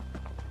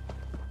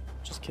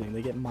 Just kidding,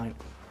 they get mine.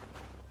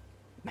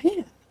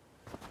 Man,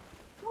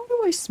 how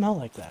do I smell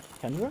like that,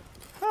 Kendra?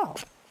 How?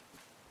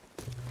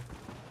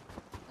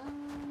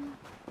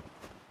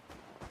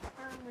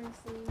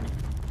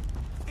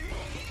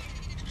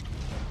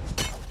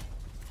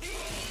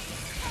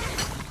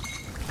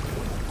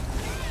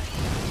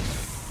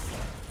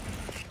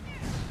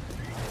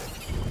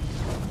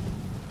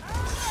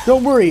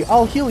 Don't worry,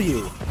 I'll heal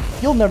you.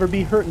 You'll never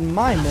be hurt in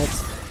my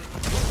midst.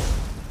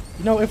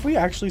 You know, if we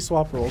actually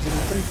swap roles, it'd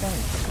be pretty funny.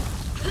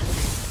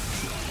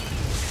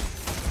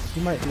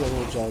 You might be a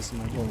little jealous of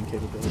my healing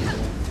capability,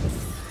 though.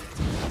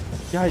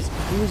 Guys,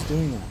 who is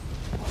doing that?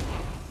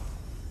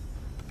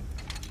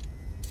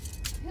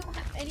 You don't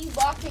have any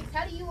lockpicks.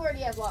 How do you already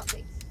have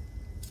lockpicks?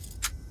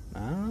 I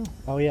don't know.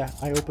 Oh yeah,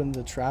 I opened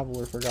the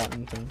Traveler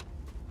Forgotten thing.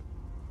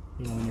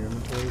 You know, in your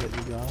inventory that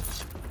you got.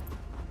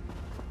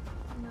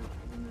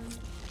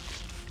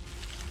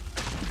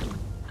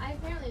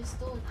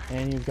 stole an item.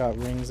 And you've got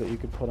rings that you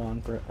could put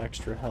on for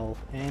extra health.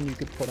 And you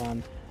could put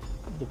on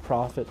the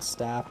Prophet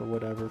Staff or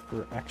whatever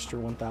for extra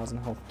 1000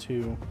 health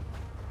too.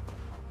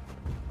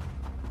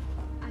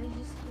 I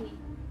just hate.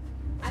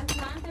 I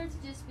want there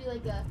to just be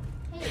like a,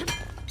 hey,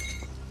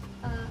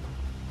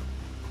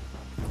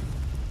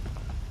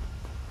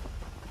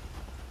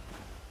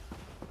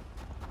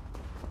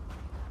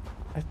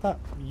 I thought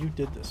you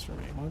did this for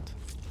me. What?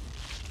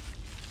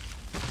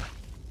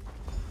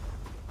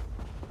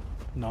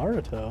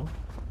 Naruto?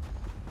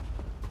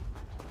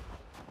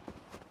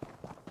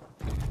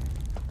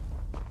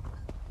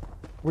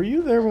 Were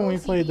you there when we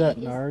played that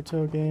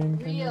Naruto game?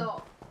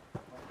 real.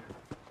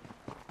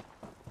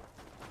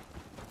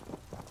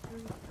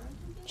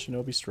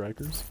 Shinobi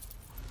Strikers?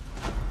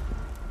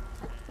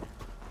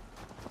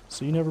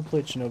 So you never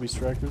played Shinobi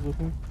Strikers with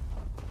me?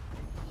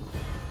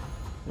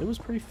 It was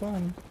pretty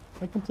fun.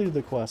 I completed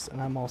the quest and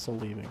I'm also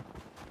leaving.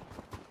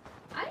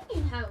 I didn't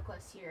even have a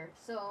quest here,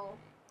 so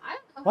I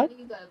don't know What? how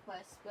you got a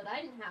quest, but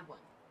I didn't have one.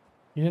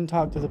 You didn't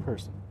talk to the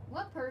person.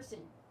 What person?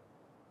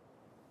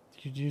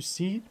 Did you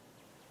see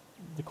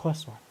the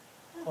quest one?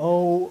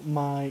 Oh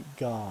my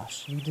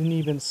gosh. You didn't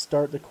even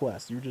start the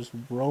quest. You were just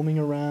roaming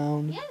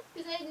around. Yeah,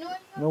 because I had no idea.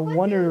 No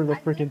wonder the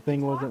freaking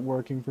thing wasn't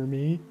working for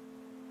me.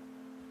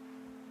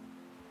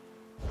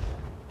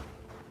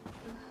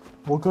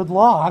 Well, good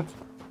luck.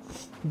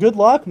 Good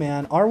luck,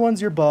 man. R1's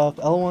your buff.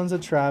 L1's a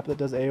trap that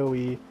does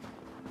AoE.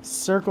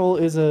 Circle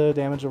is a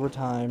damage over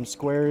time.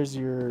 Square is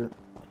your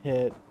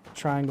hit.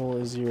 Triangle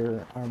is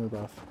your armor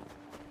buff.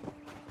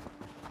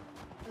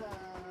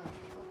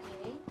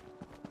 Okay.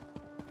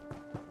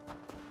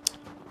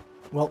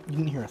 Well, you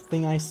didn't hear a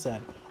thing I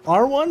said.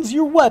 R1's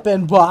your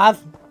weapon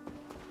buff.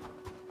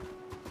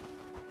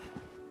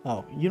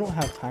 Oh, you don't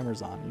have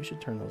timers on. You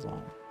should turn those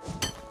on.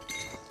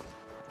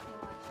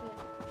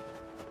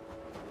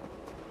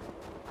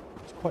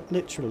 It's quite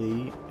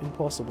literally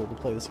impossible to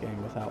play this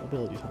game without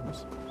ability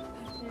timers.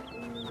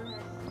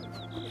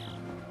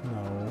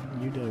 No,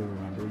 you do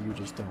remember. You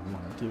just don't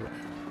want to do it.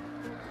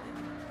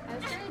 I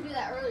was trying to do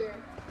that earlier,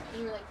 and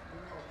you were like,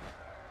 no.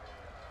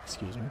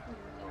 Excuse me?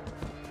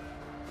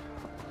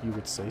 You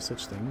would say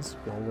such things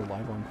while we're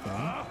live on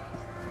film?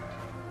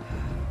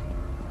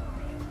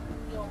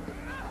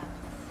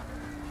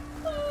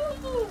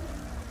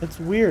 It's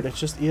weird. It's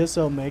just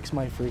ESO makes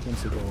my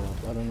frequency go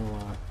up. I don't know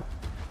why.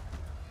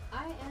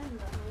 I am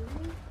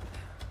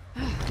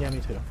the movie. Yeah, me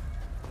too.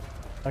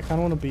 I kind of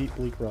want to beat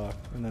Bleak Rock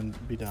and then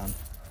be done.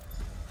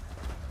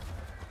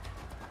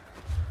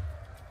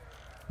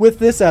 With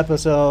this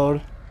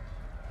episode.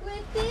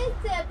 With this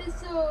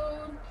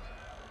episode.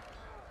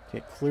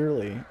 Okay,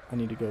 clearly I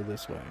need to go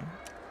this way.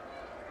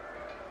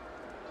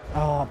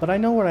 Ah, but I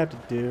know what I have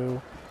to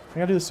do. I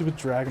gotta do the stupid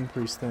Dragon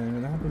Priest thing,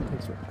 and that thing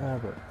takes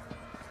forever.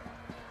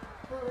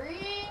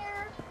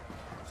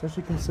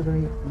 Especially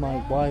considering my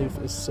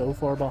wife is so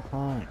far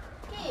behind.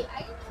 Okay, I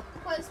didn't know what the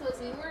quest was,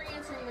 and you weren't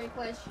answering my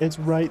question. It's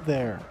right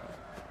there.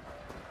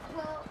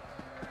 Well,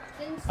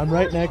 then I'm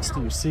right next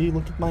to you. See?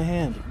 Look at my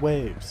hand. It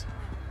waves.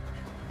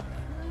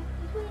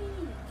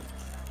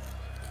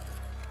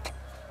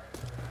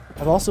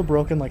 I've also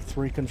broken like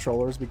 3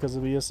 controllers because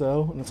of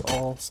ESO, and it's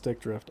all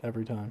stick drift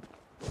every time.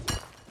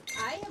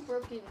 I have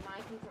broken my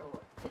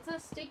controller. It's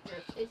not stick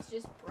drift, it's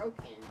just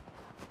broken.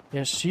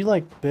 Yeah, she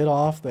like bit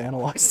off the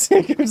analog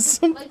stick or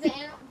something. Like the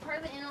part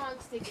of the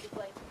analog stick is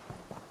like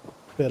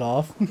Bit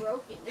off?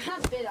 broken. It's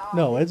not bit off.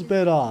 No, it's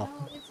bit off.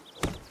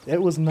 No,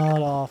 It was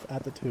not off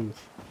at the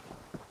tooth.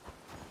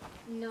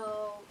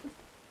 no.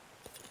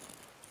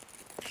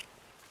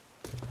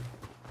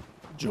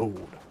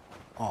 Jode.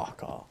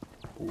 Aka.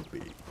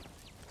 Obi.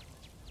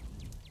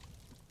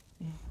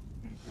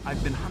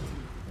 I've been hunting.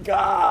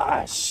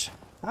 Gosh!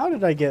 How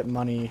did I get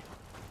money?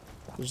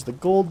 There's the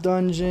gold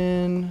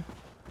dungeon.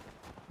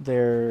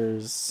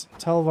 There's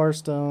Telvar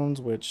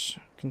stones, which,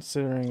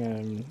 considering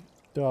I'm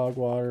dog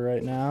water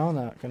right now,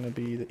 not going to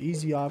be the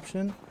easy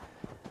option.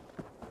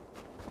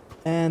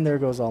 And there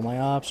goes all my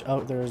options. Oh,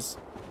 there's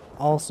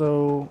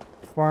also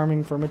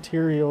farming for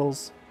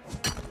materials,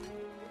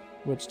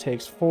 which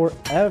takes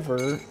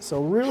forever.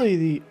 So really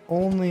the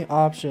only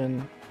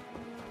option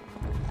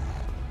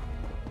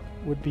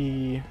would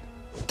be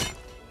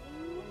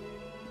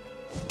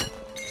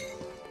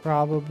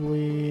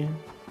probably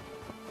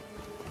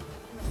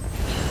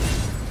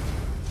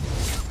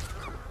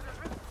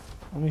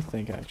let me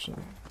think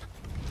actually.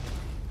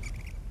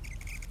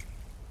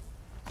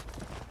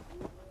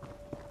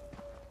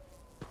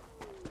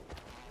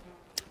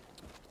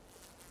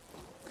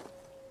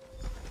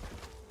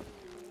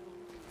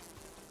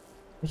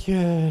 I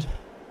could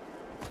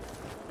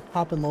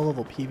hop in low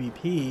level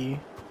PvP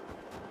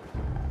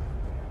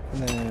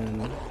and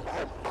then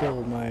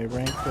build my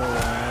rank for a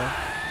while.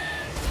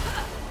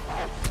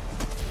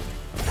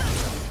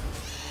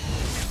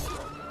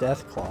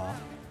 Deathclaw.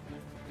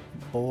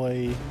 Boy,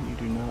 you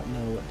do not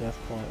know what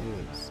Deathclaw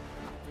is.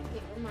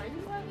 Okay, remind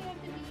me why we have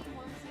to be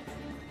 160.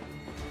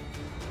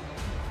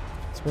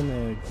 It's when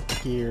the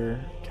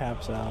gear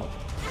caps out.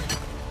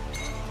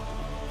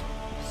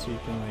 So you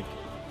can like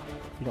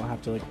You don't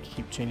have to like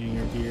keep changing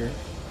your gear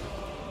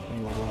when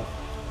you level up.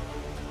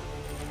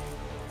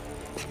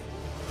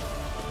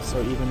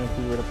 So even if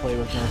we were to play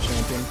with no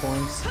champion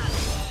points,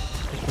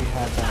 if we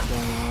had that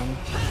going on,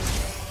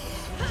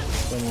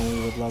 then when we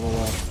would level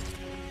up,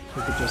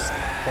 we could just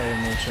play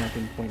in no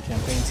champion point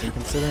campaigns. And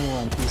considering we're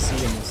on PC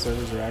and the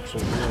servers are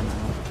actually real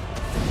now,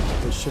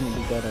 it shouldn't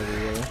be dead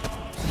everywhere.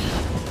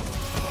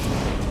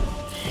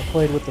 I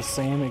played with the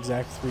same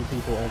exact 3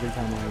 people every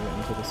time I went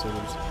into the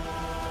servers.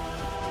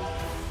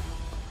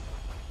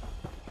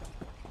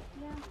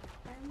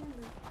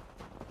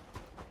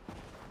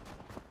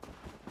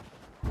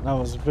 I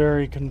was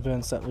very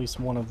convinced at least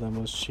one of them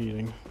was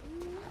cheating.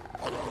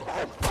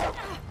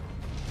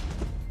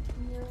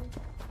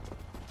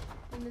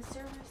 When the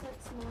server's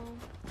that small.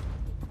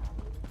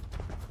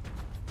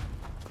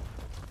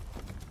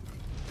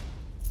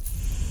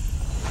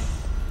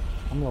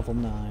 I'm level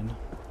 9.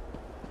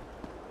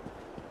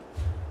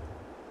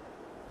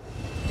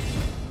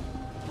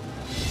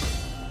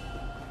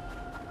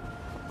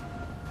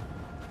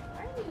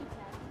 Why are you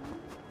attacking me?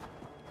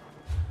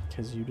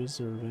 Because you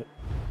deserve it.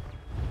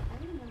 I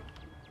do not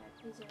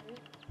deserve it.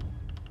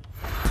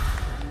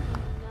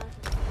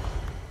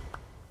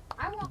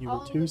 I want You all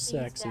were the too things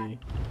sexy. that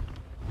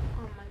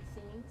on my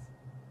things.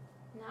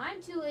 Now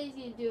I'm too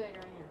lazy to do it right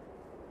now.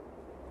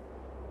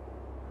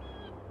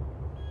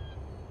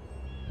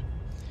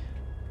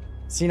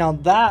 See, now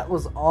that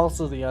was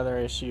also the other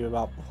issue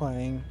about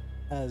playing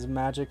as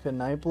Magicka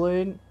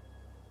Nightblade,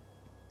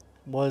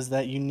 was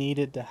that you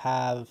needed to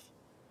have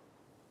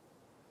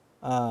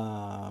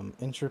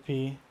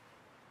Entropy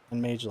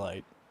and Mage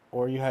Light,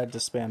 or you had to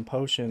spam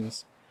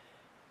potions.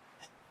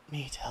 Let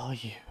me tell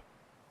you,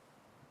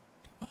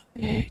 I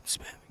hate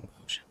spamming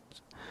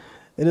potions.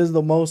 It is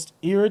the most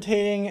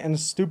irritating and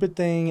stupid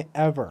thing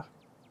ever.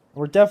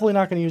 We're definitely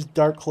not going to use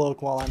Dark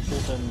Cloak while I'm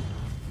flipping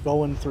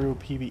going through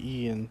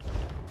PvE and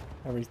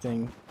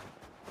everything.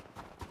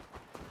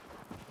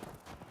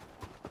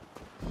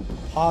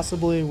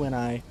 Possibly when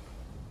I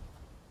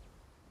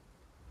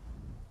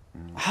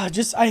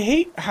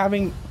hate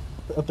having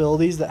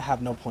abilities that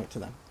have no point to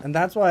them. And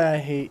that's why I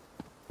hate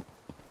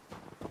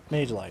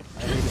Mage Light.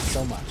 I hate it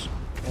so much.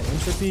 And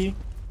Entropy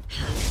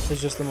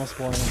is just the most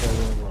boring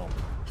ability in the world.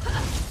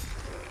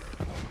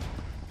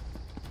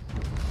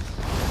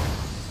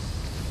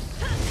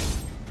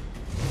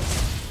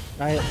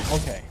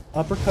 Okay.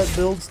 Uppercut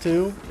builds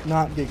too,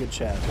 not Giga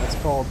Chat. That's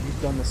called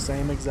you've done the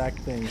same exact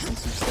thing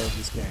since you started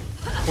this game.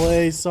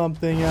 Play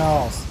something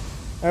else.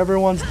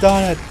 Everyone's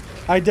done it.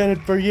 I did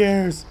it for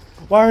years.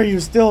 Why are you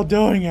still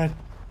doing it?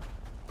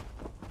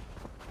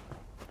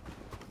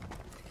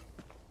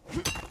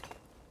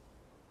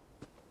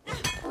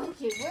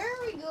 Okay, where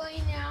are we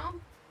going now?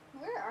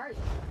 Where are you?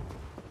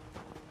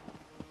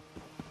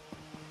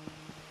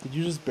 Did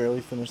you just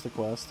barely finish the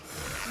quest?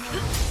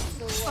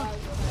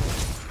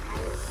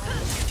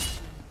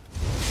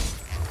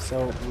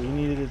 So we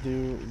needed to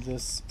do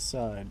this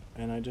side,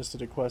 and I just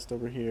did a quest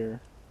over here.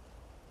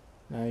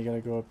 Now you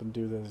gotta go up and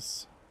do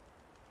this.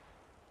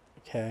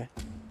 Okay.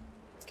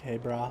 Okay,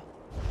 brah.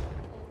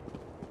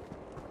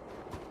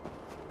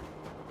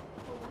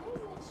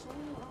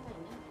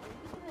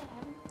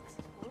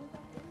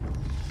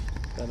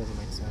 That doesn't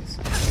make sense.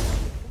 I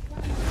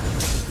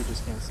think you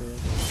just can't see it.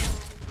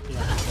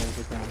 Yeah, there's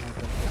the ground right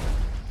there.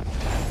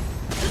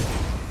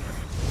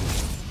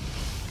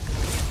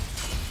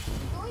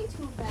 You're going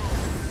too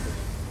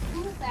fast.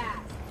 Too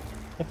fast.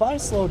 If I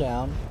slow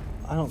down,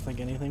 I don't think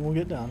anything will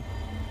get done.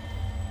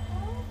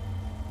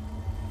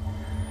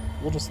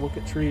 We'll just look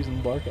at trees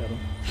and bark at them.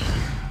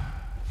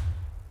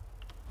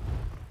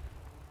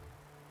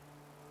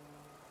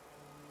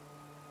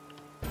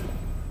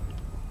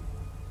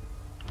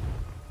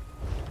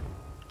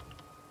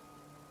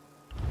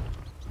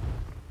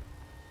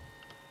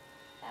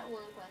 That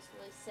one quest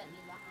really set me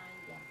behind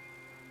you.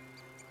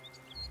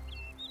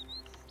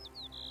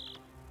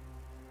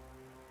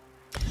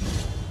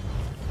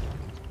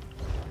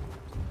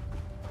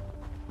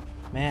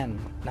 Man,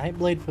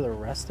 Nightblade for the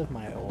rest of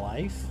my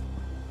life?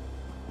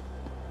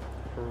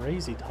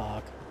 Crazy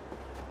talk.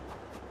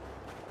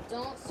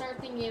 Don't start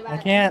thinking about I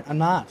it. can't. I'm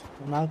not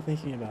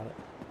thinking about it.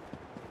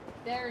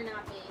 Better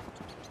not be.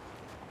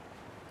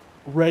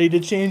 Ready to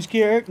change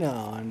character?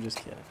 No, I'm just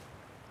kidding.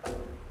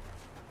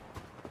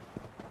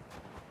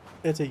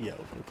 It's a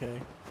yoke,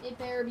 okay? It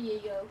better be a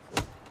yoke.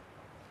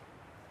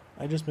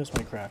 I just missed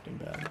my crafting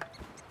bag.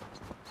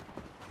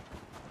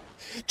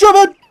 Jump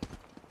it!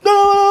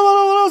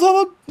 No,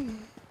 someone!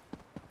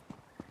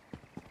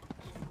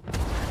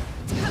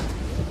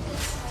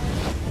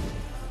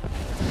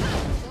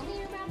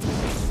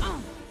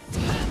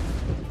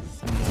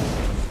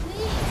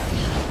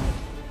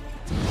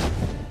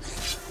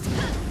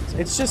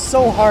 It's just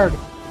so hard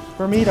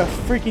for me to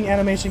freaking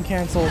animation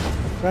cancel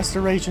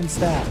restoration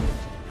stat.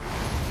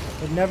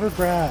 It never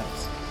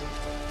grabs.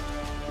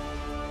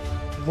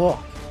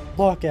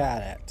 Look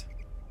at it.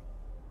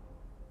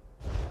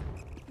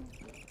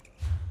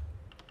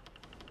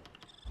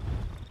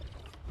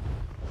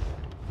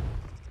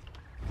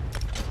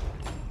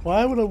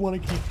 Why would I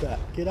want to keep that?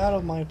 Get out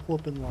of my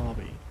flippin'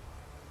 lobby.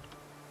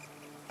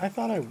 I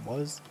thought I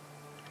was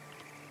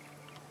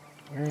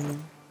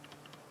wearing...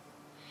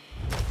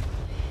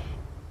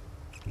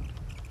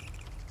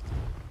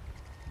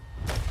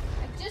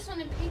 I just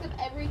want to pick up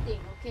everything,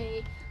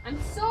 okay? I'm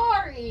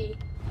sorry!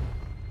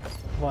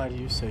 Why do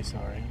you say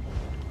sorry?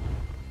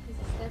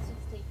 Because that's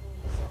what's taking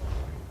me so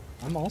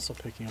long. I'm also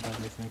picking up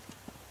everything.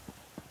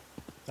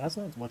 That's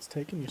not what's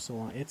taking you so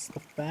long. It's the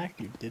fact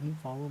you didn't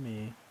follow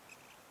me.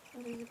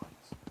 What is it?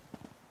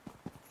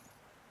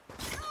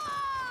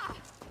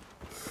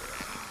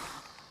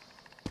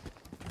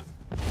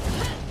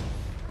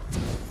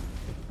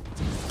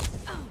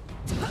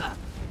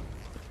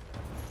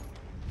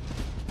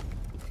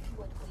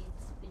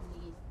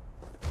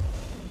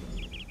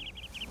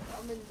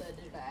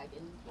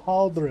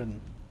 Aldrin.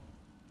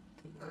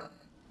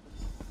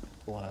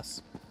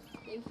 Bless.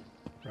 Thank you.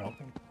 You're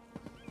welcome.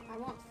 I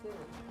want food.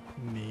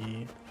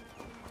 Me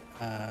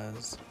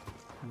as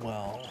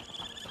well.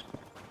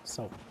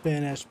 So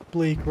finish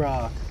Bleak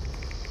Rock.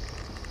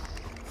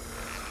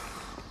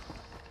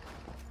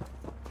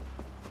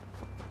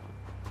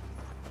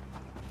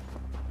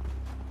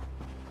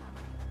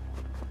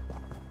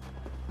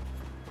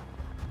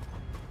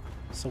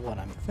 So what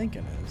I'm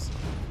thinking is...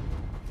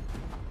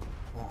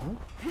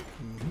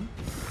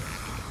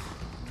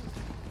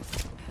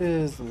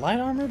 Is light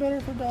armor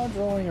better for dodge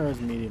rolling or is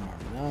medium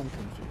armor? Now I'm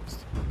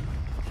confused.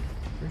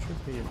 Pretty sure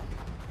it's medium armor.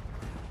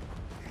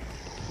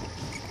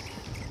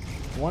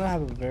 I want to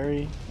have a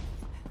very...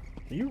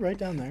 Are you right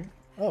down there?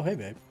 Oh, hey,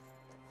 babe.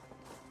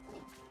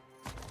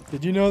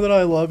 Did you know that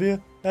I love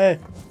you? Hey,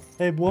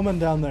 hey, woman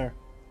down there.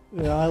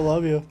 Yeah, I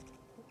love you.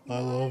 I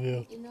love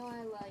you. You know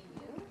I love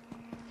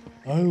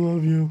you. I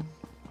love you.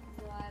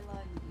 Do I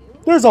love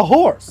you? There's a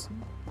horse.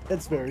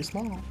 It's very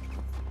small.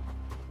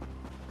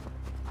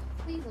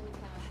 Please let me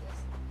count this.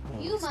 Oh,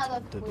 You it's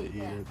tempted to eat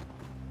motherfucker. it.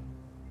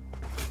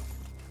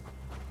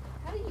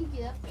 How did you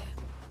get up there?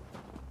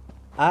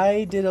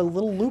 I did a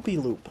little loopy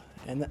loop,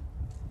 and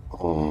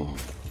oh.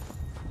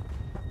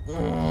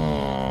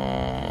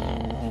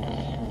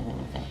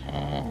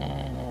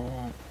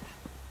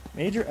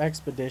 Major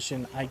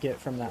expedition I get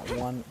from that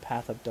one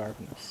Path of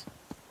Darkness.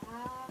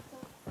 I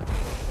don't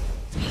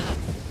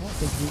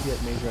think you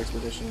get major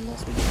expedition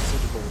unless we get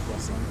Sigil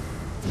Blessing.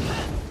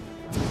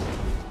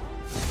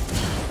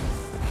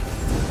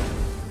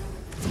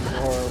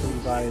 Or we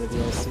buy the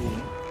DLC.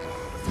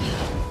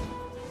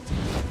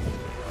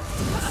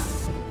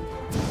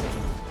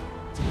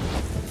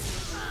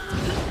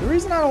 The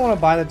reason I don't want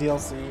to buy the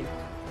DLC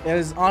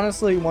is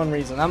honestly one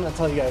reason. I'm going to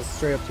tell you guys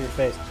straight up to your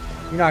face.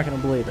 You're not going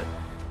to believe it.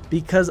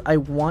 Because I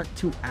want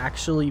to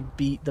actually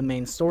beat the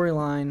main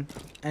storyline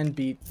and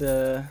beat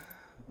the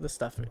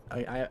stuff.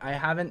 I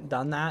haven't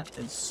done that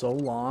in so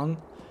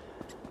long.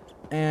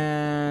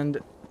 And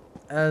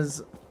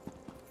as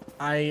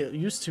I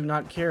used to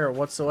not care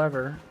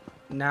whatsoever,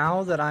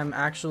 now that I'm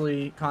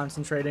actually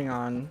concentrating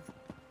on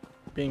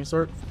being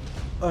sort of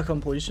a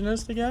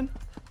completionist again,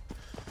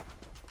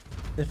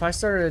 if I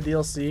started a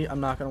DLC, I'm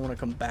not going to want to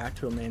come back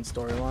to a main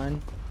storyline.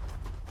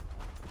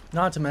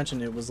 Not to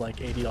mention it was like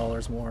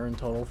 $80 more in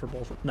total for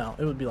both. No,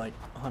 it would be like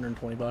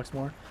 120 bucks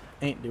more.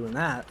 Ain't doing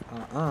that.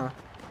 It'd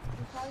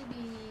probably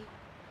be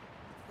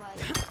like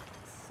 $60.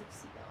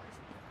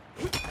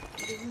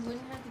 Because we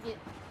wouldn't have to get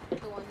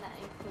the one that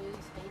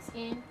includes base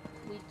game.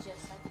 We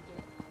just have to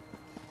get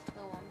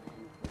the one that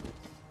includes.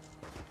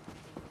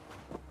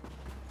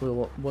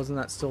 Well, wasn't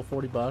that still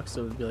 40 bucks? So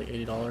it would be like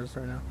 $80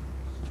 right now.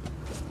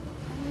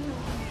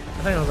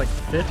 I think it was like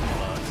 50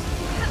 bucks.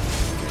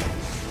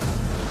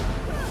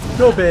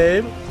 Go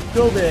babe,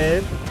 go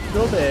babe,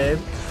 go babe,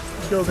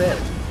 go babe.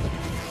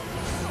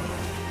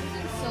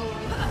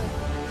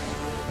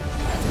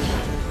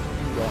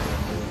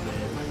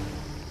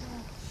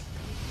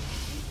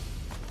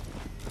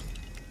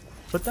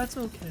 But that's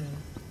okay.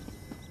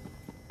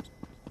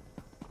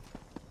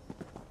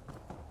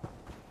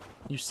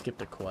 You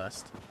skipped a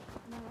quest.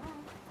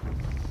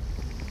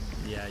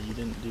 Yeah, you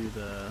didn't do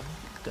the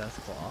Death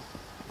Claw.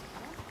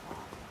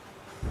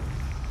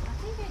 I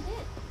think I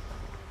did.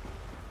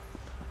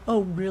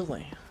 Oh,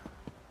 really?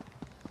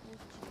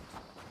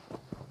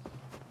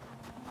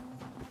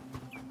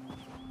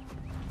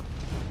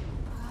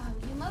 Oh,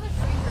 you mother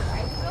freaker.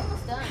 I was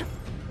almost done.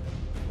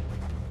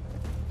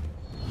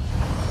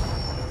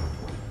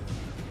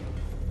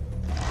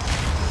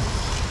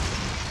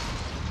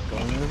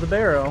 Going into the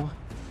barrow.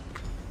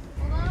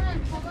 Hold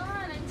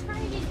on. I'm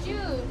trying to get Jude,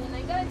 and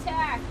I got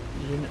attacked.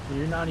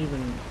 You're not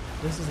even...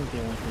 This isn't the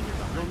only thing you're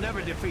behind. You'll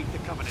never defeat the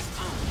Covenant.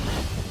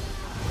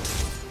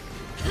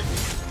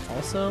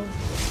 Also,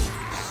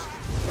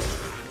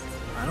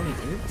 I don't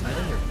even... I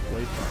think you're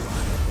way far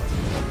behind.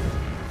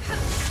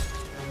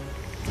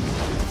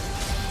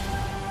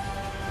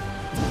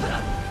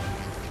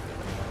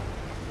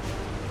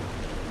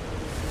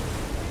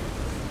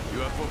 You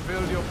have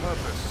fulfilled your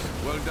purpose.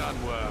 Well done,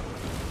 Worm.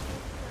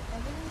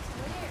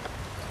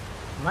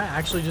 Am I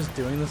actually just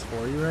doing this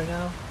for you right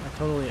now? I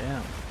totally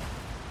am.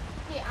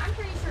 Hey, I'm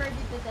pretty sure I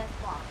did the Death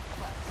Claw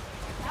quest.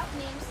 That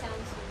name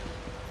sounds familiar.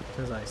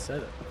 Because I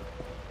said it.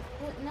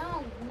 But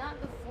no, not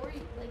before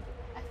you. Like,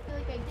 I feel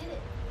like I did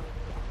it.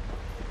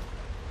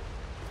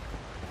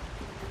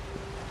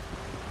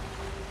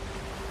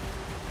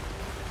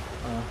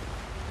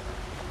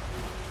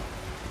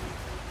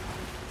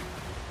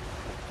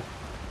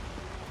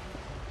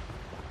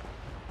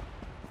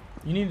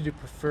 You need to do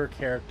prefer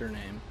character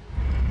name.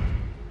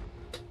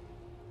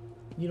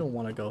 You don't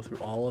want to go through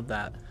all of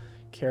that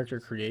character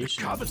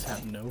creation and just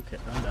have no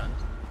character. I'm done.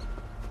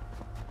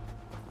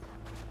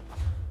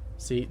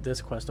 See,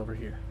 this quest over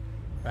here.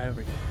 Right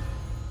over here.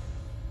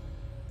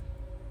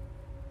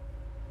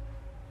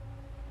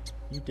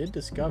 You did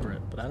discover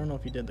it, but I don't know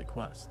if you did the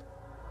quest.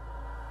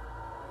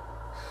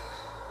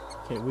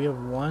 Okay, we have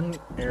one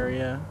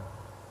area.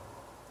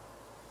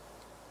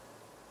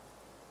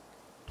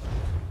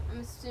 I'm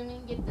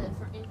assuming get the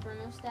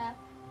Inferno Staff.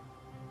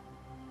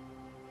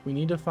 We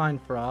need to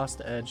find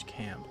Frost Edge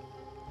Camp.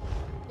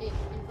 The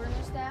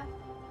Inferno Staff?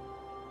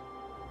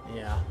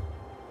 Yeah.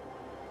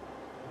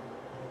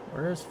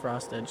 Where is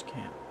Frost Edge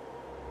Camp?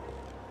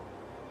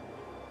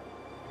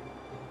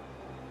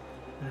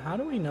 And how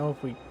do we know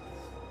if we...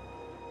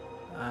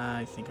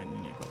 I think I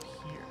need to go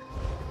here.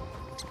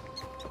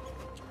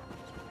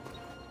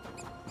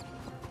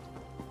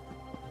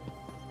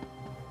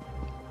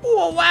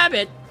 Oh, a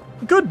wabbit!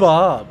 Good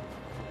Bob!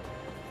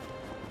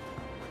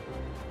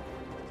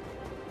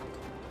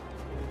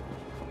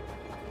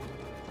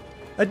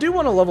 I do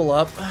want to level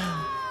up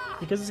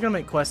because it's going to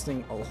make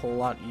questing a whole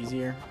lot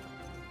easier.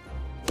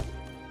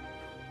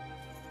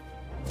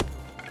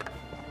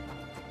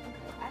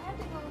 I have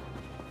to go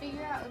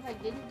figure out if I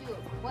didn't do a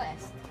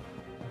quest.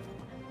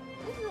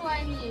 This is why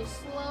I need to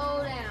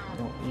slow down.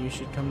 Well, you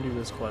should come do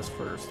this quest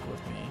first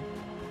with me.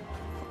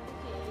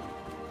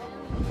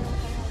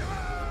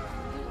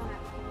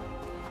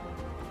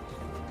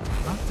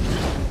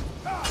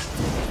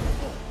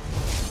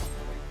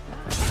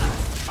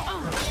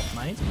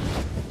 Might.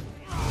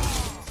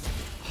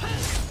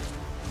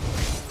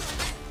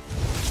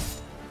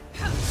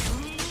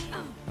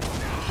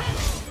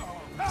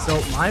 So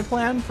my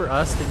plan for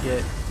us to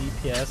get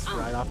DPS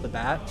right off the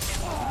bat,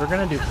 we're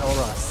gonna do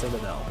Elros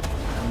Citadel,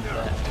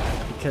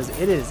 because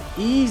it is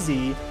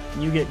easy.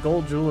 You get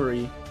gold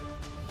jewelry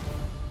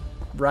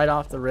right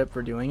off the rip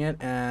for doing it,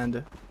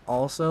 and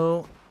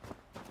also,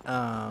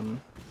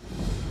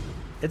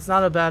 it's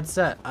not a bad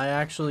set. I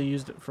actually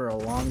used it for a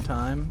long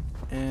time,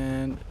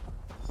 and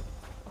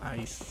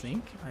I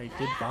think I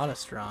did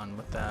Bodastron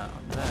with that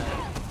on that.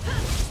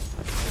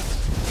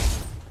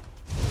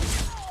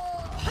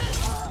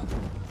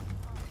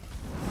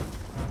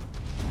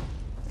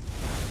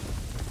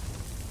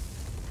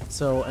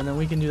 So, and then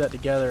we can do that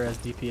together as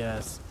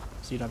DPS,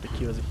 so you don't have to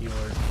queue as a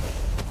healer.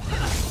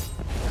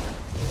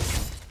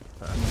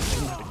 But, I mean, you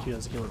didn't have to queue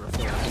as a healer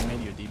before. I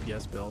made you a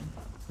DPS build.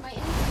 My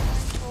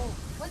inventory's full.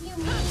 What do you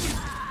mean?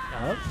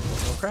 Up,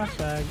 little craft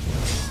bag.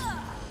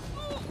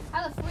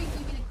 How the freak do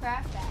you get a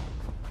craft bag?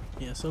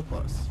 Yeah, so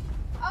plus.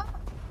 Oh.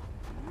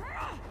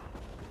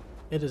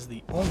 It is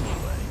the only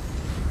way.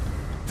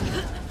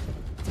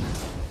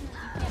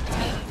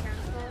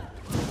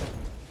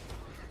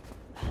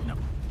 No.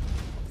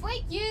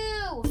 Freak you!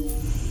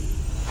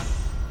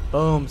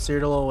 Boom,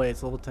 Cyrodiil away,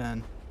 it's level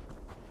 10.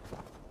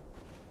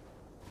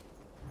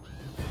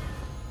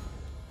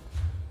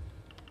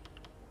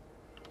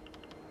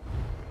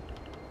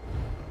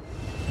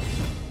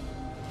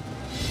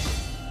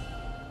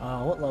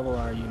 What level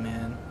are you,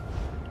 man? Me?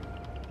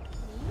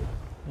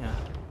 Yeah.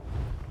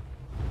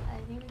 I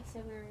think it's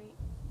 7 or 8.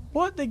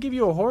 What? They give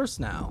you a horse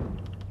now?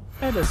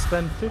 I had to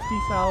spend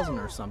 50,000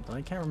 or something.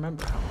 I can't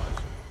remember how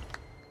much.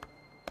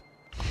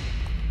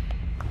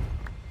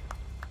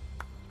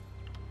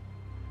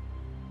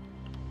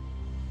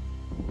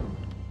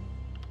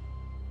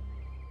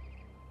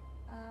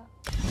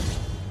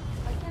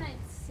 What can I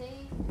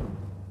say?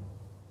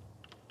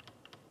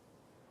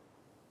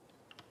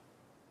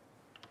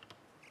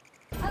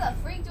 How the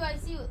freak do I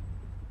see what...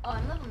 Oh,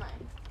 I'm level 9.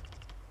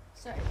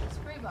 Sorry, the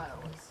spray bottle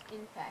was,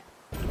 in fact,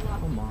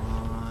 locked. Come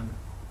on.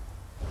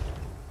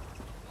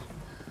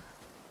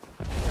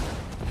 I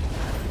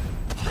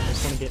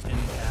just want to get in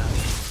cap.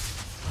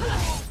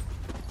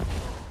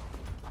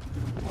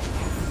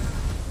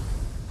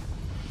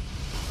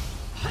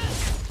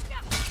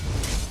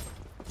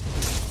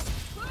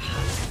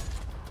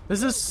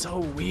 This is so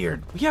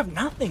weird. We have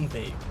nothing,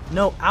 babe.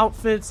 No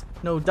outfits,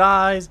 no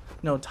dyes,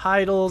 no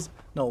titles,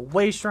 no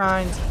way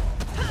shrines,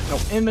 no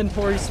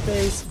inventory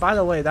space. By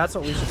the way, that's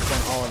what we should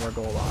spend all of our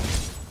gold on.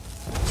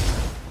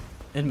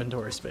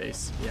 Inventory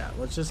space. Yeah,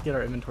 let's just get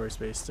our inventory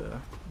space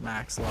to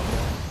max level.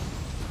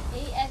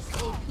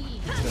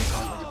 ASAP. It's gonna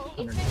cost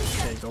like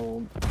 150k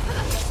gold.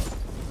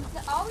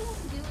 All we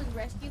have to do is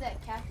rescue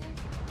that captive.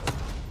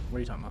 What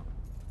are you talking about?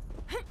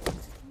 What do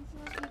you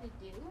want me to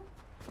do?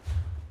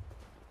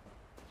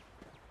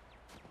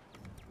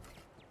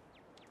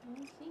 I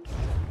don't think so.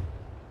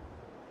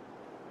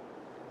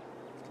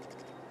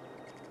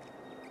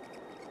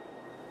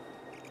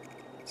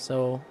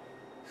 So,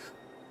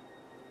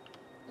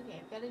 Okay,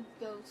 I've got to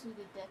go to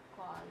the Death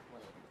Claws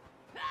later.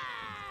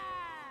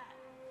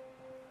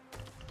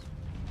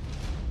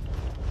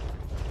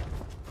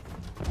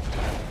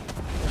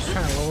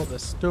 the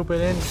stupid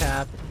end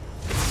cap.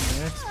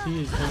 My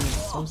XP is going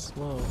so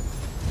slow.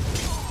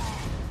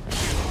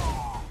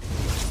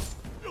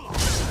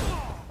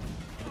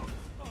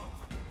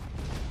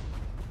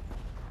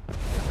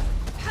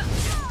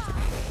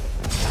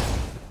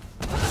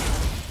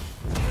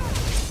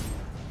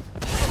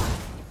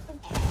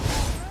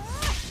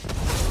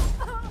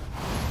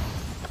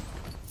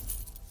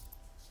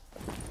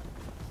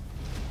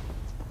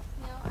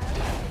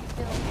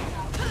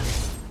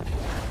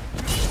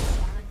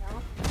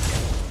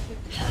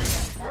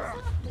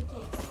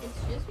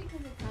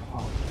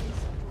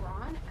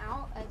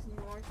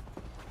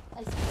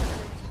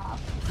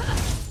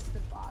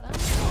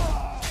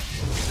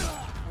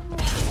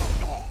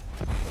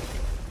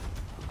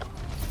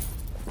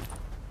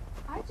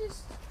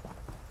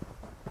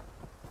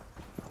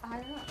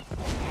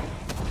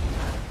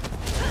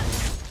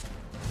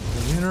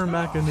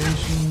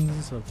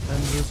 Machinations of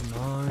Fenrir's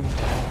mind.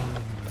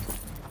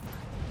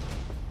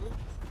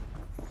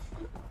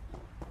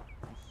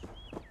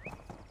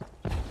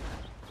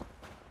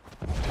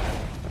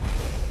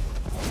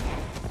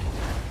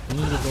 We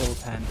need to go level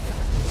 10.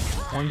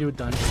 I want to do a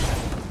dungeon.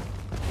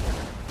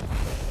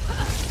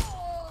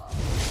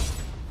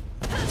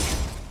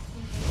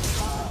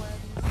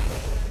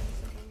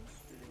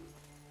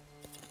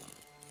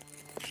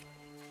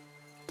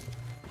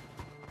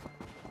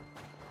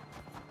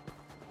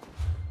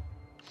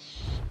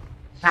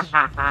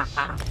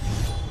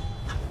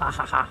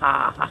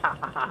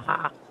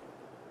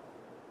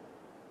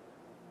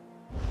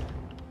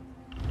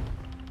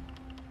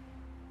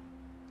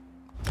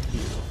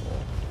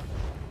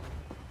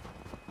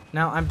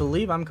 Now, I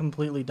believe I'm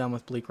completely done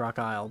with Bleak Rock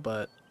Isle,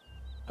 but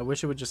I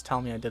wish it would just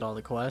tell me I did all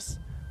the quests.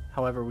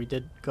 However, we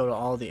did go to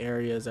all the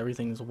areas,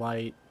 everything's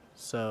white,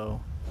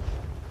 so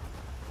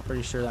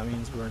pretty sure that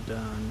means we're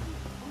done.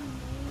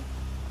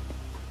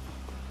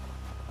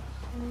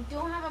 And we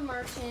don't have a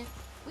merchant.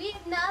 We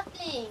have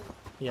nothing.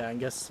 Yeah, I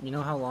guess, you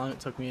know how long it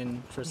took me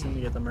and Tristan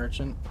to get the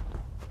merchant?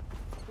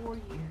 4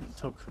 years. It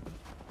took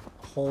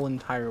a whole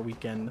entire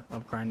weekend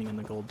of grinding in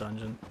the gold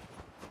dungeon.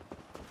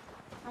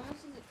 How much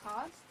does it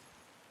cost?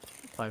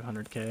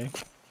 500k.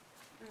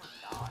 Oh my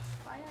gosh,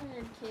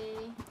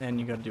 500k. And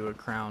you gotta do a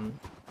crown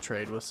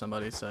trade with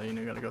somebody, so you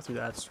gotta go through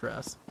that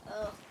stress.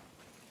 Ugh.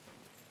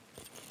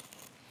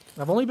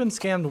 I've only been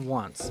scammed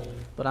once,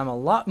 but I'm a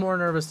lot more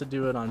nervous to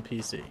do it on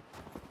PC.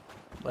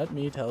 Let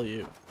me tell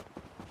you.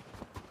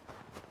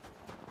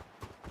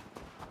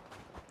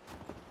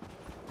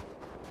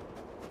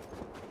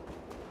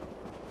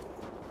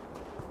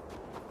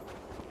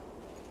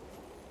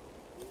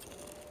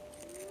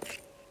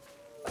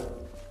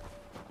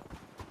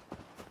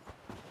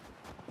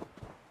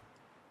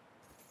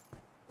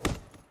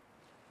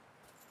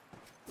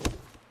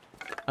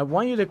 I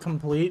want you to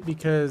complete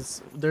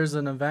because there's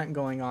an event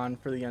going on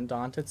for the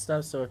Undaunted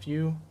stuff, so if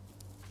you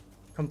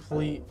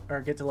complete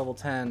or get to level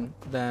 10,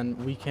 then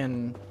we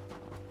can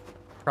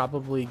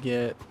probably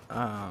get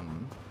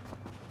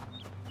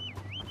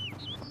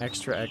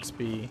extra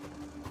XP.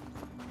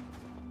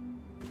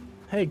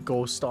 Hey,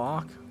 Ghost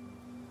Hawk.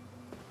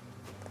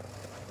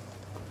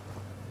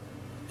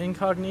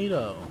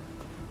 Incognito.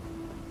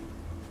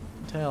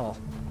 Tail.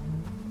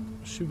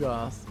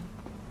 Shugoth.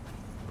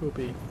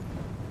 Poopy.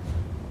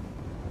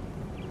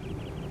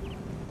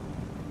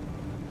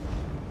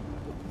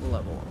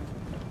 Level up.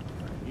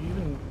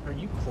 Are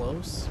you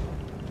close?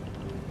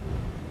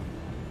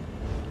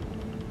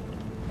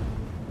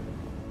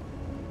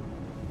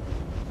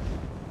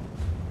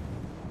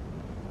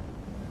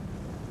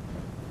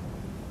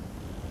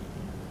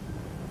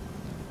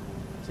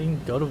 So you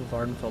can go to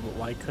Vardenfell, but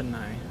why couldn't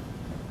I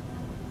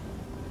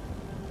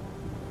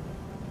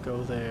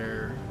go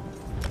there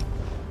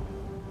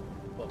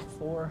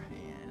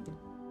beforehand?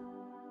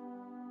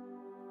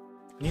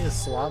 I need to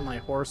slot my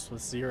horse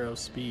with 0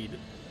 speed.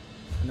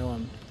 I know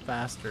I'm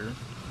faster.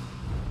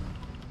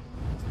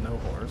 It's no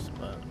horse,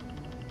 but...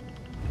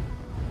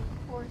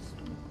 Horse.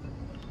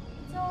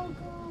 It's all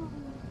gone.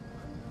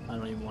 I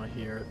don't even want to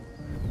hear it.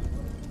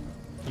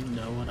 You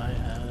know what I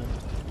have.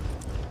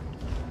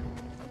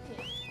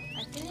 Okay,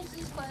 I finished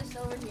this quest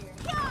over here.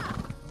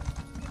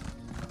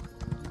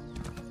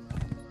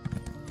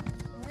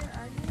 Where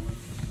are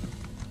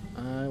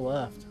you? I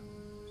left.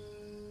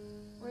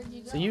 Where'd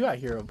you go? So you got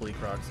Hero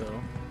Bleak Rock, so...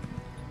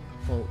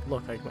 Well,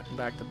 look, I went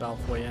back to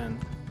Balfoy Inn.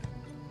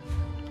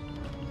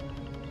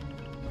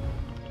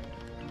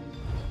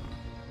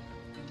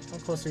 How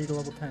close are you to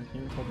level 10?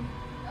 You told me.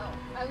 Oh,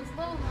 I was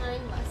level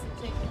 9 last time.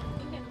 I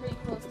think I'm pretty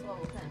close to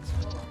level 10. So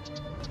hold on.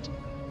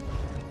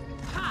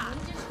 Ha! Let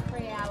me just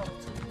pray out to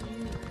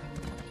you.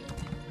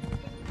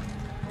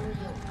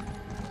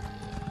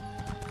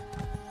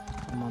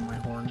 I'm on my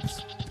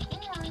horns.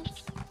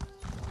 Horns.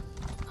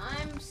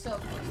 I'm so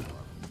close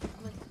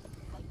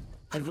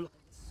to level.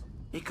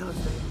 Because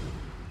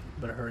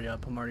better hurry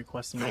up, I'm already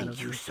questing.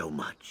 Thank you so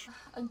much.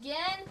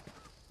 Again?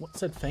 What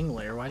said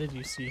Fanglair? Why did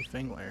you see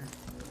Fanglair?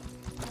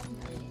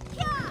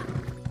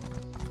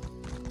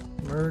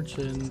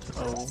 Merchant.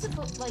 Oh.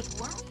 Like,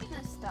 weren't we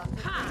gonna stop the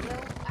video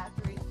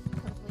after we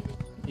completed?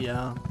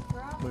 Yeah.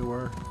 Rock? We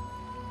were.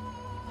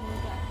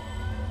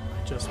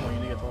 I just want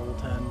you to get to level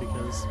 10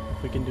 because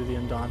if we can do the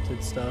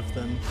Undaunted stuff,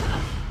 then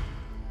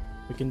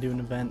we can do an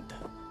event.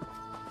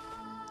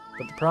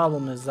 But the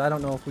problem is, I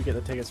don't know if we get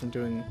the tickets from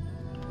doing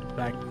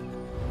back.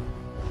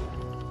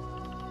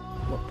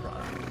 What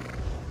product?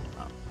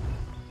 Oh.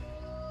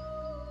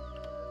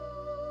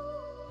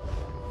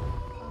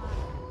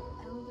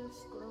 Elder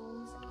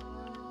Scrolls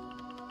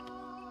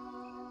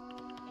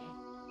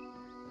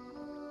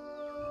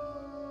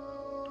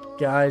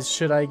Guys,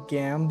 should I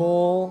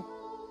gamble?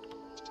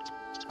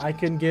 I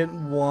can get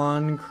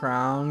 1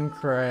 crown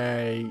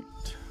crate.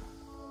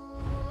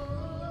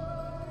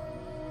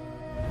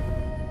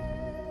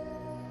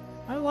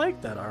 I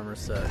like that armor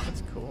set.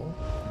 That's cool.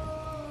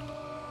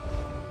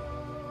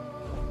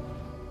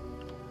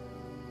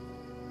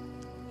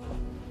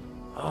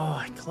 Oh,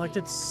 I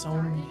collected so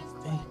many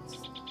things.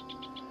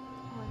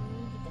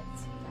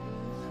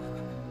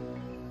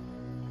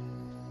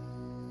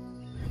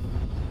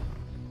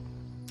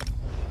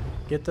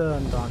 Get the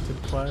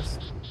Undaunted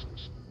quest.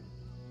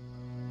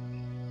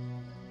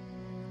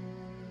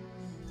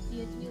 Do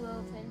you have to be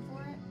level 10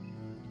 for it?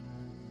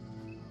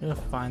 I'm gonna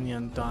find the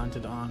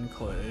Undaunted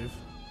Enclave.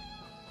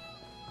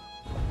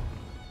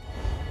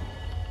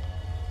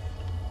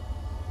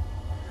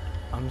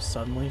 I'm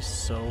suddenly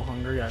so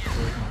hungry I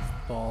feel like I'm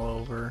gonna fall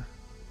over.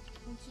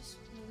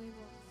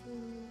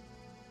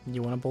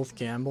 You wanna both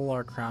gamble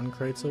our crown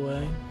crates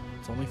away?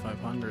 It's only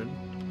 500.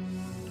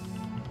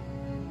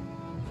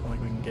 I don't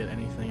think we can get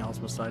anything else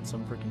besides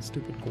some freaking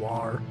stupid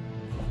guar.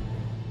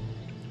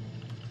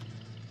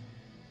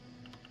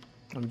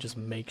 Let me just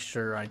make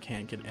sure I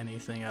can't get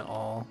anything at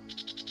all.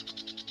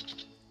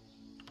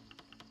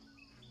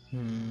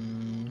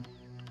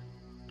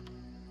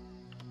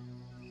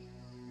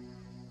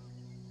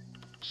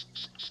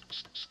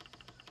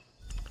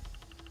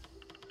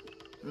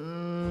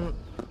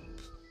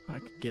 I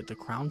could get the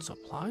crown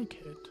supply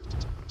kit.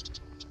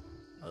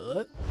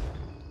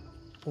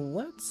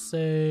 Let's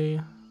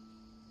say...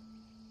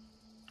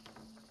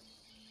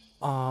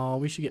 Oh,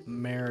 we should get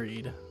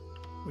married.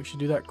 We should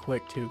do that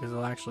quick too, because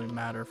it'll actually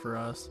matter for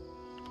us.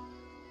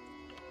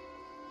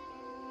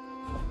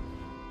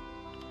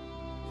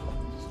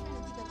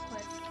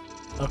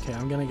 Okay,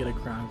 I'm gonna get a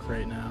crown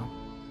crate now.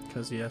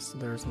 Because yes,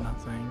 there's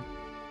nothing.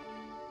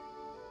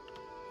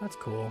 That's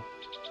cool.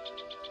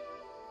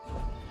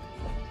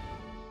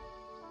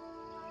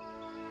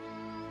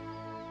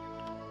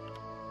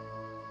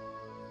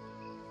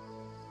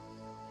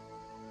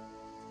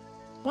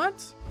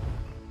 What?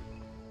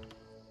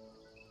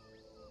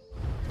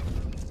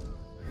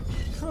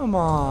 Come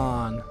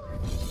on.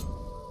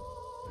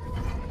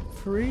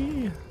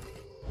 Free?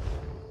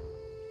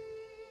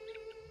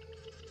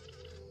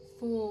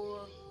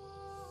 For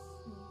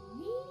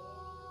me?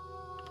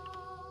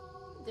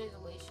 There's a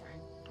way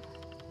shrine.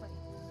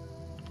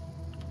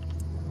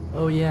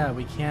 Oh yeah,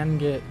 we can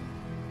get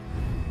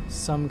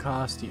some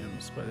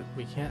costumes, but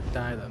we can't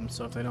dye them,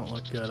 so if they don't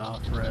look good,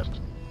 off rip.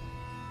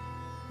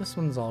 This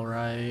one's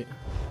alright.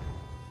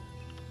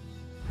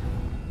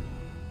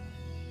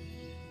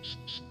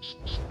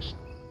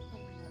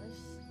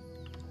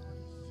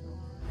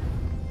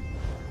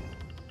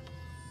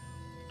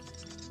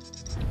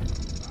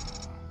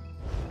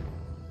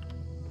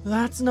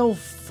 That's no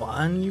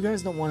fun. You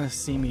guys don't want to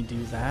see me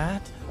do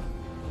that.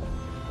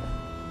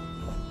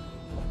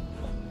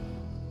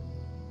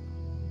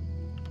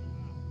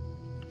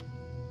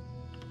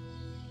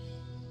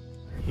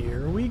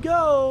 Here we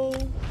go.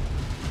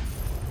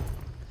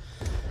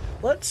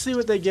 Let's see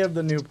what they give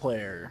the new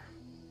player.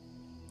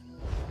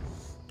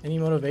 Any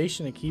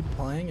motivation to keep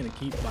playing and to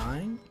keep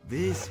buying?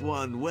 This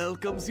one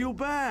welcomes you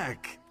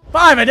back.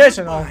 5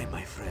 additional. Bye,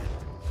 my friend.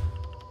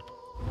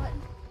 What?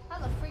 How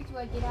the freak do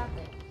I get out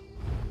there?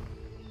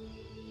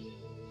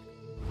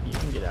 You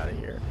can get out of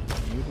here.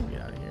 You can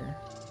get out of here.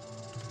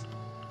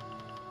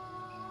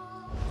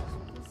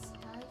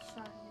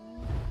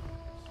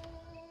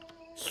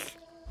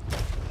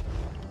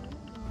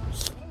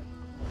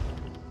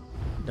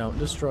 Don't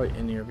destroy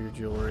any of your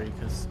jewelry,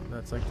 because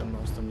that's like the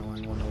most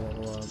annoying one to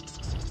level up.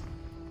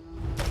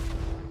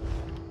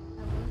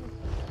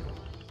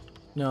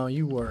 No,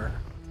 you were.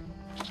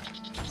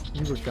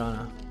 You were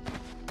gonna.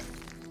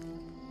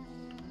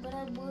 But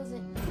I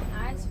wasn't.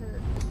 My eyes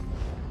hurt.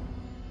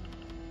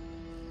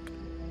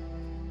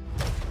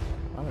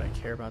 Why would I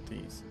care about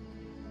these?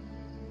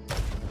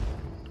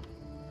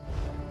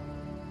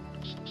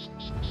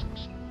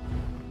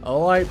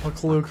 Alright,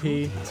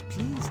 Pakluki. It's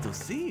pleased to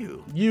see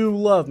you. You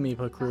love me,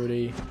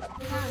 Pakruti.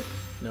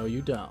 No,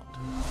 you don't.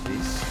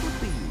 This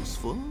would be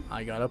useful.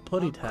 I got a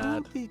putty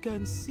tat. We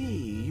can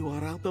see you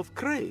are out of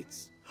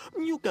crates.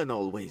 You can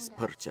always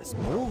purchase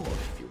more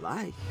if you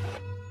like.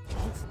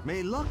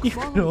 May luck You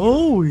follow can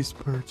always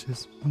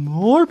purchase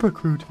more,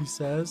 Pakruti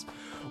says.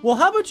 Well,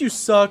 how about you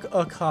suck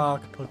a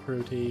cock,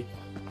 Pakruti?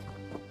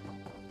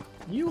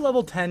 You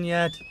level 10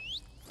 yet?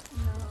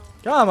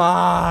 No. Come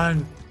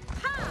on!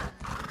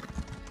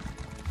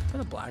 Is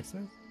that a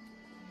blacksmith?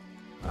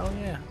 Oh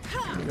yeah.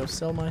 Let me go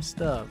sell my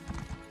stuff.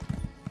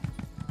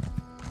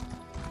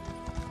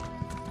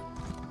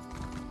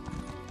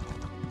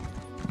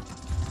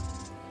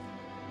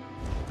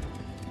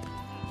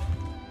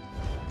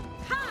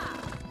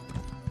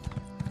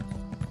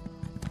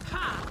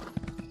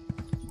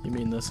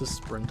 this is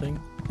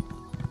sprinting.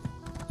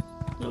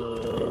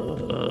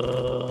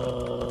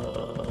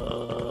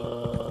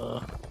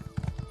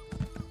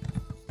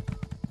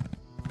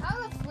 How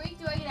the freak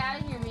do I get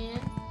out of here,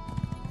 man?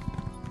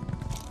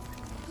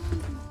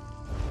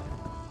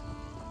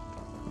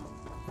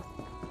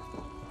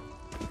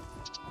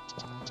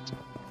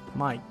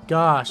 My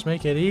gosh,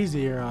 make it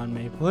easier on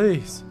me,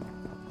 please.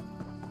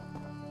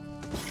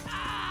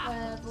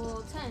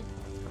 Level 10.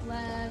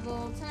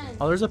 Level 10.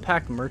 Oh, there's a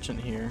pack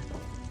merchant here.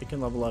 You can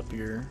level up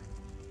your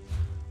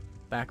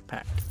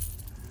backpack.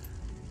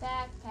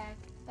 Backpack.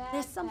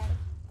 There's some.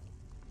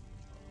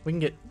 We can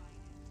get.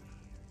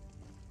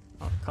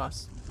 Oh, it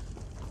costs.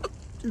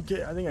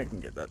 Okay, I think I can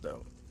get that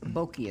though.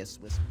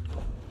 Bokius was.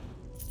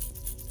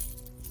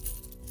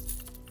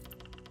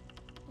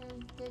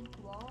 There's big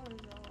bars all around.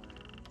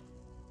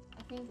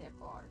 I think they're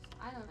bars.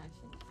 I don't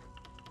actually know.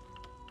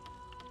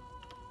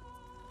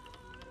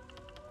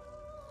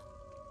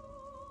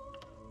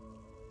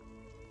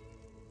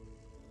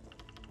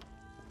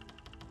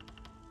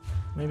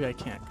 Maybe I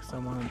can't because I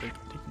wanted to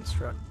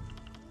deconstruct.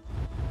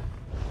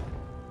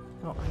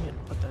 Oh, I need to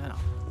put that out.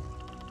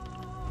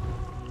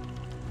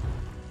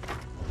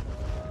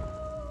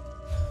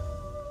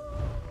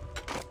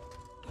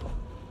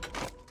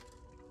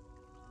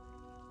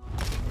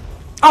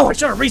 Oh, I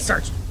should have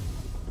researched!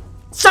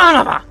 Son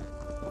of a!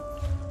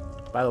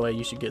 By the way,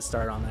 you should get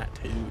started on that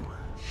too.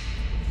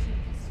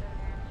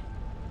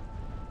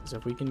 So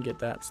if we can get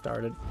that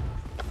started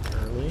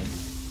early.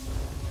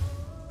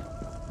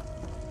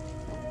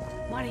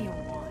 What do you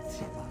want?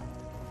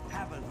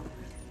 Have a look.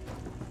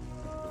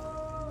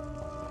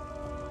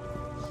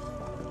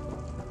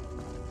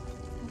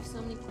 I have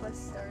so many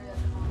quests started at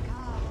the moment.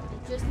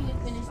 I just need to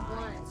finish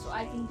one so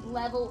I can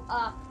level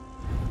up.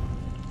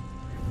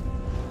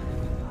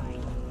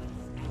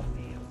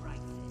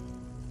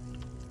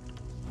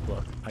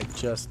 Look, I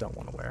just don't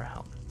want to wear a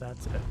helmet.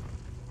 That's it.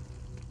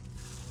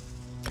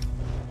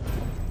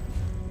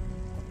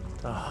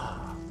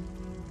 Ah,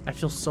 I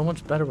feel so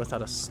much better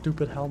without a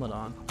stupid helmet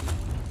on.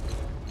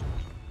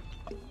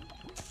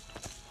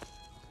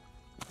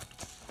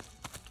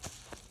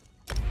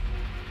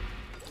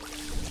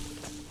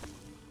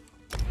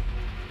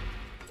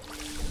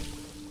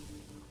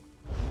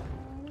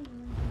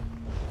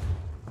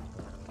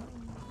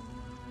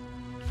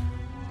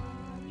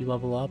 You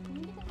level up?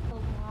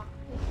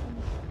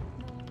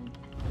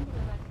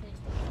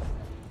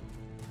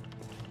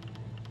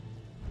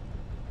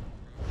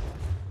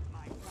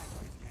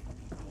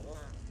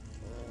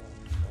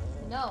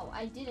 No,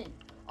 I didn't.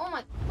 Oh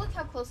my, look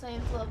how close I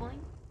am to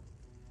leveling.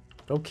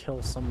 Go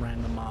kill some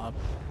random mob.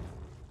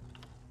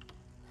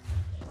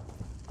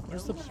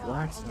 Where's the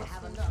blacksmith?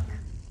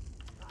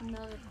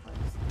 Another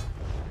quest.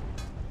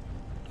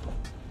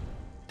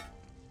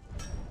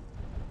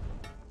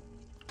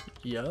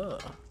 Yeah.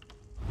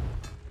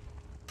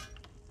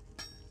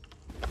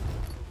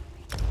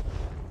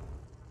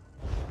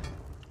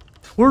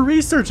 We're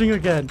researching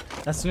again!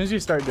 As soon as you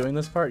start doing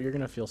this part, you're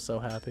gonna feel so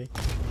happy.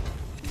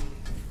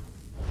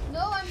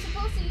 No, I'm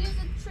supposed to use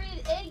the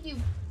treated egg you.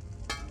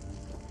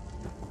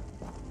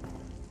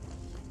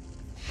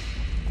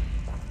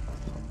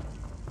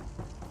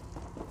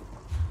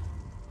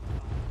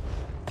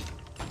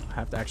 I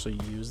have to actually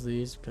use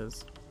these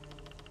because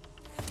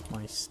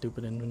my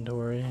stupid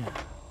inventory.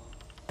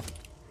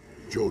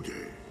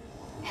 Jode,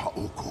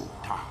 Haoko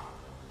Ta.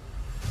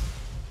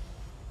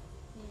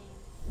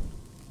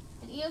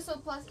 And ESO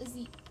Plus is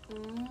the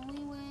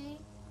only way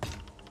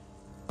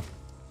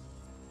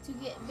to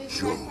get big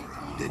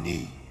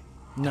Denis.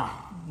 No.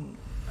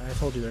 I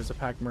told you there's a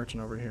pack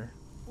merchant over here.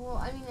 Well,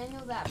 I mean, I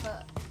know that,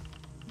 but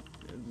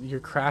Your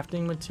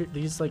crafting material,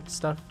 these like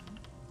stuff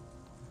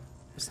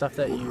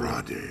that you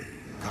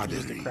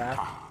use to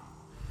craft,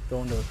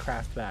 go into a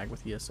craft bag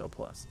with ESO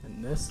Plus.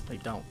 And this, they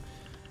don't.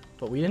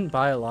 But we didn't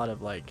buy a lot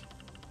of like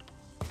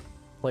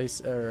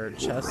place or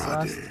chests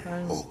last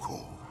time.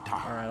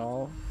 Alright,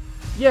 all.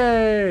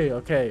 Yay!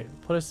 Okay,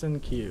 put us in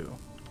queue.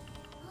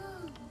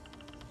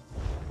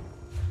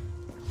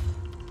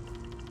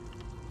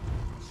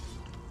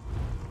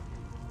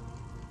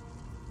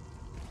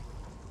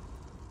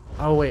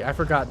 Oh wait, I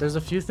forgot. There's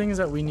a few things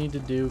that we need to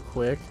do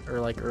quick or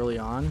like early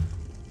on.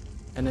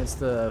 And it's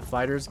the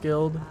Fighters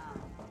Guild.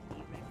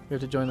 We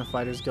have to join the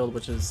Fighters Guild,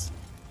 which is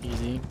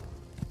easy.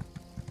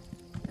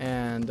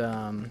 And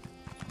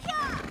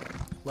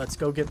let's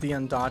go get the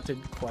Undaunted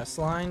quest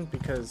line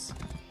because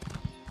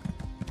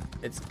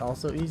it's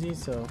also easy,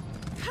 so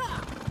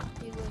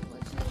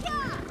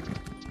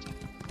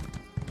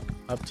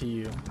up to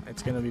you.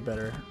 It's gonna be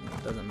better.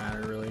 It doesn't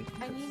matter really.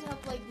 I need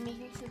help like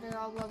making sure they're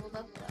all leveled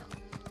up though.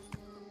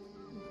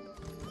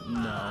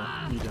 No,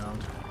 you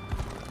don't.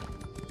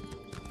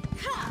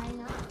 I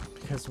know.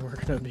 Because we're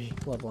gonna be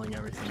leveling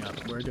everything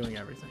up. We're doing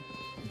everything.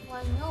 Well,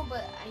 I know,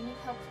 but I need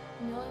help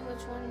knowing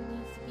which one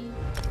needs to be.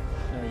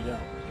 No, you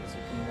don't. Because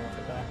you can morph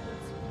it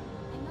backwards.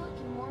 I know it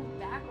can morph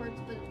backwards,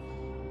 but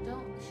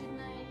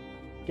shouldn't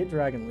I? Get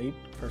Dragon Leap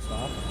first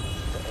off.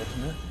 The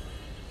ultimate.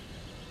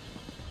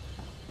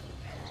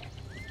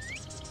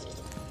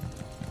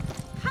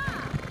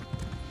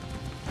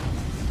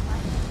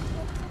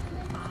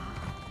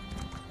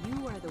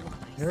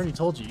 I already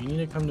told you, you need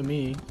to come to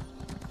me.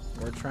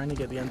 We're trying to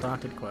get the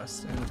Undaunted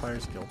quest and the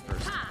Fires Guild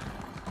first.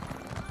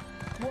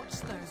 Watch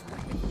those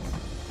weapons.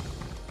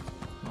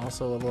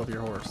 Also level up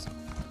your horse.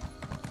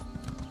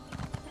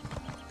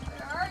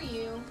 Where are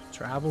you?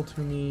 Travel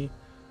to me.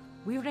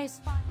 We raise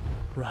fire.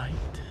 Right.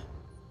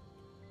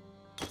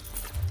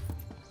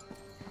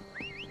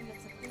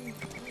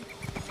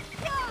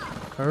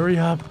 Hurry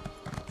up.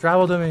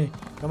 Travel to me.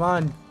 Come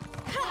on.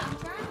 I'm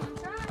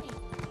trying.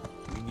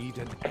 We need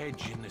an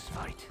edge in this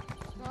fight.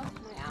 Oh,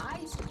 my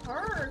eyes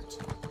hurt.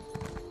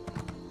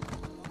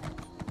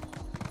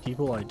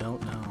 People I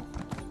don't know.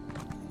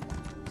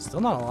 Still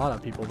not a lot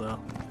of people though.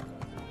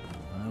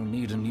 I'll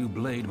need a new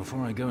blade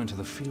before I go into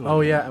the field.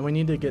 Oh yeah, and we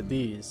need to get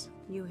these.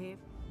 You here?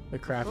 The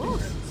crafting Of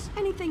course. grids.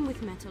 Anything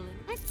with metal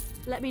in it.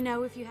 Let me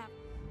know if you have.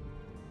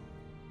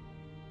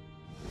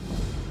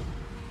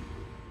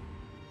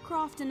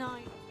 Craft an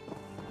eye.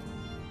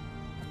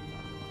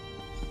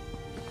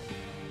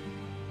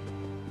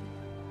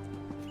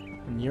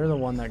 And you're the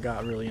one that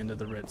got really into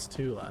the Ritz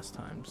too last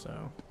time,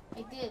 so.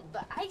 I did,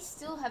 but I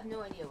still have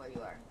no idea where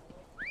you are.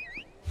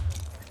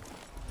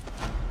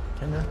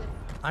 Kendra,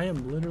 I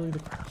am literally the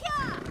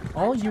crown.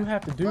 All you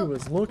have to do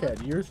is look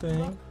at your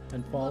thing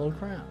and follow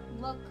crown.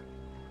 Look,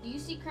 do you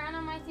see crown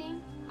on my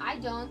thing? I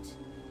don't.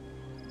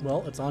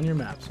 Well, it's on your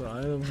map, so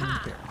I don't even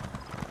care.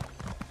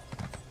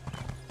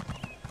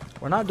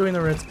 We're not doing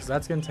the Ritz because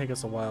that's going to take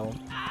us a while.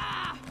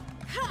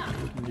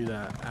 We can do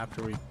that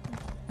after we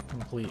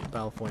complete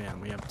Battle for Yan.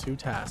 We have 2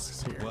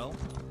 tasks here. Well,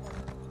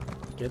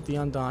 get the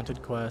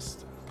Undaunted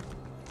quest.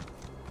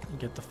 And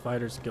get the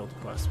Fighters Guild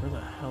quest. Where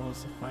the hell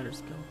is the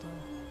Fighters Guild though?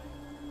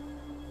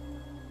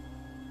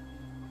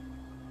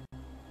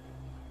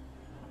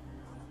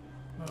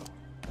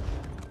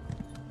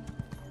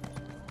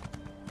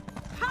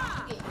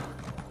 Okay,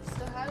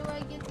 so how do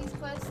I get these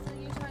quests that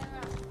you're talking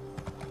about?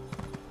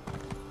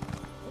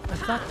 I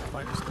thought the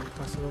Fighters Guild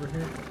quest is over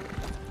here.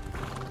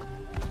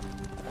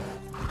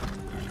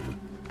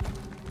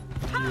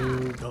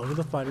 You go to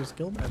the Fighters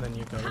Guild and then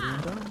you go to the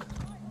Undaunted.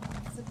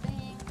 That's the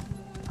thing.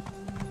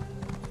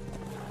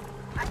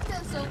 I'm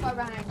still so far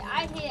behind.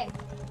 I hit.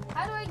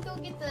 How do I go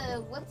get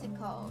the, what's it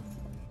called?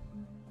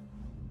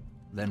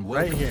 then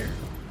Right here.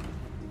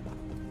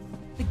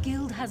 The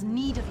guild has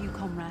need of you,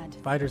 comrade.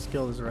 Fighters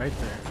Guild is right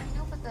there.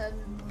 No, but the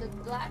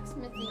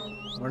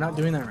blacksmithing. We're not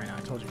doing that right now,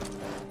 I told you.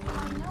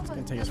 I know, It's but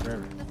gonna take us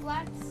forever. The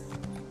blacks.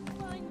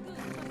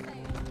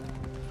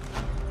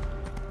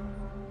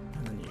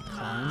 And then you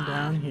climb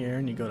down here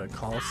and you go to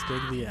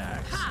Caustic the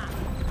Axe.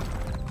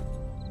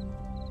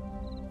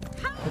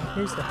 It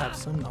pays to have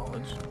some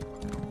knowledge.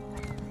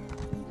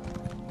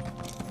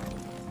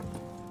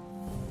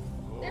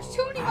 There's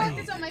too many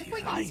markers on my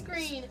freaking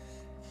screen.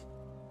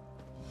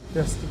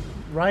 Just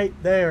right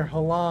there,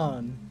 hold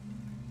on.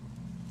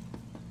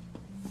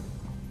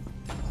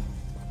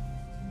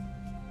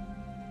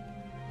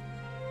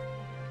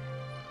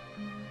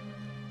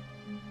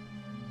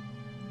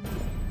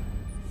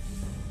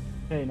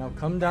 Okay, now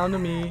come down to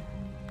me.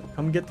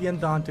 Come get the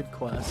Undaunted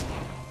quest.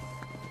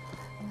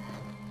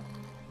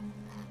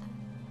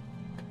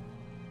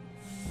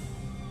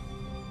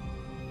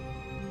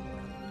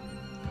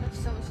 There's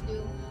so much to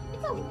do.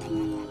 It's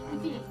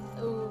okay.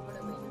 Oh,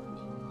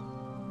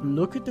 whatever.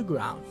 Look at the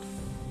ground.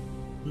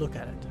 Look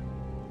at it.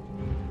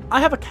 I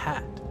have a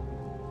cat.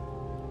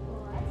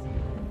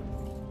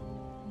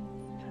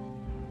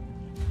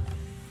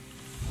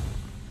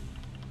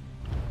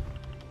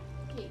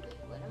 Okay, wait,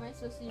 what am I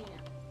supposed to do now?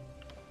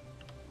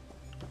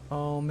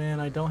 Oh man,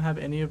 I don't have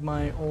any of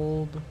my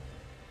old...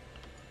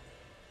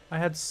 I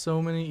had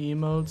so many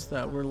emotes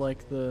that were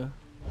like the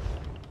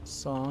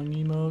song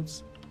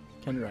emotes.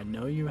 Kendra, I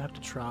know you have to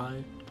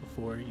try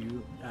before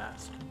you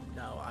ask.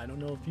 Now, I don't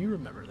know if you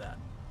remember that.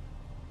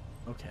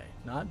 Okay,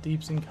 not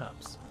Deeps and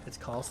Cups. It's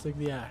Caustic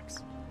the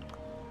Axe.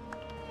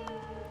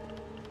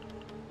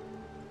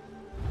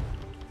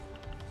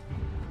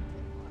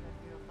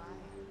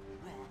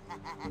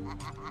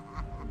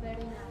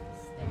 Very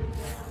nice. There we go.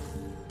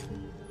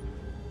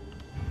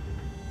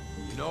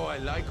 You know I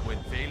like when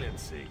Valen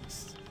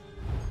sings.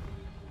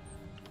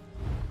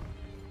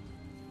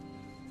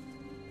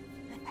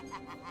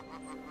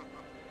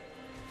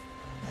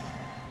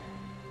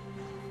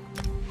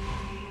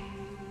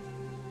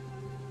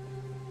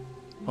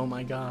 Oh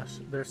my gosh,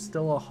 there's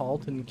still a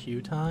halt in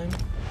queue time?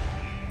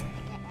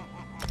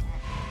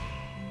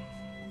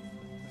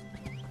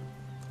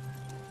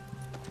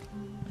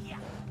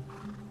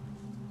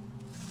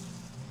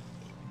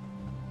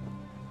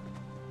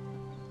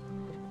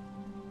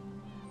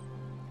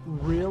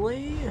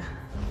 Really?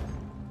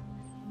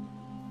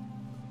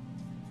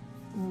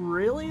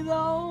 Really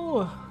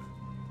though?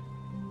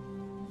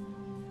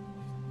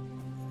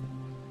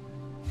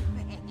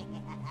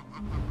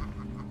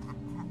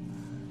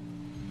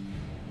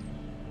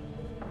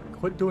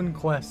 Quit doing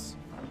quests.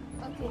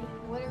 Okay,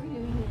 what are we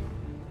doing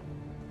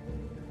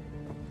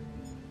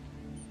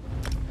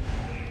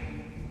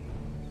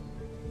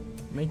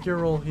Make your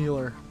role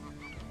healer.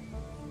 here?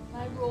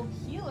 My role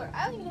healer?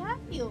 I don't even have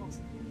heals.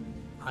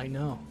 I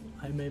know.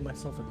 I made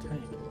myself a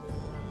tank.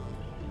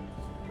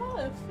 Oh,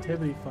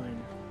 Activity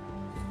finder.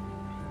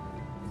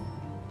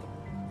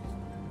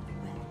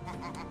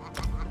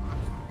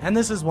 And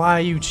this is why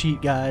you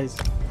cheat, guys.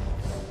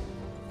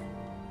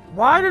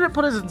 Why did it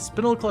put us in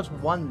Spindle Clutch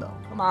 1 though?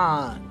 Come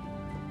on.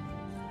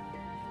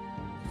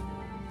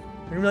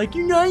 You're like,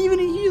 you're not even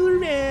a healer,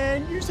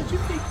 man. You're such a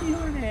fake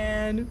healer,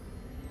 man.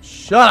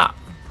 Shut up.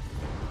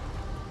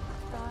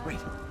 Wait,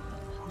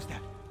 who's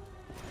that?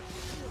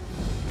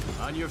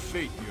 On your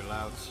feet, you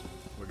louts.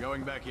 We're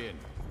going back in.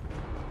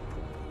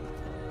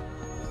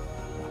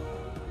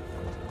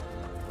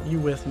 You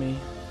with me?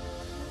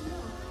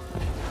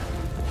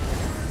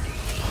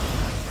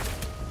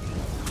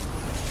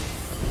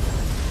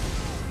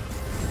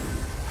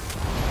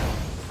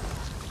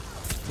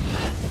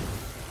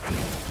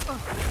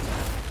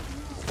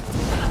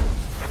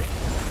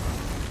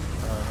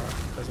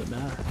 Does it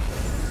matter?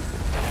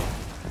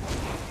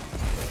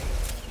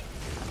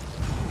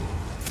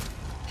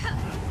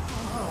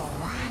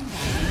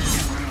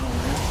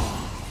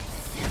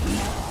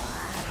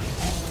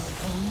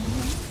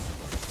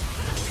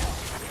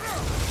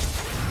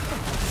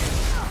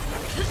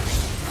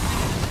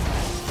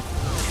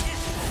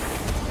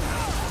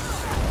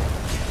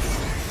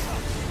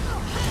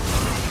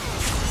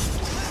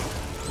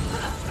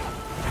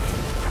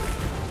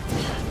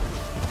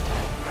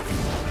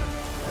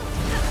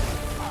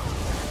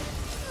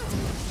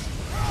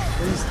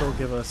 Still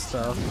give us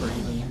stuff for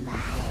even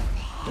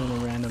doing a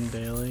random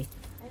daily.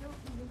 I don't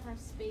even have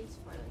space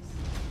for this.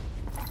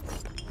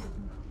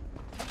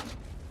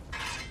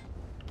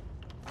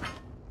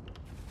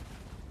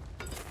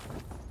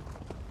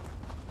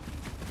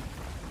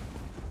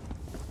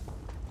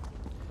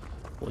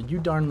 Well, you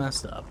darn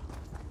messed up.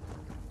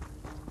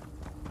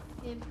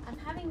 I'm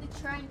having to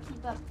try and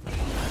keep up. You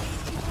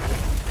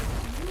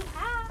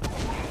have.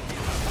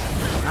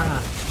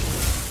 Ah.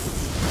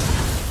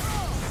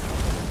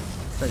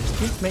 So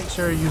just make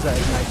sure you use that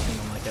ignite thing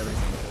on like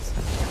everything is.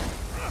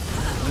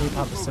 Let me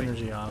pop the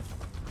synergy off.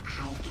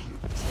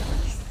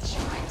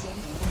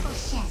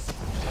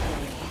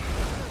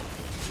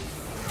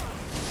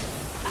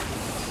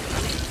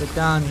 Get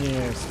down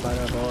here,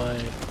 spider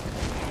boy.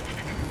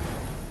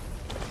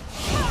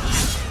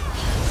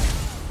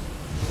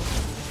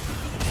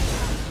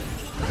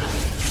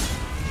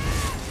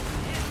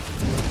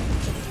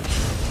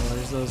 Oh,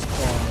 there's those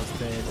claws,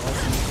 babe.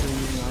 Ultimate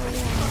using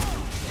R1.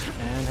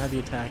 And heavy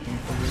attacking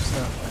for your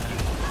stuff back.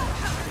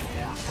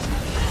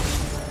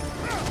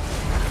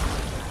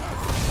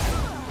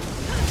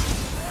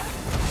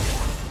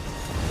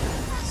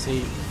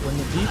 See, when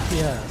the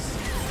DPS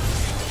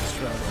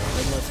struggle,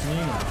 it lets me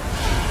know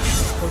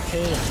it's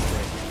okay to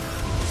break.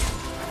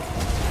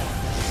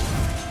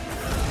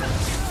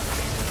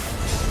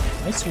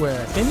 I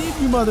swear, if any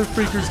of you mother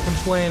freakers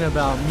complain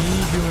about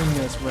me doing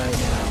this right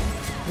now,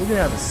 we're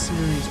gonna have a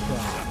serious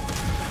problem.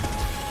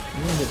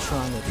 We're gonna get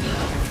Tron with you.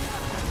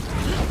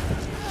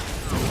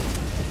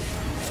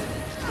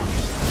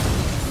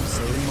 I'm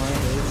saving my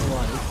babe's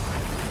life.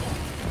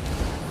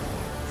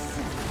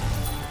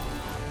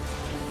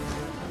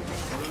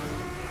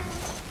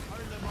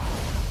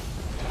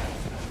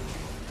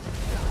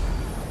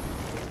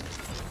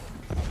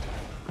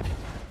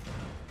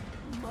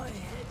 My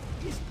head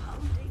is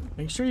pounding.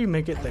 Make sure you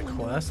make it the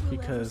quest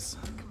because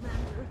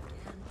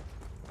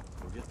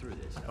We'll get through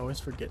this. I always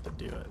forget to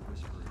do it.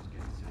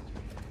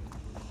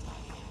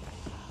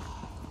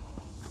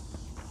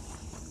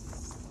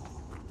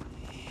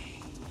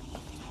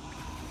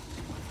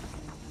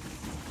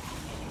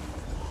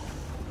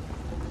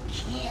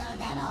 Kill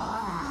them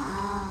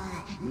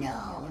all.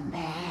 No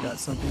man. Got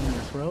something in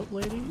your throat,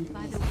 lady?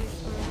 By the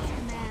whisperer's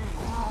command.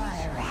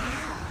 All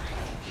around.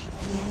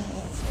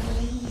 This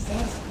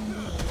pleases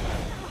me.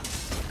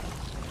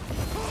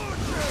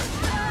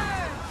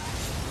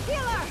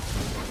 Killer!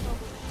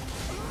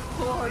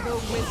 For the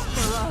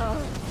whisperer.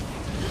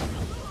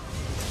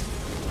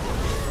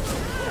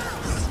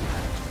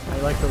 I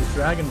like those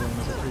dragon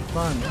rooms, they're pretty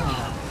fun.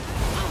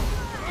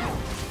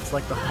 It's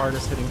like the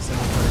hardest hitting sound.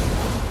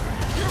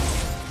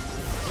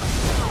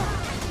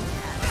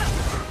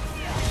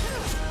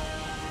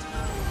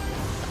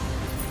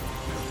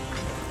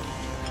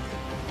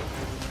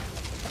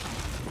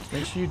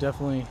 Make sure you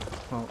definitely,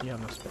 well, you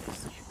have no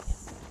space. I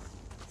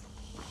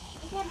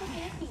can't pick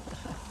anything.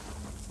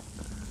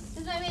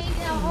 Because I'm in a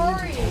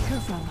hurry. A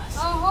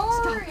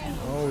hurry.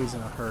 Always in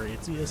a hurry.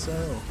 It's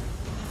ESO.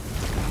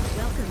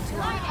 Welcome to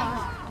our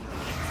party.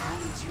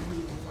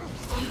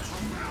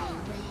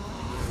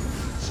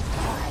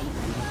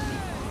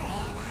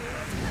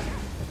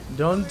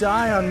 Don't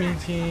die on me,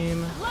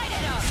 team.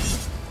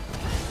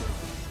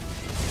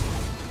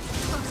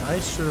 I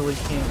surely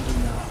can't do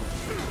nothing.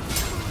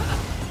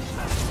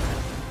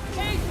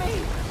 Take me!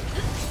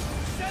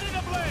 Set it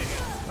ablaze!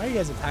 Why are you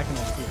guys attacking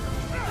us here?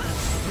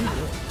 What are you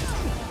doing?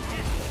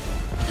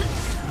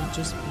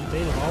 You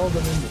baited all of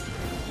them into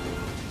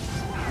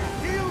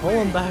here. Pull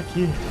them back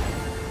here.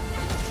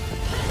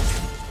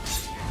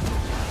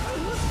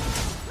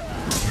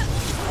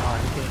 Oh, I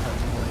can't help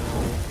you.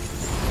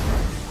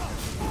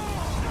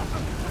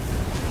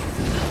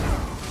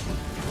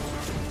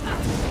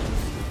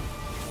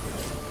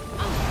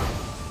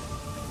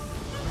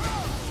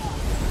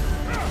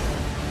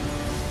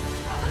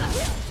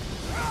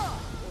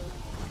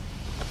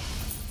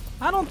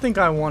 I don't think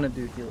I want to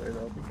do healer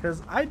though,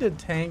 because I did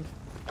tank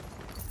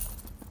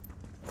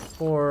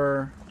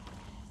for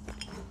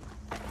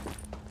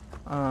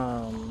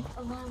A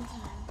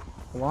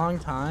long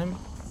time.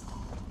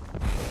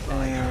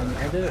 And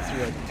I did it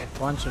through a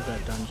bunch of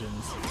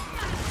dungeons.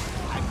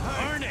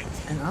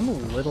 And I'm a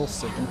little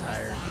sick and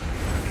tired.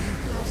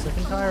 Sick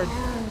and tired.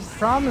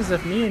 Problem is,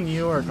 if me and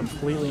you are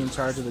completely in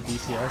charge of the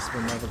DPS,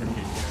 we're never gonna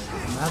get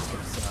good, and that's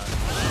gonna suck.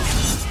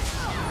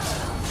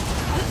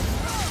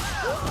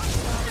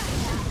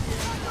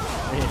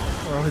 Wait,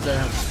 we're always gonna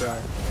have to try.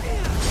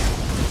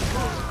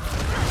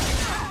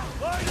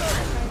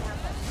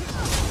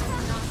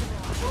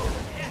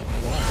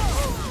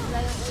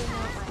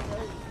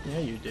 Yeah,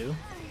 you do.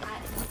 I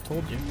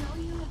told you. I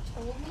know you have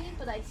told me,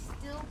 but I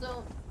still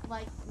don't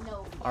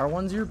know.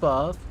 R1's your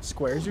buff,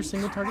 square's your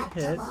single target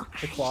hit,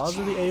 the claws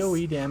are the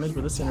AoE damage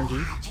with a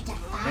synergy,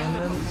 and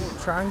then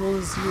triangle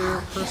is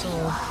your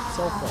personal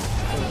self-buff.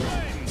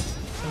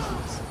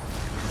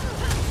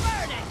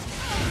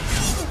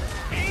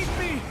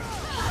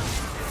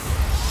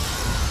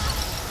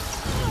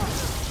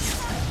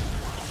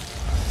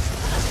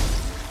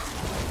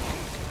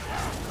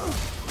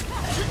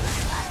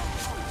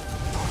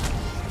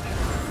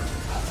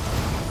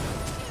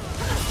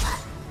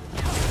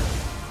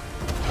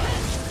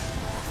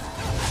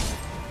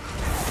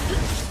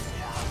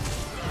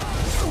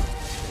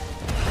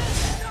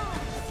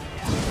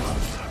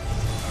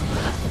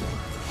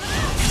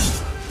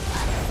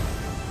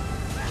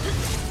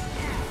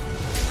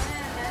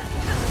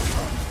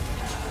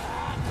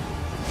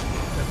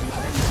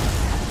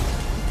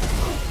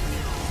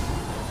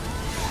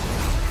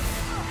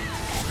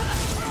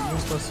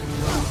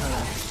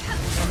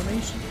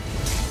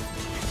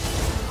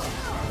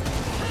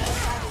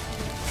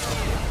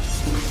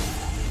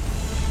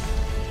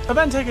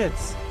 Event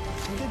tickets!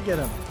 We did get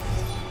them.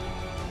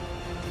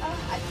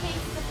 I paid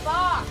for the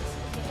box.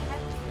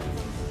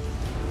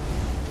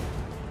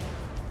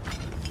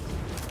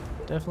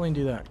 Definitely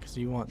do that, because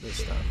you want this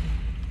stuff.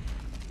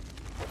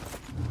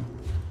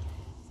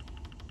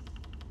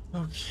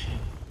 Okay.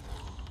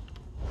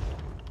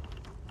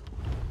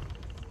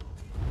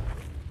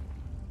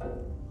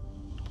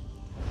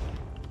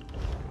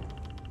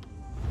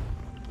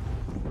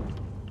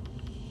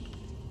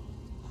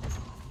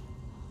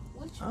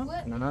 Oh,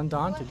 and an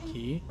undaunted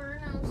key.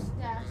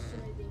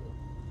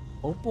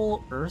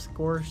 Opal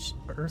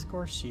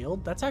Earthcore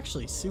Shield? That's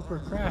actually super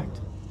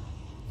cracked.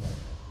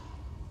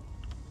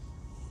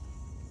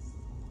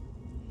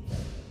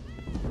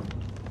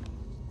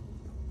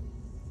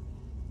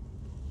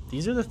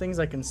 These are the things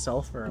I can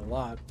sell for a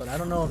lot, but I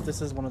don't know if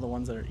this is one of the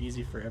ones that are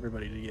easy for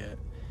everybody to get.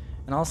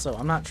 And also,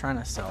 I'm not trying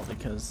to sell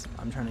because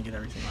I'm trying to get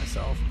everything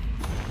myself.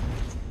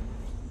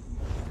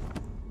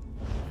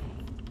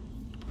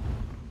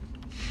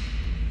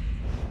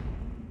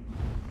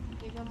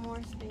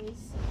 More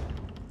space.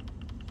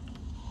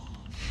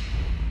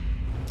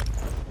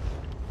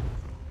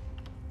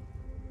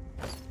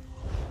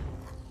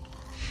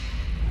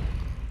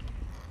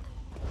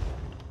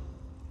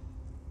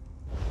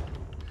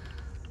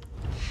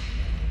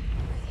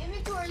 My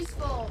inventory's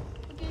full.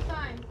 Okay,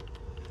 fine.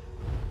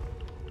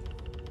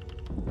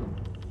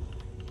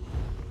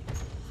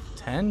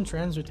 10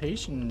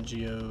 transmutation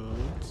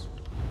geodes.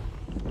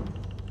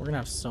 We're gonna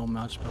have so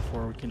much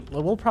before we can.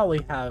 We'll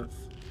probably have.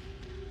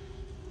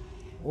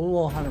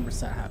 We'll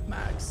 100% have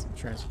max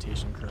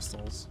transmutation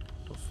crystals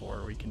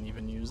before we can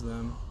even use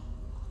them.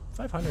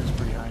 500 is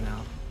pretty high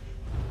now.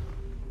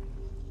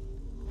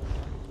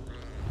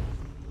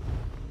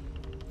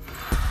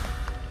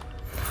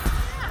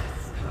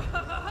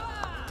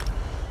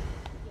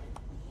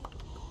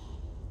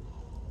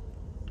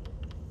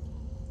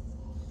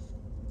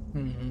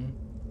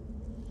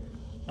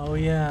 Oh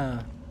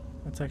yeah,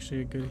 that's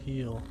actually a good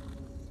heal.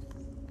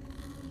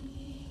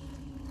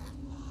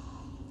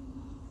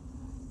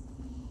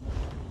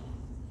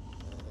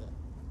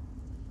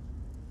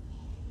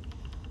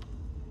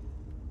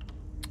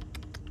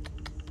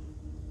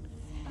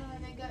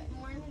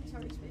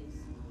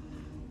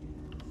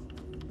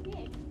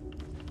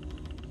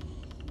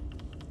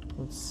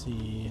 Let's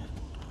see.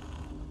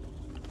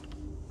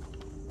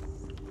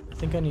 I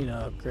think I need to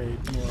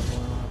upgrade more of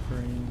one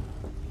offering.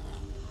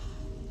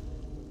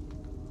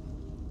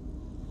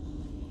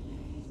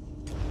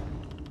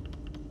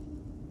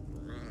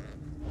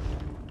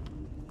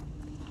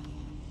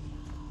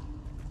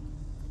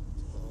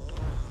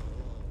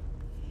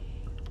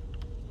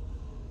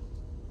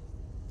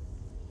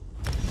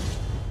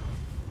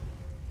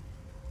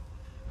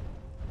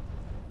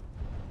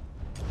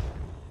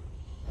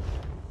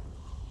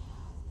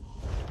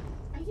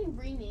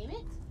 Rename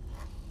it?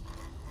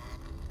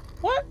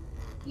 What?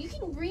 You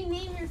can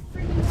rename your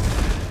freaking.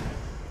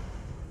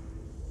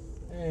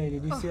 Hey,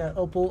 did you see that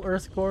Opal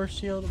Earthcore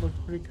shield? It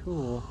looked pretty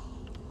cool.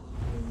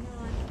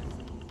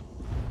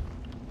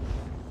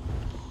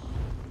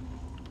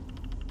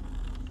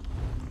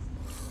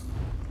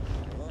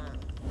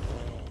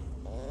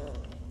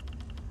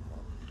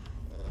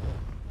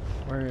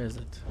 Where is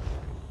it?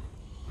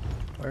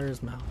 Where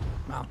is Mount?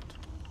 Mount.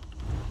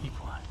 Be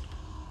quiet.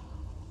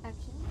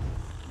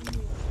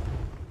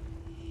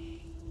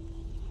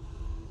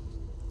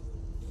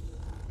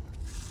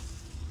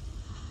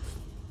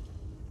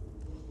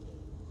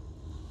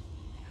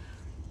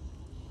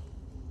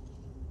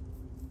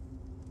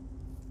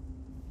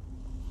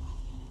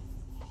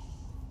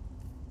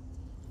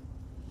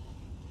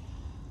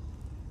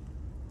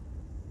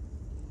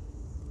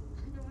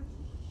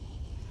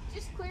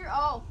 clear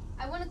all.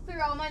 I want to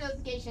clear all my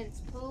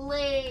notifications,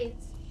 please.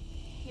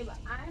 Yeah, but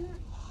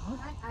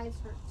my eyes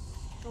hurt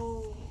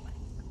so much.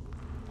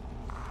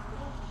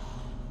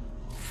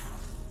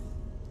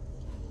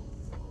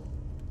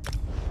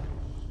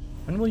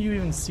 When will you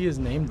even see his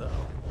name, though?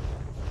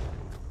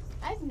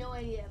 I have no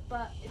idea,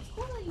 but it's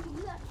cool that you can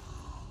do that.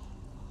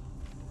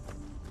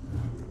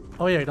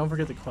 Oh yeah, don't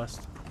forget the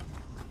quest.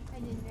 I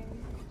didn't know.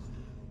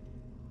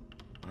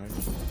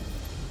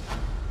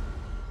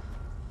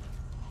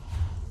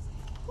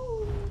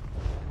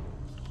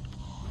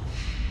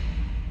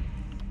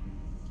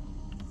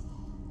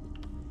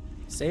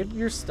 Save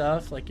your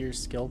stuff, like your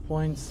skill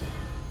points,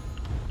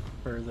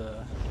 for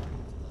the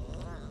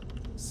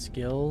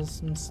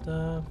skills and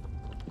stuff.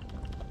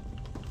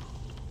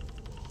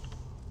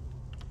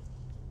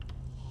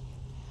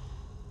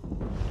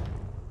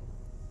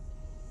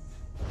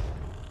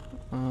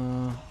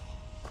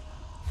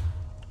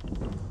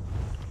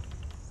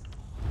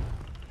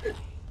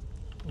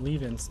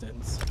 Leave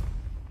instance.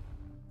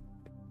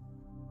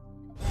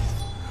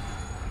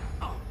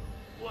 Oh,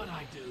 what'd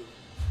I do?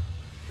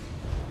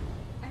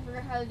 I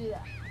forgot how to do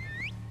that.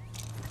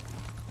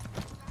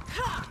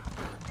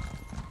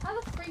 How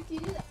the freak do you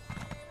do that?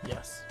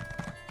 Yes.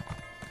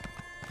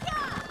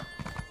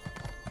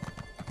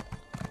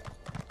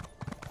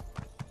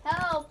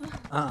 Help!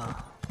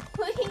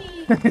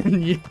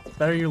 Please!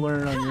 Better you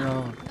learn on your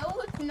own.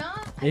 No, it's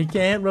not. You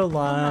can't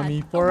rely on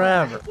me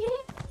forever.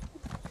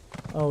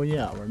 Oh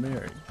yeah, we're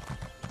married.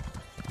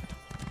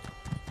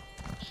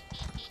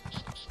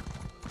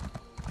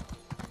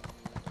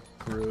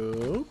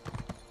 Group.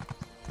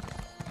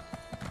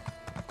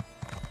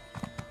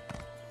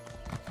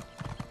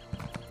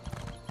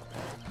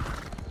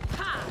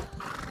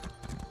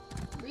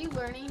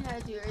 Relearning how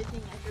to do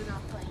everything after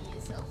not playing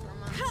yourself for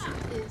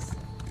months is,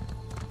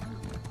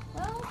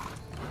 well,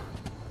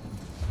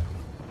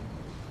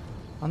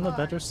 On the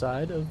better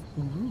side of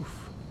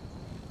roof.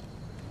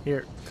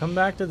 Here, come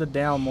back to the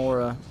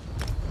Dalmora.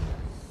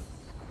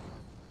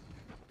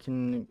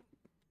 Can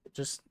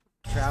just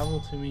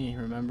travel to me,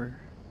 remember?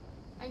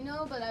 I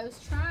know, but I was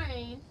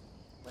trying.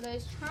 What I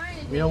was trying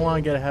to do. We don't want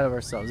to get ahead of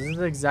ourselves. This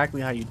is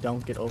exactly how you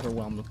don't get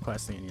overwhelmed with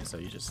questing in you, so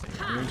you just stay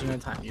one region at a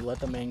time. You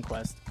let the main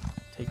quest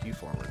take you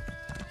forward.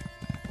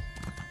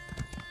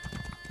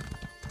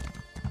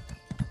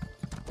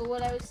 But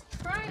what I was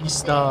trying to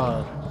do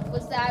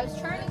was that I was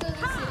trying to go to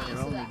the city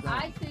so that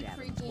I could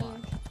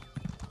freaking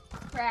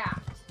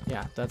craft.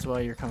 Yeah, that's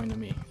why you're coming to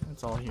me.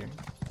 It's all here.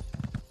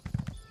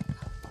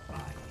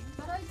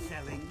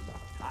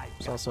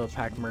 There's also a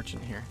pack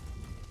merchant here.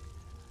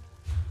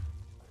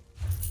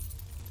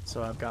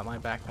 So I've got my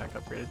backpack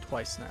upgraded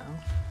twice now.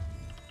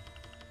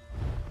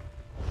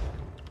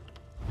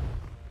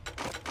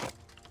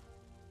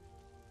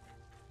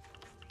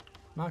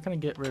 I'm not going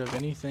to get rid of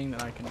anything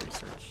that I can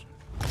research.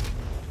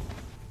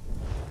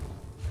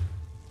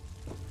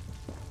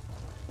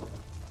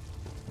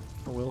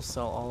 I will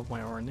sell all of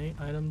my ornate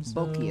items.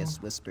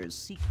 Bokius whispers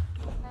secret.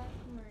 Pack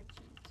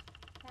merchant.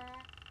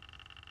 Pack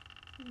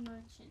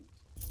merchant.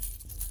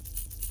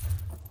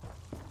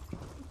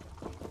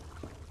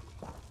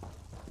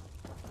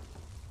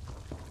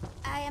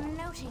 I am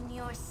noting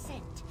your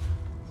scent.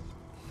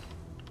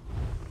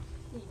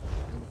 I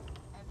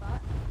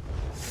bought.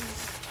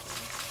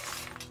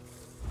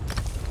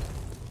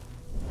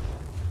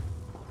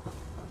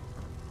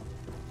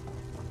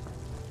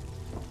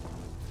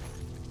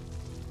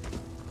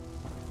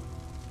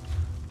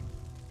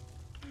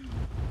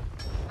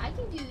 I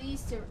can do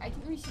these to. I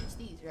can research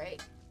these,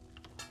 right?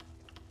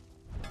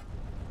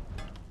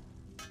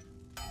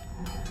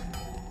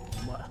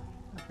 What?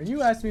 Are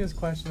you asking me this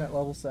question at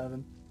level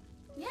 7?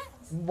 Yes.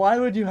 Why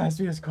would you ask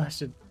me this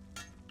question?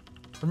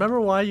 Remember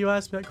why you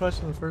asked me that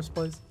question in the first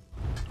place?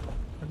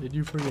 Or did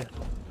you forget?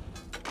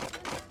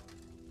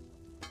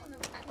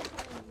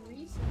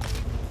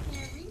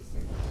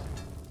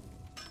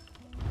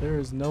 There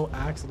is no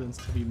accidents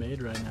to be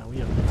made right now. We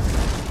have.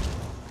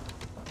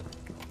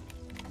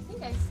 I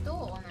think I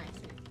stole an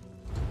accident.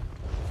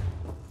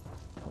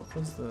 What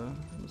was the?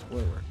 It was boy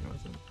working,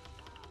 wasn't it?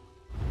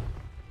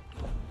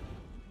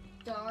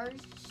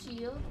 Dar's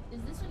shield.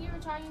 Is this what you were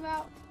talking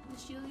about? The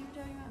shield you were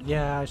talking about?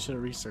 Yeah, I should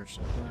have researched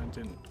it, but I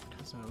didn't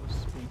because I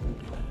was being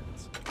goofy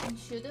heads. You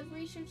should have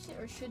researched it,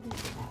 or shouldn't you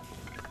have?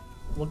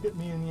 Look at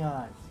me in the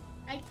eyes.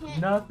 I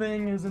can't.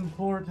 Nothing is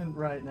important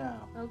right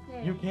now.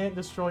 Okay. You can't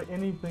destroy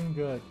anything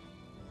good.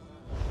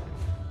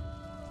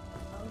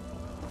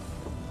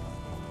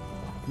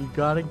 You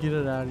gotta get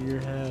it out of your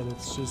head.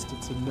 It's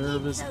a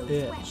nervous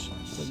itch.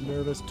 It's a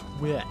nervous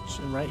twitch.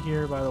 And right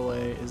here, by the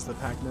way, is the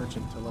pack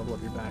merchant to level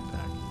up your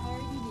backpack. I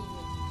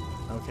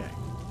already did Okay.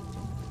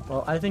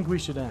 Well, I think we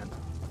should end.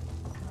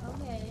 it.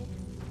 Okay.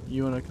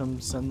 You wanna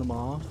come send them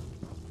off?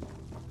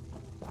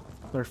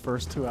 Their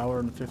first 2-hour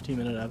and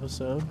 15-minute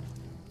episode?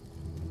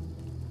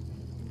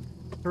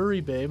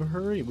 Hurry, babe,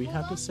 hurry. We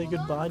have to say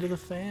goodbye to the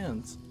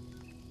fans.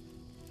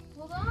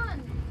 Hold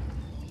on.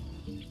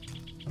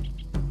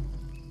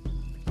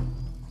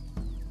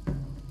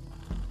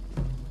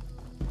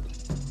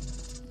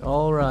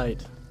 All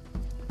right.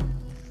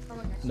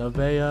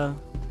 Naveya,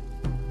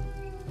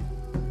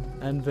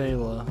 and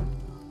Veyla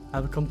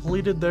have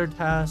completed their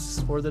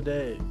tasks for the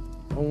day.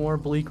 No more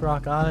Bleak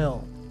Rock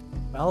Isle.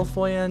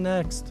 Malfoy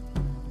next.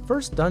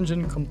 First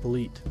dungeon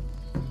complete.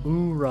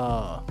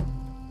 Hoorah.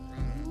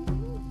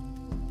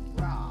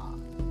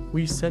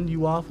 We send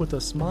you off with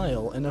a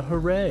smile and a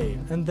hooray,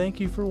 and thank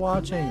you for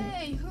watching.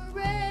 Hooray!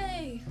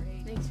 Hooray!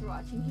 Thanks for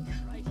watching.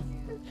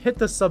 Hit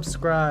the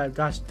subscribe,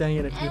 gosh dang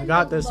it, if you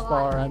got this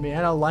far, I mean,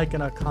 and a like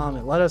and a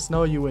comment. Let us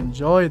know you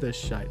enjoy this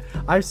shite.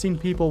 I've seen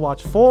people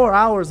watch 4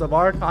 hours of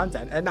our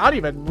content and not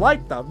even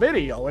like the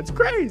video. It's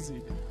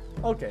crazy.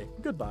 Okay,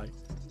 goodbye.